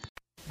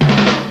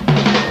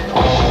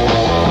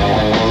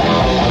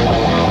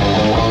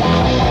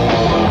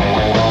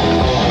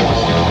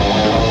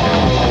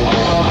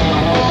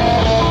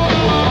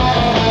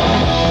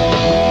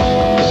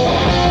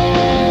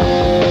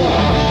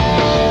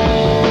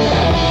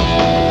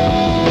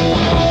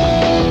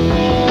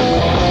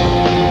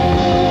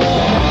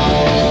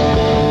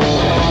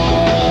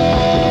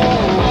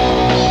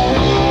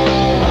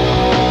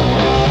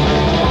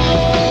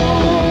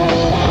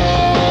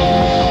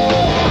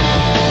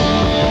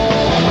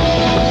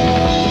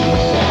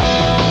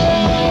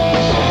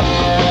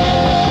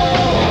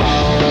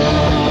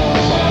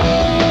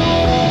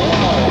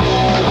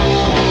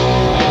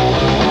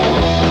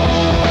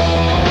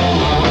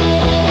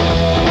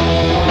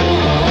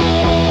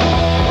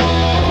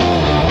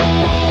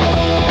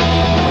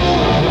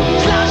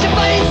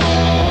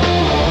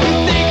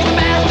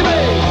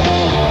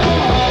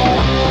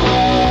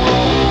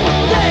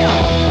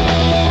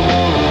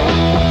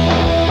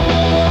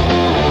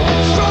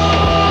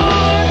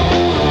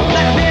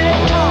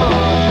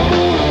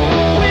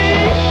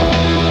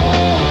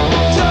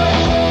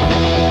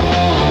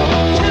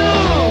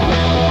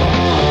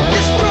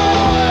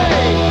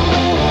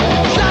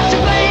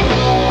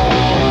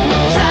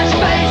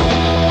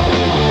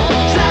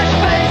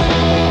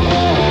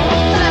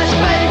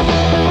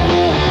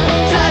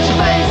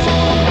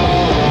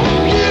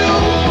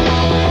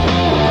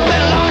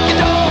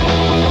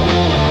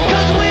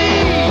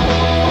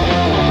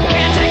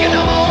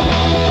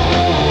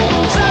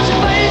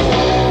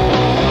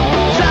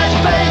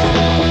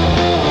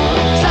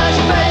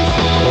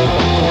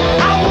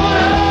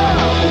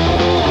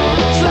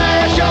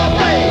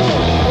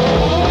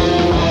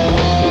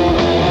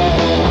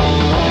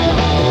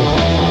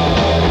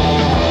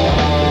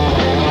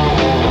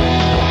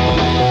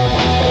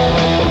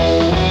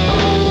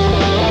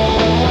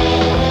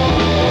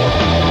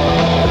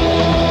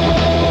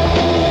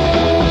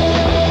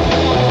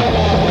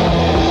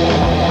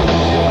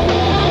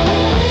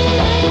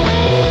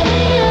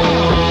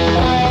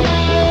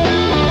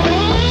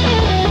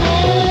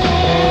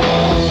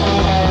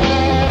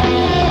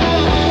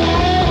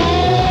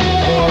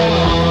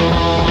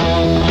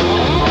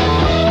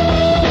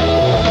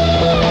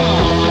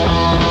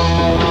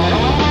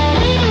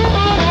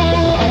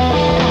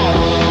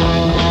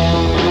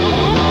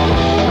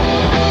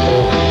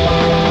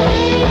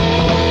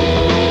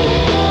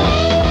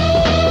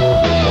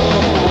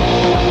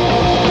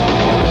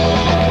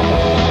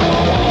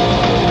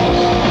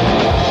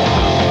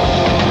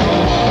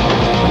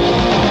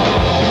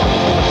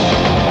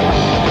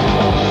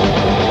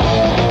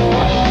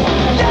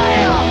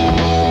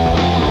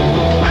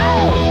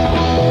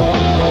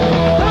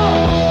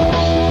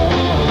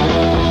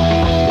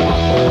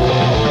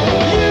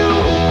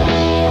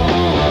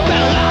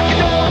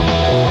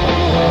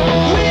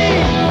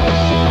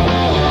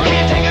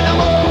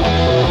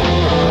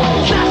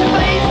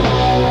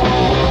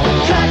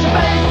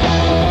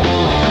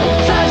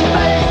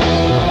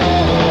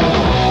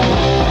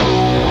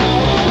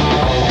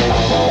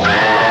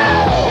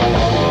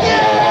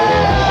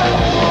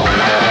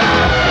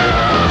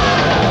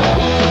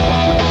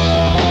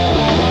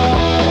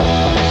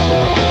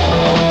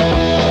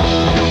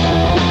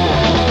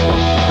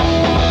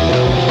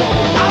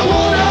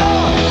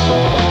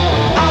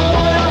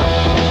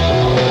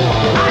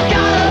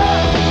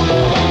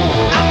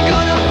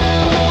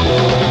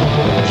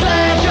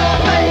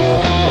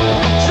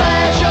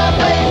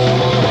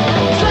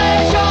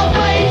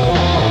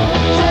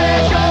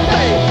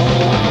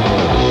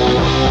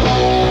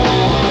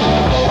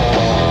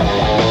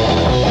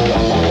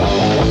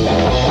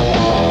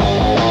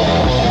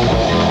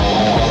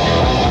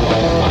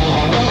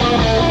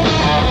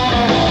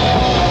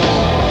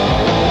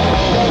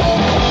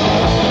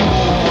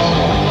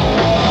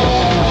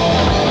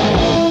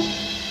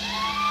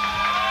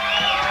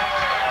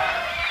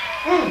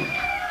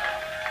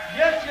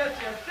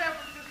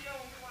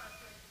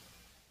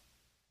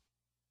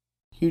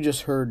 You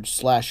just heard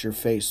Slash Your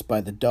Face by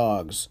the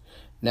Dogs.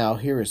 Now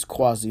here is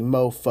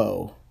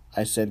Quasimodo.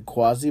 I said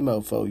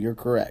Quasimodo, you're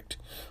correct,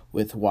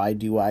 with Why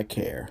Do I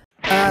Care?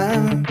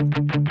 I'm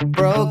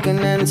broken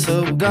and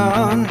so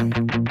gone.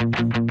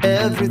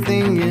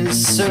 Everything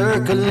is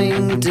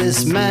circling,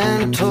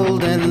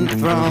 dismantled and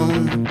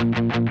thrown.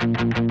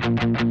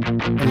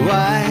 And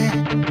why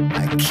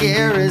I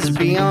care is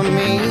beyond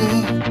me.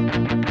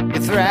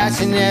 You're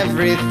thrashing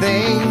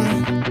everything,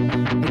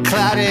 and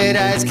clouded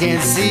eyes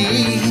can't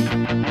see.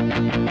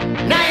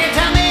 Now you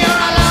tell me you're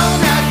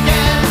alone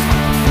again,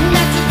 and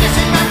that you're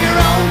dissing on your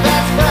own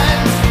best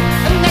friends,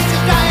 and that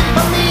you're dying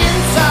from the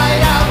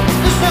inside out.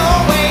 There's no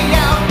way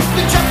out.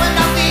 You're jumping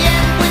off the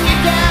end when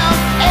you're down.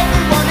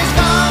 Everyone has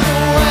gone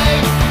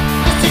away.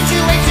 The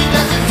situation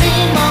doesn't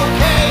seem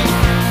okay,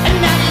 and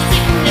now you're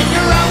sitting in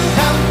your own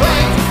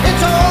complaints.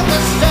 It's all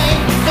the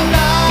same, so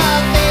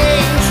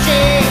nothing's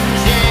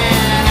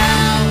changing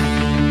out.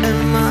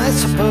 Am I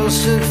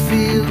supposed to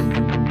feel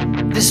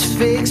this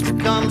fake's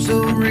become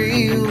so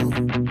real?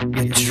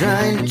 You're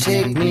trying to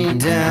take me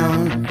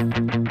down.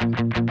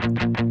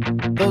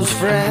 Those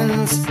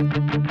friends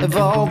have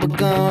all but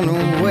gone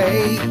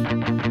away.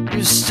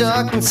 You're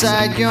stuck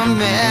inside your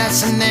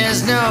mess, and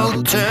there's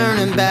no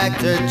turning back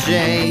to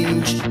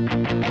change.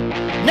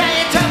 Now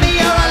you tell me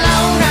you're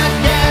alone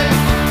again,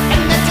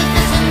 and that you're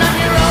dissing on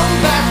your own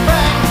best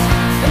friends,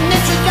 and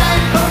that you're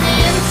dying from the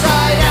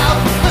inside out.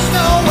 There's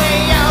no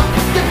way out.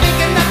 You're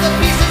picking up the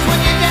pieces when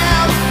you're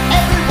down.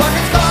 Everyone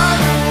has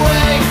gone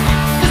away.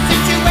 The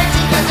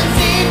situation doesn't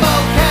seem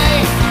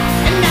okay,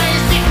 and now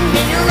you're sitting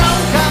in your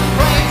own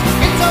complaints.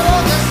 It's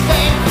all the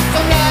same, so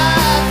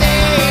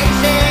nothing's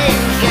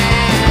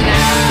changing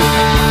out.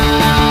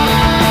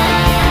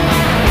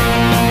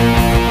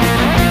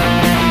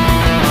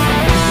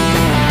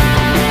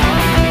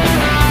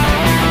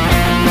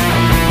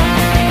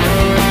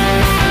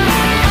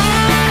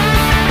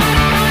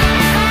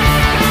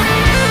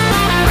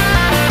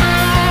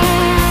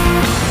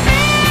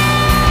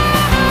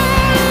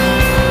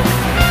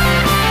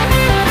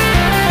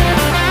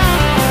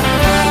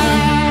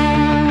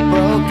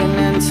 Broken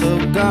and so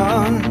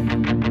gone.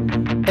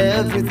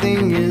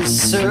 Everything is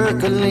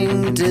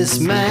circling,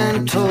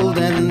 dismantled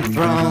and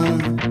thrown.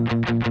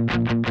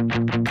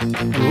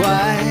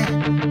 Why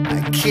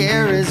I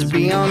care is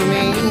beyond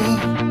me.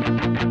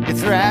 You're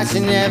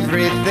thrashing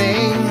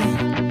everything,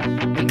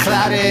 and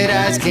clouded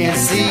eyes can't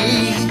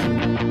see.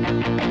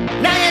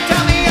 Now you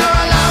tell me you're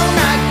alone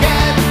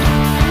again,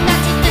 and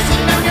that you're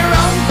dissing on your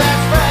own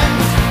best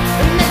friends,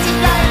 and that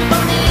you're dying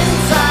from the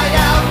inside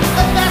out.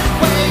 The best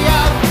way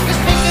out is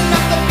picking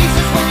up the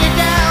pieces when you're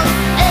down.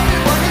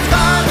 Everyone has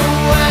gone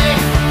away.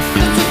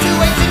 The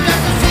situation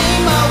doesn't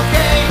seem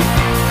okay,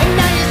 and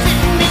now you're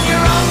sitting in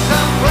your own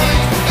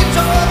complaints. It's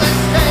all the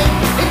same.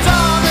 It's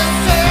all the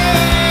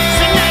same.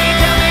 So now you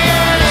tell me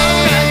you're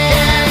alone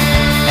again,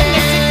 and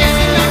that you're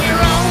dissing on your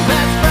own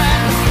best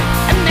friends,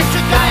 and that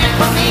you're dying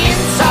from the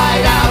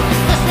inside out.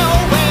 There's no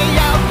way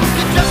out.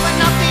 You're jumping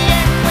off the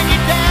end when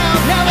you're down.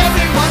 Now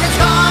everyone has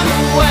gone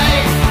away.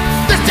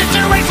 The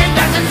situation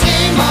doesn't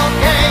seem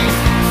okay,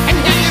 and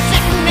here you're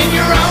sitting in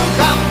your own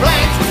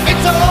complaints.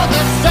 It's all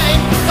the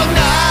same, so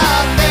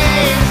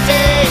nothing's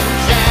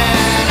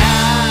changing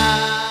out.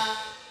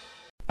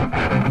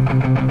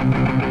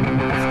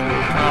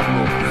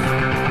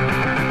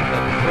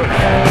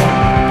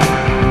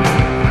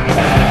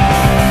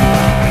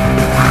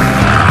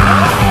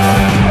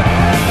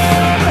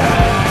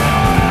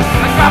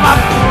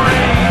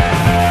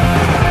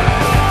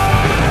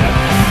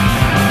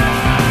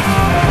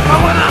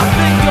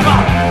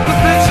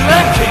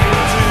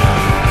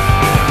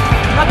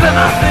 Then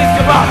I think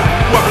about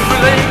what we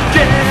really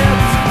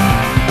get.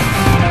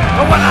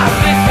 When I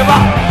think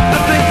about the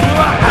things we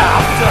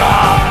have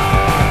done,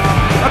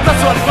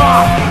 that's what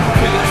more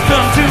is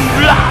done to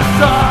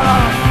laughter.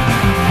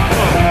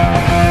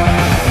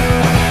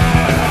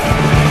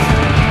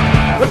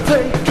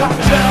 Take a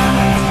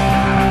chance.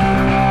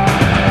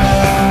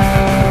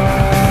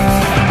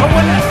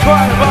 When I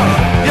cry about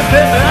your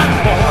baby and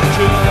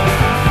fortune,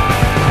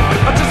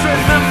 I just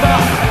remember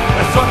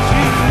that's what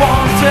you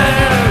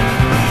wanted.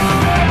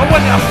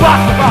 When you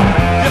talk about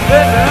your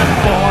baby and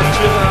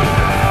fortune,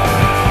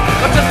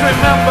 I just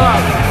remember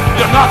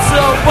you're not so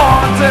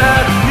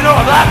wanted. You know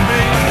what that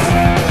means?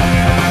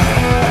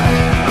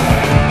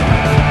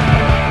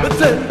 But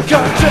take a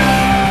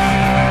chance.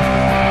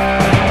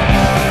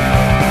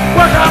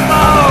 Work on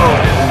mode.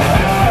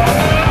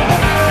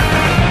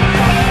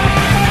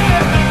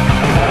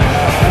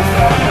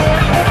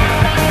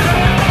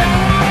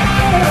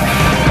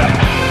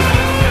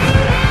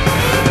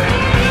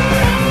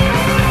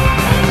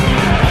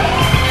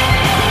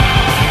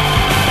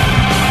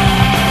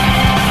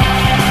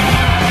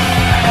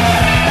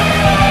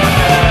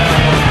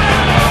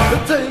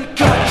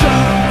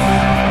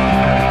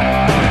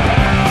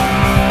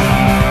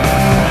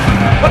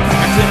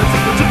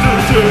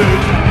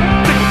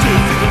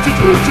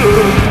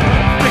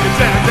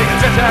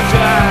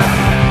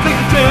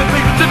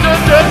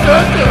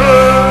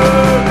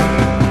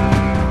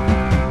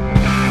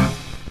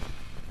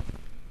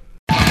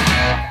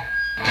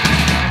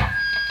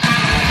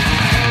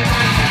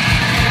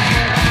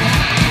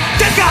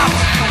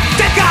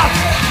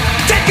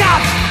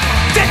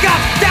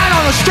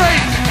 the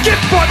street, get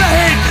for the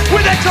heat.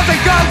 When they come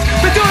and guns,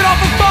 they do it all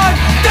for fun.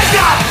 Take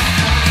cops,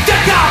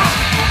 take cops,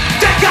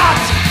 take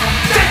cops,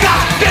 take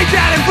cops. Big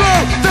bad and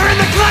blue, they're in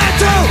the clan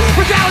too.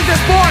 Regardless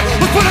this boy,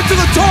 let's put it to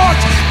the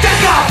torch. Take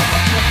cops,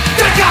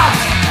 take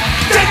cops,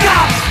 take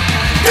cops,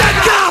 take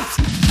cops.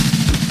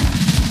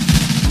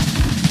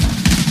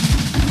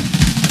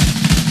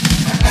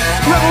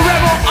 Rebel,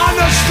 rebel on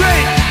the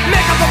street.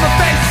 Makeup on my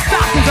face,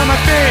 stockings on my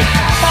feet.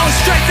 All the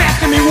straights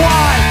asking me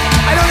why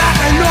I don't act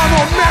like a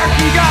normal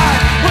American guy.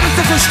 What is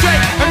this so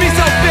straight and me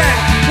so big?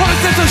 What is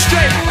this so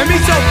straight and me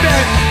so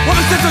big? What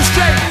is this so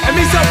straight and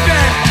me so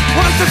big?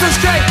 What is this so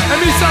straight and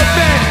me so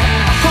big?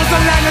 Close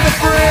the land of the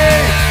free,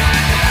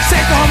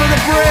 safe the home of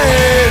the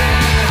brave.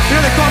 You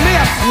know they call me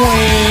a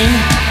queen,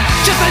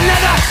 just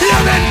another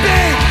human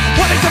being.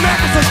 What makes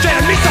America so straight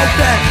and me so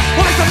big?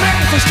 What makes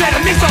America so straight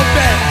and me so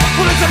big?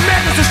 What makes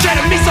America so straight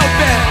and me so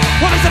big?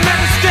 What makes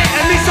America straight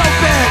and me so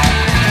big?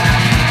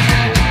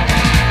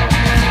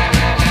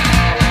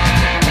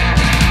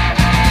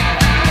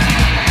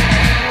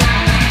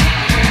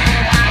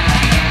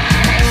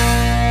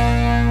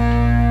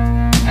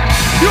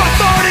 Your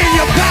authority and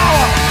your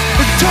power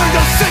has turned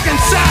us sick and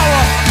sour,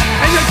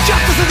 and your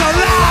justice is a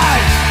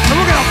lie, and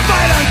we're gonna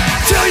fight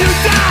until you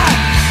die.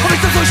 What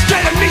makes us so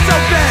straight and me so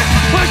big?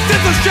 What makes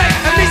this so straight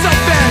and me so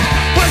big?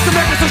 What makes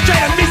America so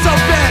straight and me so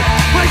big?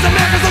 What makes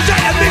America so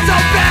straight and me so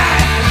big?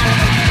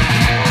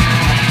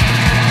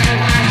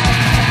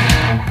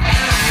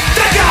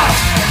 Take off!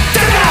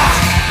 Take off!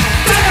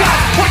 Take off!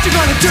 What you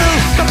gonna do?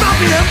 The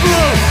mafia in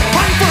blue,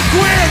 hunting for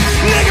queers,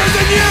 niggers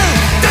and you.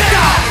 Take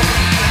off!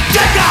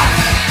 Take off!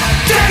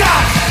 Take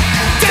off!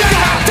 Take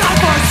off! Time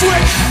for a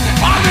switch!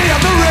 Army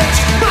of the rich!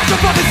 Not your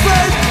fucking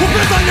slaves! We'll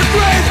piss on your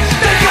grave!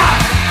 Take off!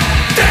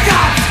 Take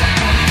off!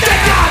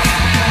 Take off!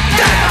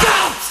 Take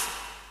off!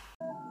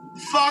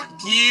 Fuck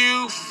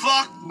you,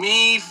 fuck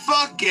me,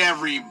 fuck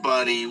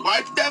everybody.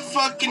 Wipe that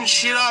fucking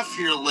shit off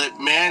your lip,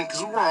 man,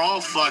 cause we're all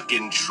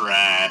fucking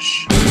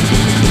trash.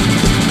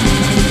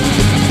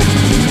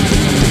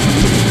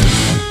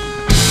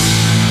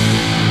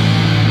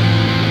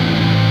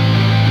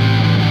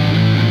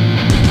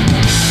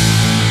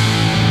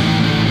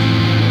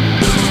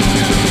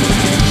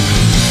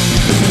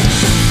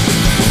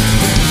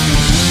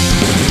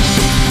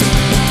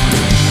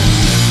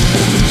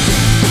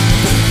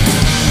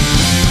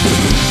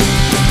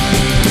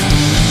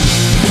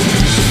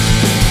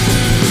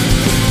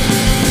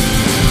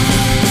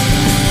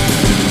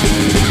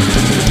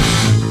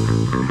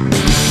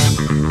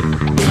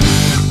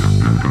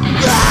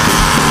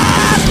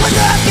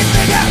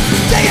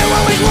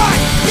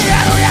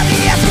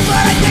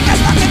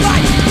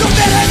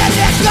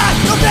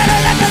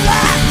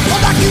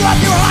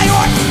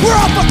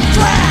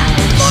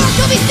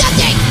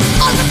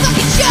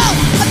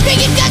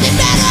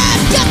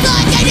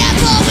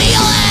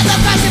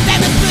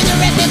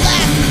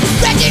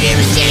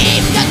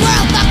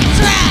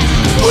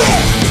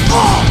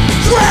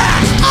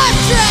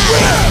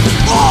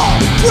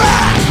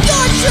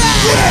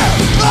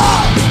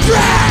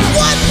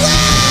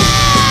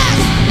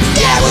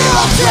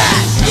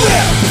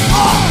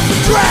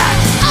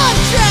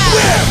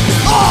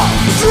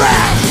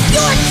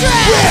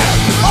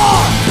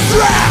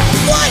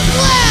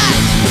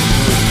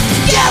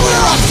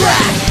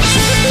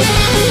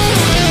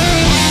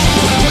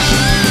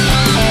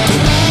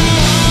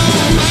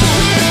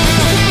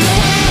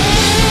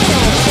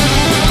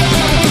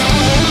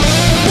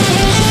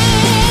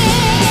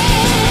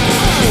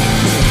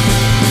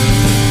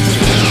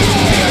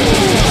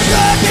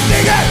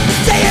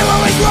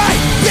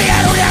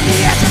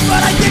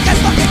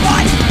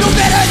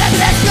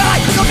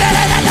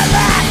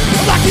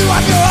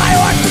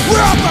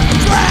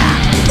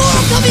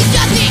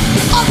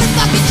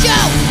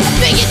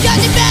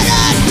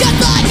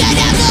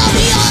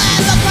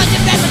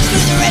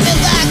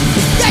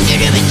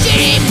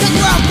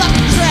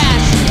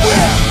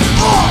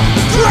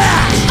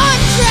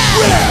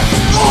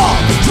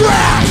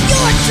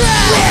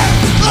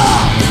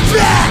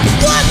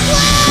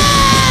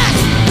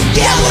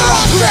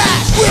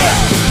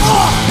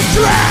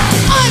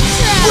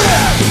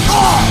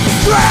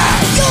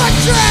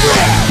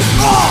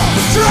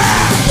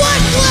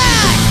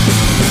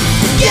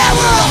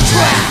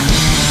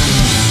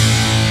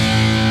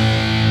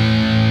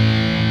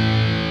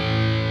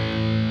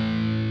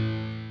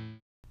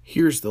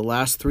 Here's the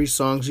last three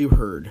songs you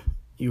heard.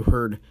 You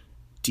heard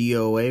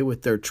DOA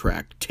with their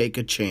track, Take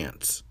a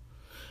Chance.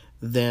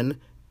 Then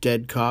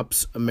Dead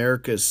Cops,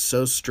 America's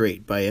So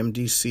Straight by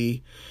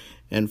MDC.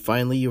 And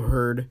finally you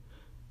heard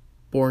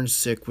Born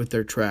Sick with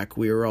their track,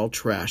 We Are All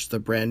Trash, the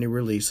brand new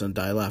release on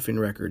Die Laughing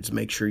Records.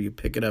 Make sure you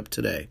pick it up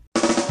today.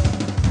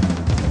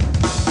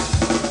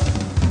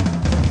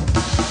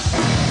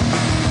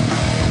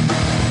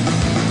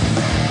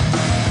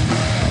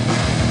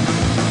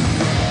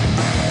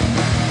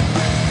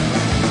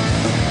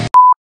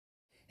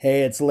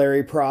 Hey, it's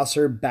Larry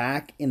Prosser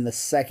back in the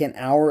second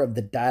hour of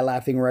the Die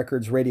Laughing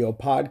Records radio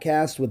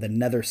podcast with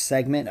another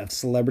segment of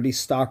Celebrity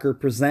Stalker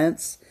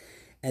Presents.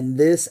 And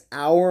this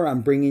hour,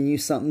 I'm bringing you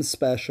something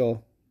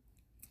special.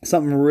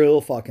 Something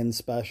real fucking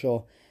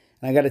special.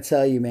 And I got to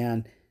tell you,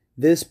 man,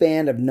 this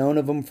band, I've known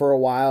of them for a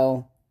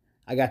while.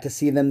 I got to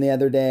see them the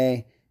other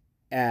day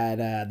at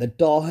the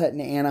Doll Hut in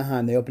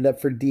Anaheim. They opened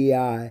up for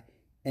DI,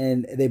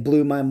 and they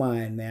blew my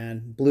mind,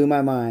 man. Blew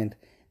my mind.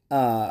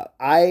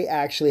 I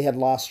actually had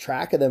lost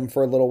track of them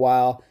for a little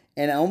while,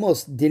 and I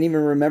almost didn't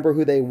even remember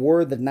who they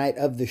were the night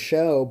of the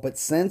show. But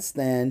since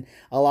then,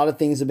 a lot of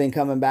things have been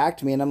coming back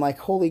to me, and I'm like,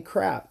 holy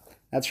crap,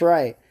 that's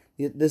right.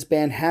 This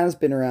band has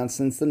been around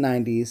since the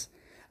 90s.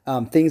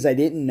 Things I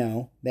didn't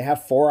know. They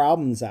have 4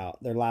 albums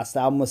out. Their last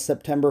album was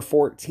September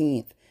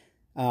 14th.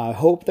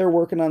 Hope they're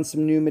working on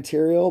some new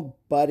material,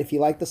 but if you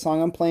like the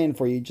song I'm playing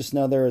for you, just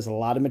know there is a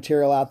lot of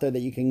material out there that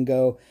you can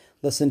go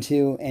listen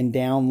to and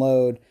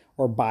download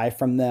or buy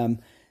from them.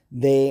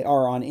 They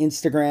are on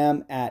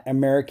Instagram at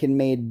American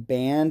Made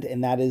Band,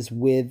 and that is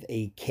with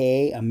a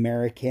K.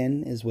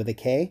 American is with a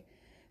K.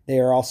 They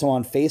are also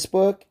on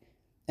Facebook,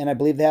 and I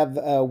believe they have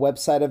a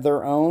website of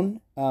their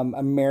own,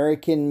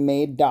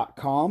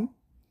 AmericanMade.com.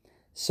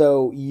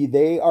 So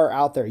they are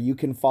out there. You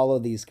can follow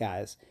these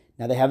guys.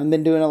 Now, they haven't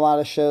been doing a lot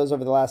of shows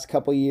over the last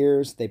couple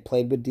years. They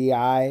played with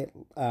DI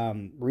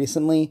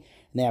recently,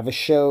 and they have a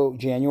show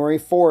January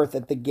 4th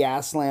at the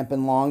Gas Lamp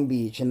in Long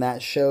Beach, and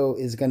that show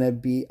is going to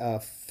be a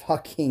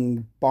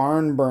fucking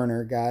barn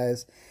burner,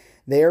 guys.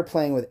 They are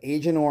playing with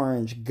Agent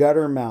Orange,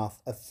 Guttermouth,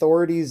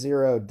 Authority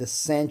Zero,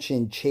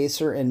 Dissension,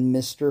 Chaser, and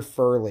Mr.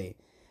 Furley.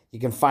 You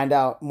can find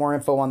out more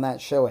info on that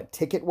show at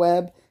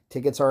TicketWeb.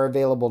 Tickets are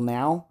available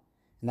now.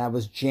 And that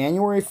was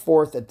January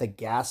 4th at the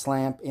Gas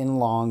Lamp in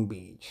Long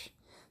Beach.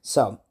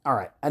 So, all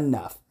right,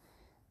 enough.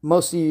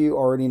 Most of you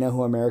already know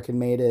who American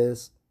Made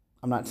is.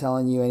 I'm not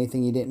telling you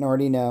anything you didn't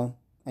already know.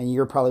 And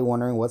you're probably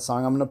wondering what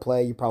song I'm going to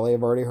play. You probably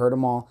have already heard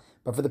them all.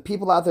 But for the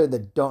people out there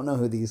that don't know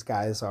who these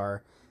guys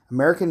are,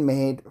 American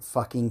Made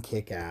fucking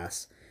kick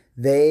ass.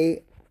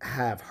 They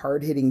have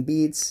hard-hitting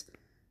beats,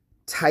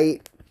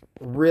 tight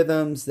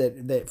rhythms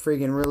that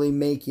friggin' really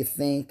make you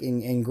think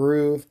and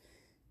groove.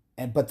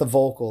 But the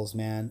vocals,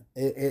 man,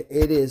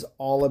 it is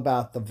all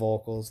about the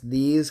vocals.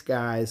 These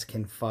guys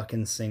can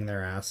fucking sing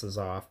their asses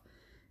off.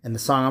 And the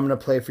song I'm going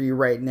to play for you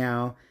right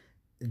now,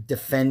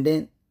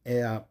 Defendant,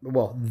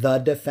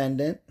 The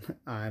Defendant.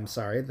 I'm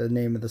sorry, the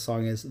name of the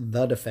song is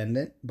The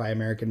Defendant by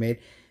American Made.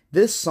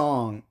 This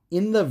song,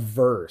 in the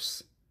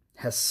verse,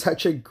 has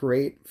such a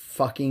great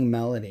fucking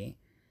melody.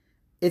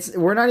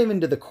 We're not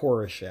even to the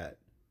chorus yet.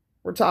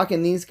 We're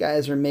talking, these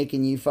guys are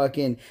making you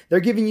fucking, they're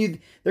giving you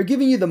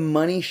the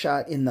money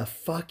shot in the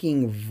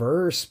fucking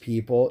verse,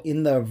 people.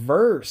 In the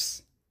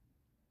verse.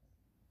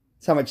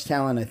 That's how much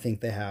talent I think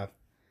they have.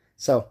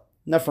 So,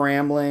 enough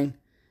rambling.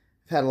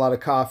 I've had a lot of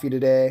coffee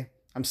today.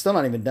 I'm still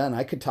not even done.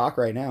 I could talk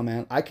right now,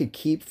 man. I could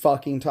keep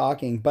fucking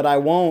talking, but I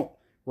won't.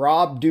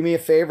 Rob, do me a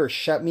favor.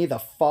 Shut me the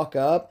fuck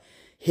up.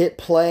 Hit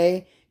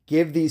play.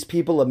 Give these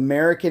people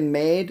American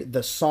Made.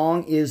 The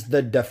song is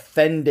The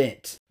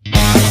Defendant.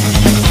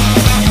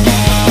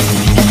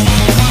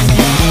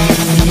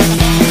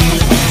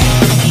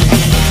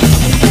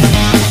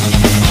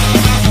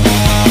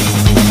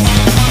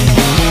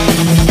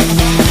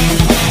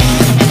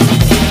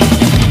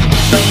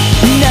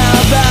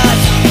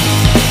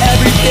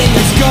 Everything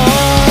is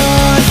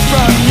gone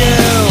from you.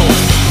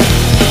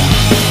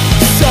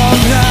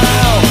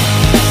 Somehow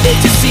it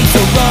just seems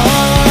so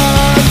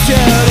wrong to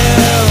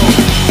do.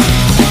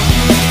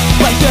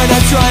 Like they're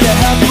not trying to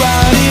help you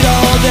out at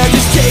all. They're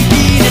just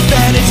taking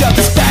advantage of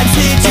this bad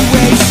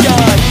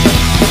situation.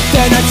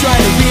 They're not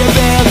trying to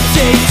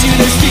rehabilitate you.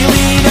 They're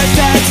stealing our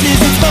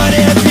taxes. It's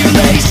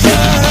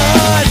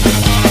manipulation.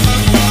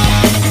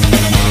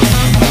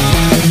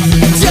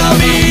 Tell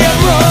me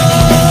I'm wrong.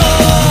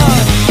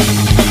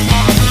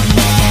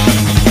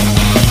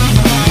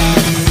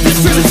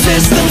 The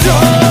system's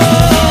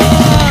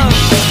wrong.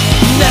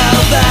 Now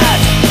that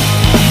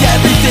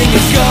everything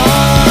is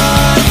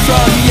gone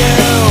from you,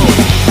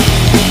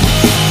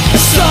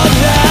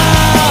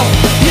 somehow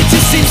it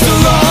just seems so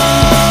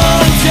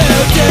wrong to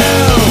do.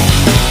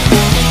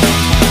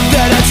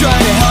 They're not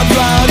trying to help you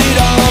out at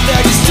all.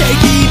 They're just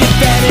taking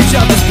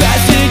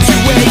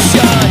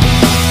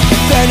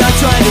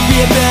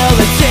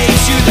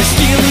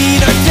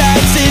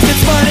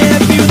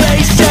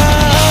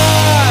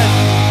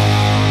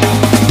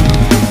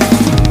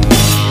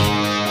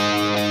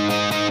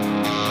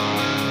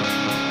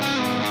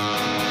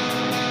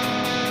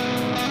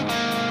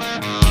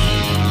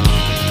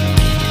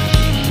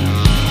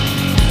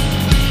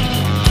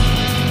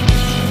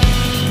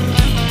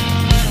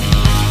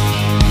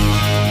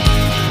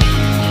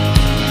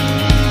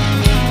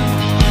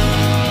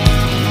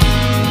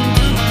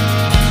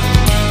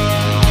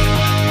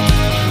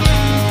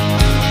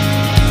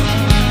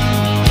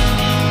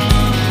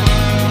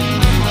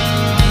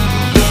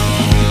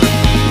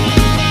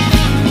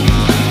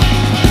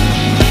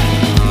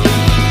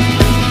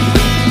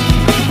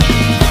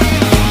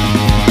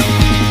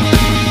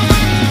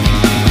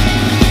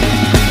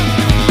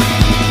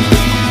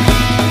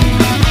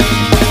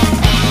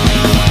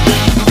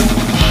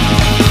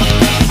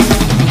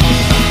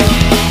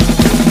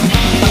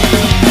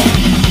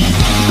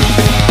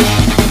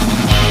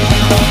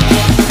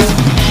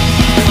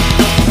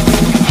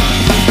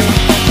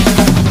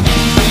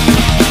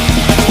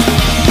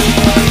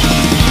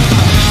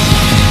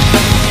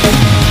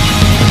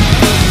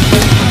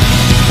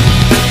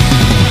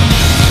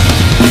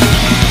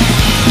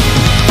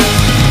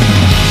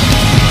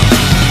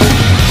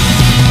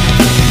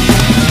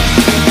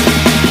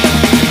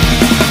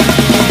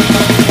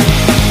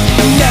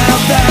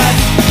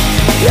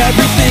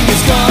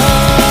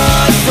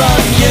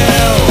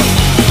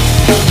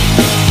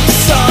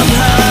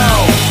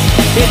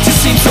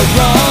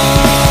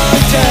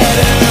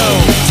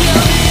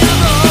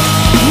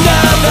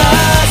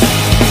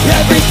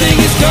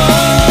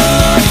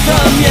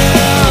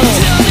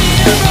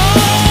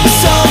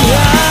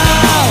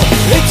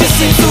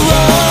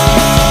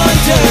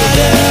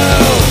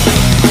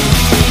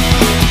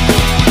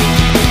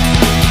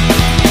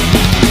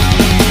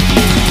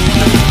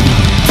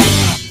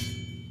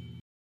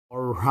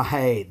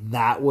right.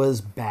 That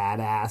was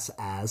badass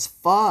as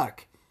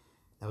fuck.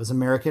 That was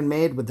American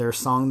Made with their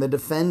song The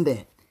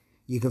Defendant.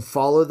 You can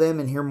follow them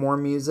and hear more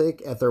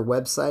music at their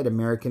website,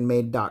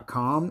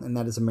 AmericanMade.com, and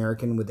that is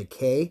American with a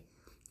K.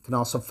 You can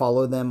also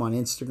follow them on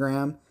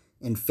Instagram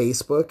and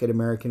Facebook at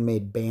American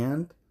Made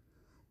Band.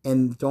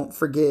 And don't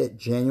forget,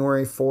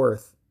 January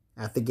 4th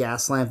at the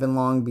Gas Lamp in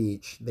Long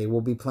Beach, they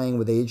will be playing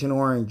with Agent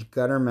Orange,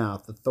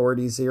 Guttermouth,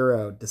 Authority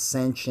Zero,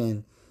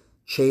 Dissension,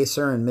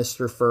 Chaser, and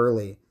Mr.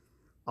 Furley.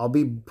 I'll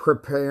be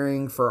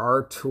preparing for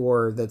our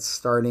tour that's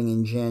starting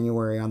in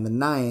January on the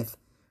 9th,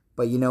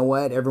 but you know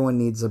what? Everyone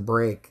needs a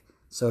break.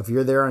 So if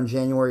you're there on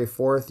January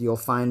 4th, you'll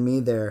find me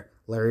there,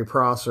 Larry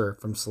Prosser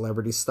from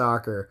Celebrity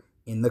Stalker,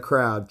 in the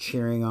crowd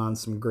cheering on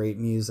some great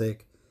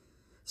music.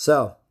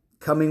 So,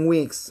 coming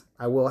weeks,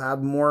 I will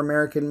have more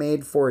American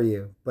Made for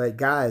you. But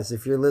guys,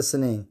 if you're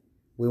listening,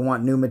 we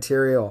want new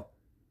material.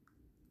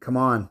 Come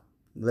on,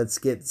 let's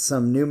get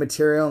some new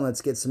material and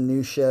let's get some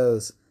new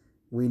shows.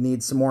 We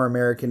need some more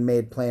American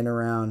Made playing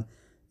around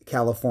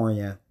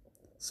California.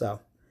 So,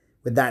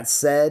 with that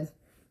said,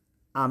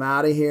 I'm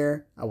out of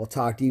here. I will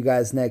talk to you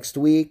guys next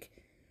week.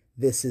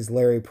 This is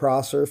Larry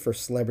Prosser for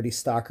Celebrity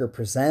Stalker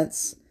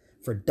Presents,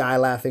 for Die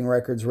Laughing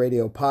Records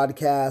Radio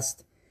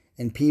Podcast.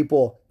 And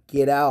people,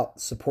 get out.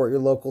 Support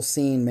your local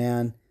scene,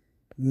 man.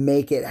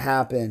 Make it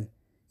happen.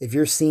 If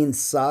your scene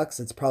sucks,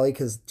 it's probably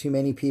because too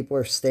many people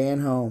are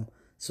staying home.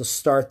 So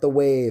start the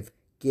wave.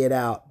 Get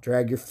out.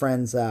 Drag your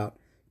friends out.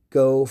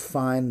 Go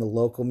find the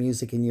local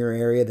music in your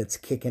area that's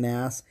kicking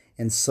ass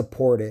and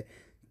support it.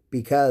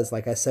 Because,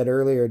 like I said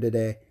earlier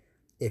today,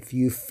 if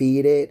you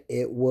feed it,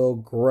 it will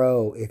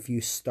grow. If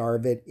you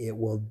starve it, it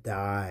will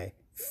die.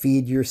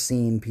 Feed your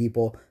scene,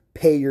 people.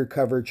 Pay your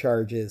cover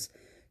charges.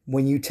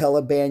 When you tell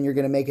a band you're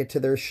going to make it to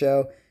their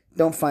show,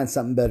 don't find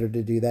something better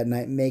to do that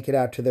night. Make it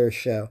out to their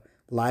show.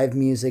 Live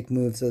music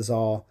moves us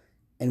all,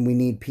 and we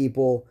need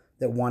people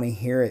that want to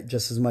hear it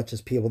just as much as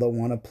people that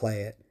want to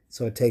play it.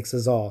 So it takes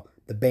us all.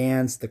 The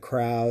bands, the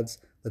crowds.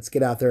 Let's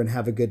get out there and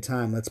have a good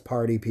time. Let's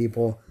party,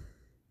 people.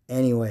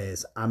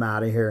 Anyways, I'm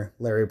out of here.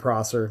 Larry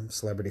Prosser,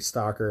 Celebrity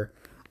Stalker.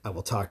 I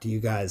will talk to you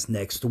guys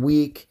next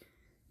week.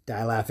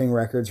 Die Laughing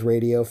Records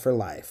Radio for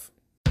life.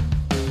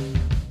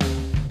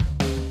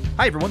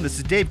 Hi everyone, this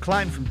is Dave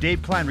Klein from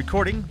Dave Klein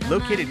Recording,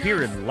 located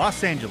here in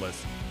Los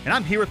Angeles. And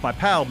I'm here with my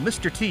pal,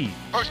 Mr. T.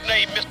 First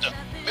name, Mr.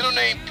 Middle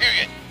name,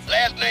 period.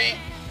 Last name,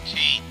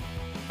 T.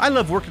 I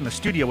love working in the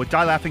studio with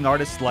Die Laughing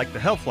artists like the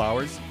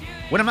Hellflowers.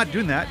 When I'm not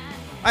doing that,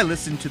 I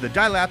listen to the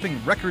Die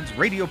Laughing Records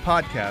Radio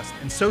Podcast,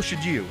 and so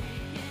should you.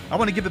 I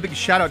want to give a big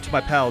shout out to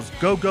my pals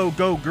Go Go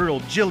Go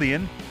Girl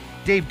Jillian,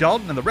 Dave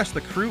Dalton, and the rest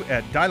of the crew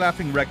at Die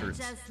Laughing Records.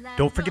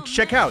 Don't forget to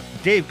check out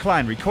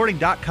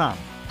DaveKleinRecording.com.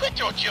 Quit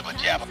your jibber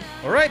jabber.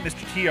 All right,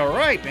 Mr. T, all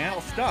right, man,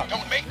 I'll stop.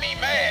 Don't make me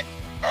mad.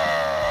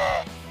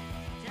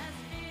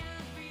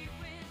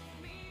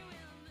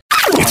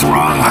 It's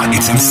raw,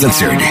 it's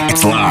uncensored,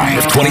 it's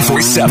live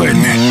 24/7.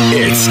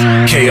 It's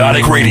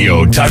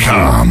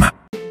chaoticradio.com.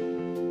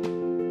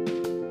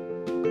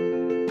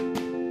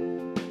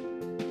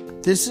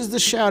 This is the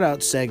shout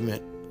out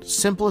segment.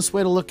 Simplest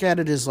way to look at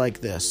it is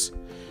like this.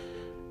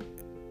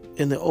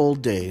 In the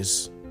old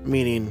days,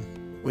 meaning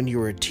when you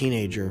were a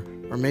teenager,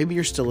 or maybe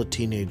you're still a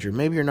teenager,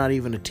 maybe you're not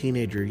even a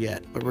teenager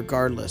yet, but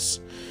regardless,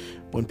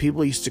 when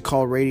people used to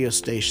call radio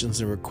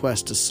stations and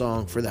request a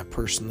song for that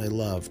person they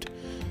loved,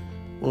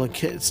 well,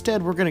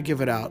 instead we're going to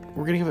give it out.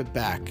 We're going to give it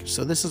back.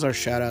 So this is our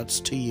shout outs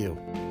to you.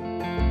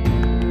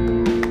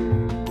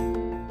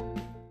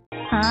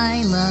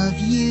 I love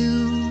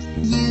you,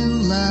 you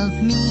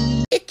love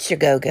me. It's your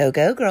Go Go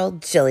Go girl,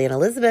 Jillian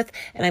Elizabeth,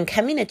 and I'm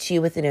coming at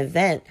you with an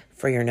event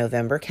for your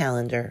November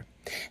calendar.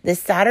 This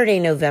Saturday,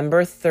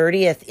 November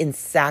 30th in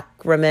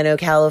Sacramento,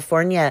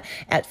 California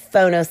at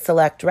Phono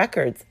Select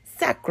Records,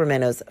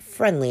 Sacramento's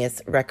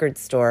friendliest record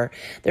store.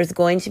 There's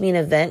going to be an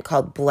event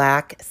called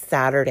Black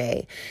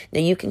Saturday. Now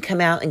you can come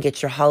out and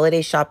get your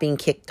holiday shopping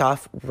kicked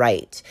off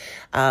right.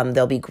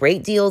 There'll be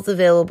great deals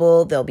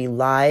available. There'll be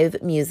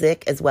live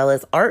music as well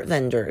as art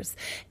vendors.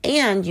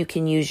 And you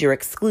can use your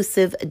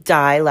exclusive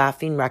Die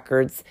Laughing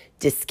Records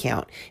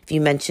discount. If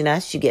you mention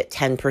us, you get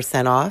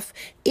 10% off.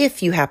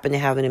 If you happen to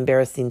have an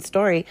embarrassing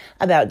story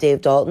about Dave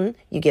Dalton,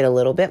 you get a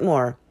little bit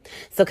more.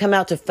 So come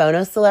out to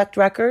Phono Select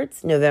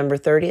Records, November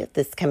 30th,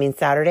 this coming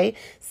Saturday,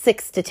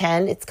 6 to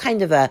 10. It's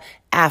kind of a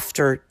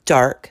after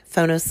dark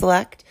Phono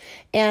Select.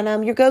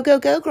 And your Go Go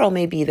Go girl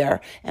may be there.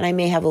 And I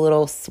may have a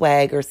little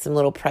swag or some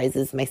little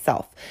prizes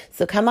myself.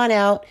 So come on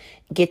out,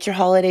 get your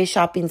holiday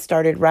shopping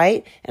started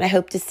right, and I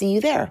hope to see you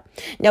there.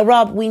 Now,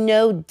 Rob, we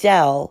know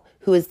Dell,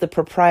 who is the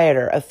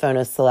proprietor of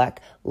Phono Select,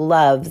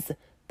 loves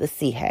the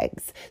Sea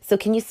Hags. So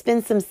can you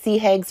spin some Sea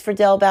Hags for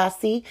Del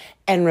Bassi?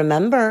 And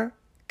remember,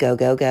 go,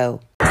 go, go.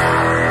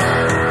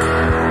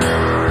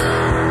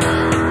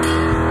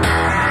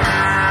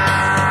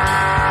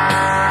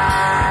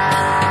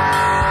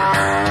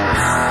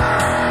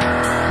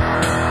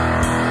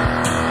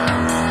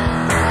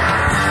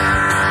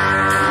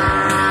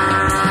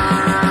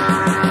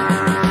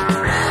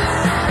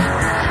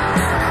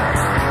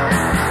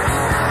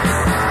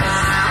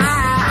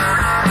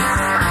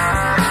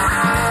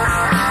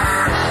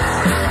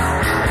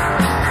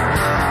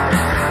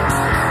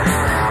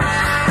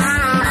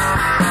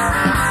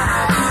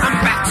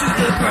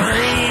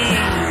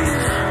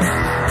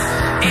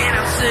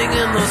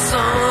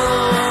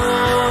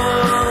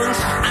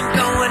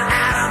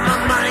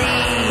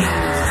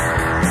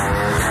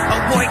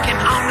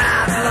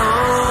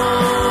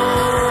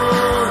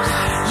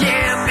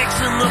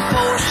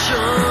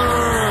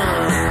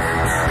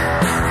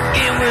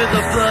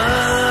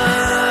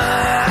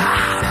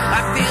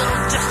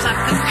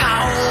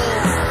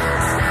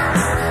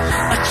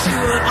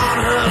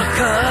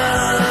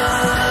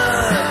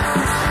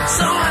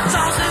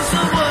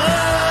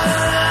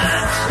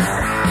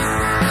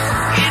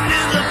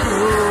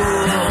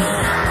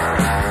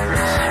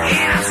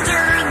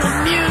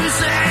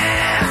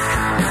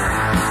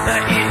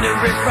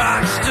 rip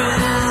rock stool.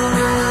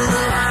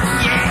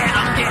 Yeah,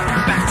 I'm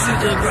getting back to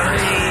the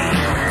grind.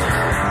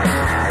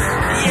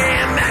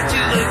 Yeah, I'm back to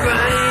the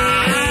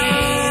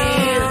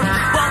grind.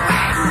 Well,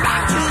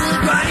 back to the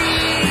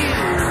grind.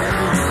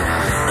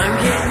 I'm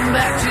getting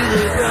back to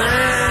the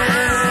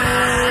grind.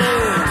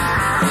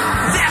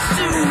 There's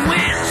two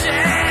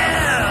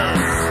witches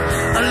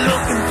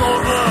looking for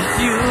the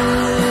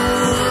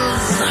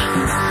fuse,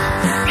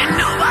 and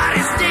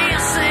nobody's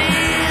dancing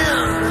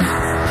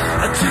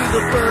to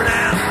the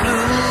burnout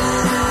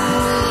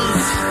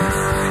blues.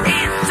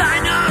 It's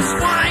diners,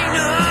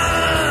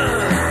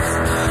 whiners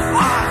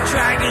are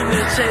dragging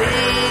their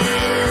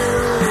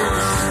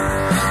tails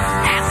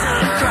as the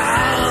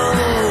crowd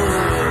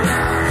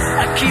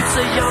keeps a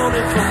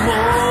yawning for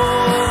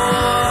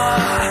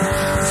more.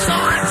 So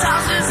I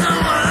tosses the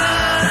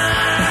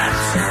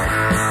words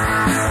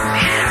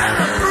into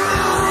the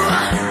brew,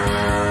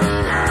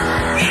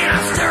 and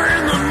I'm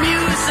stirring the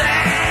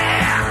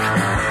music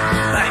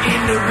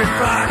in the rip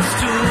rock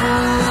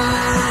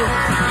stool.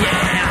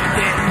 Yeah, I'm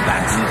getting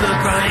back to the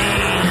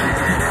grind.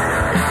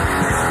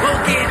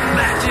 We're getting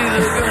back to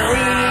the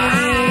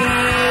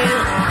grind.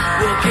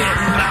 We're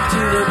getting back to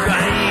the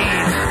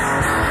grind.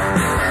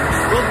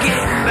 We're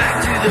getting back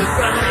to the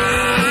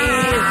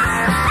grind.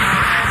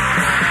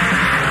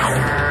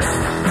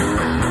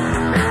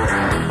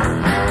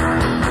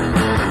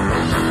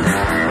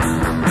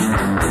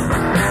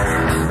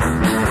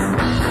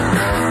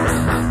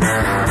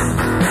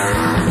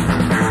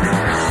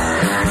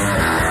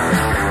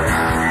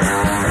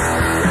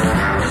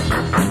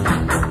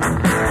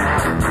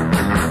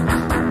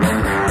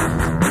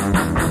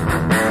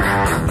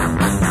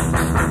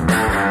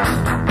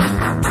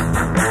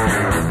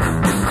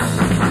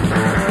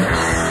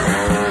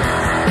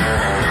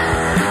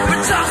 We're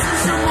tossing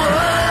some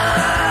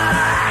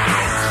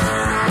words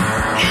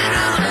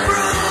into the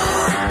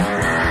brew,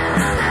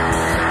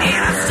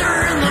 and I'm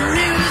stirring the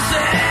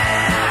music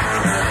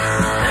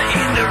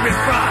in the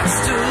rip rock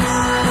stool.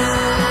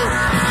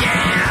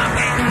 Yeah, I'm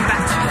getting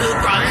back to the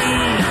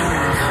grind.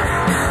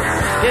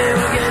 Yeah,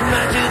 we're getting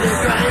back to the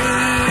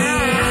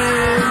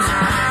grind.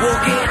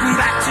 We're getting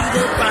back to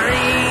the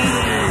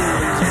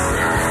grind.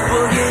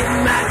 We're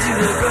getting back to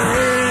the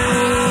grind.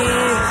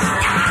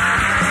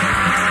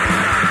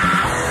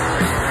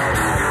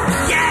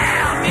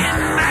 Yeah, I'm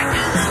getting back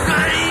to the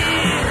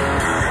grind.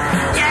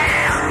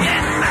 Yeah, I'm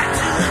getting back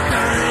to the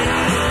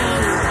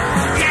grind.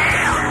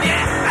 Yeah, I'm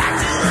getting back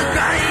to the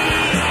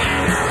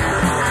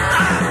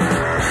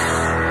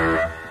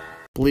grind.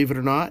 Believe it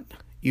or not,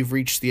 you've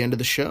reached the end of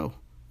the show.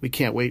 We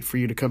can't wait for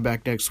you to come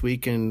back next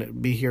week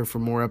and be here for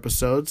more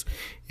episodes.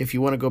 If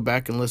you want to go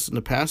back and listen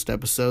to past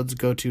episodes,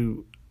 go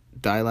to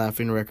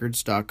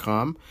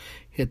dielaughingrecords.com,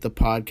 hit the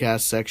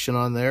podcast section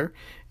on there,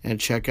 and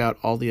check out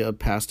all the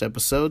past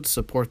episodes.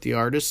 Support the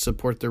artists,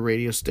 support the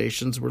radio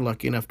stations we're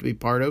lucky enough to be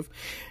part of,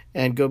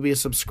 and go be a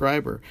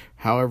subscriber.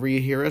 However you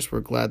hear us,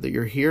 we're glad that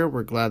you're here.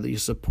 We're glad that you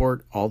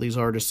support all these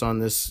artists on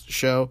this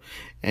show,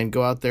 and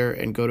go out there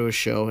and go to a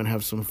show and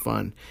have some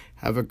fun.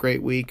 Have a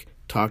great week.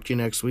 Talk to you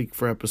next week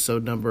for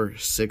episode number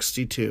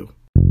 62.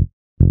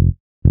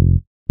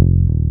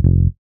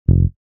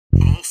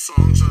 All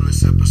songs on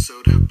this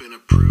episode have been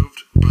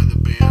approved by the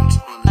bands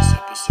on this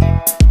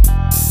episode.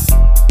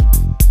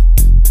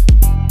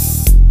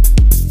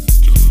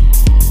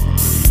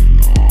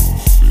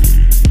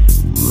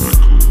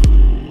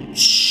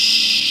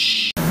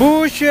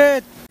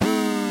 Bullshit!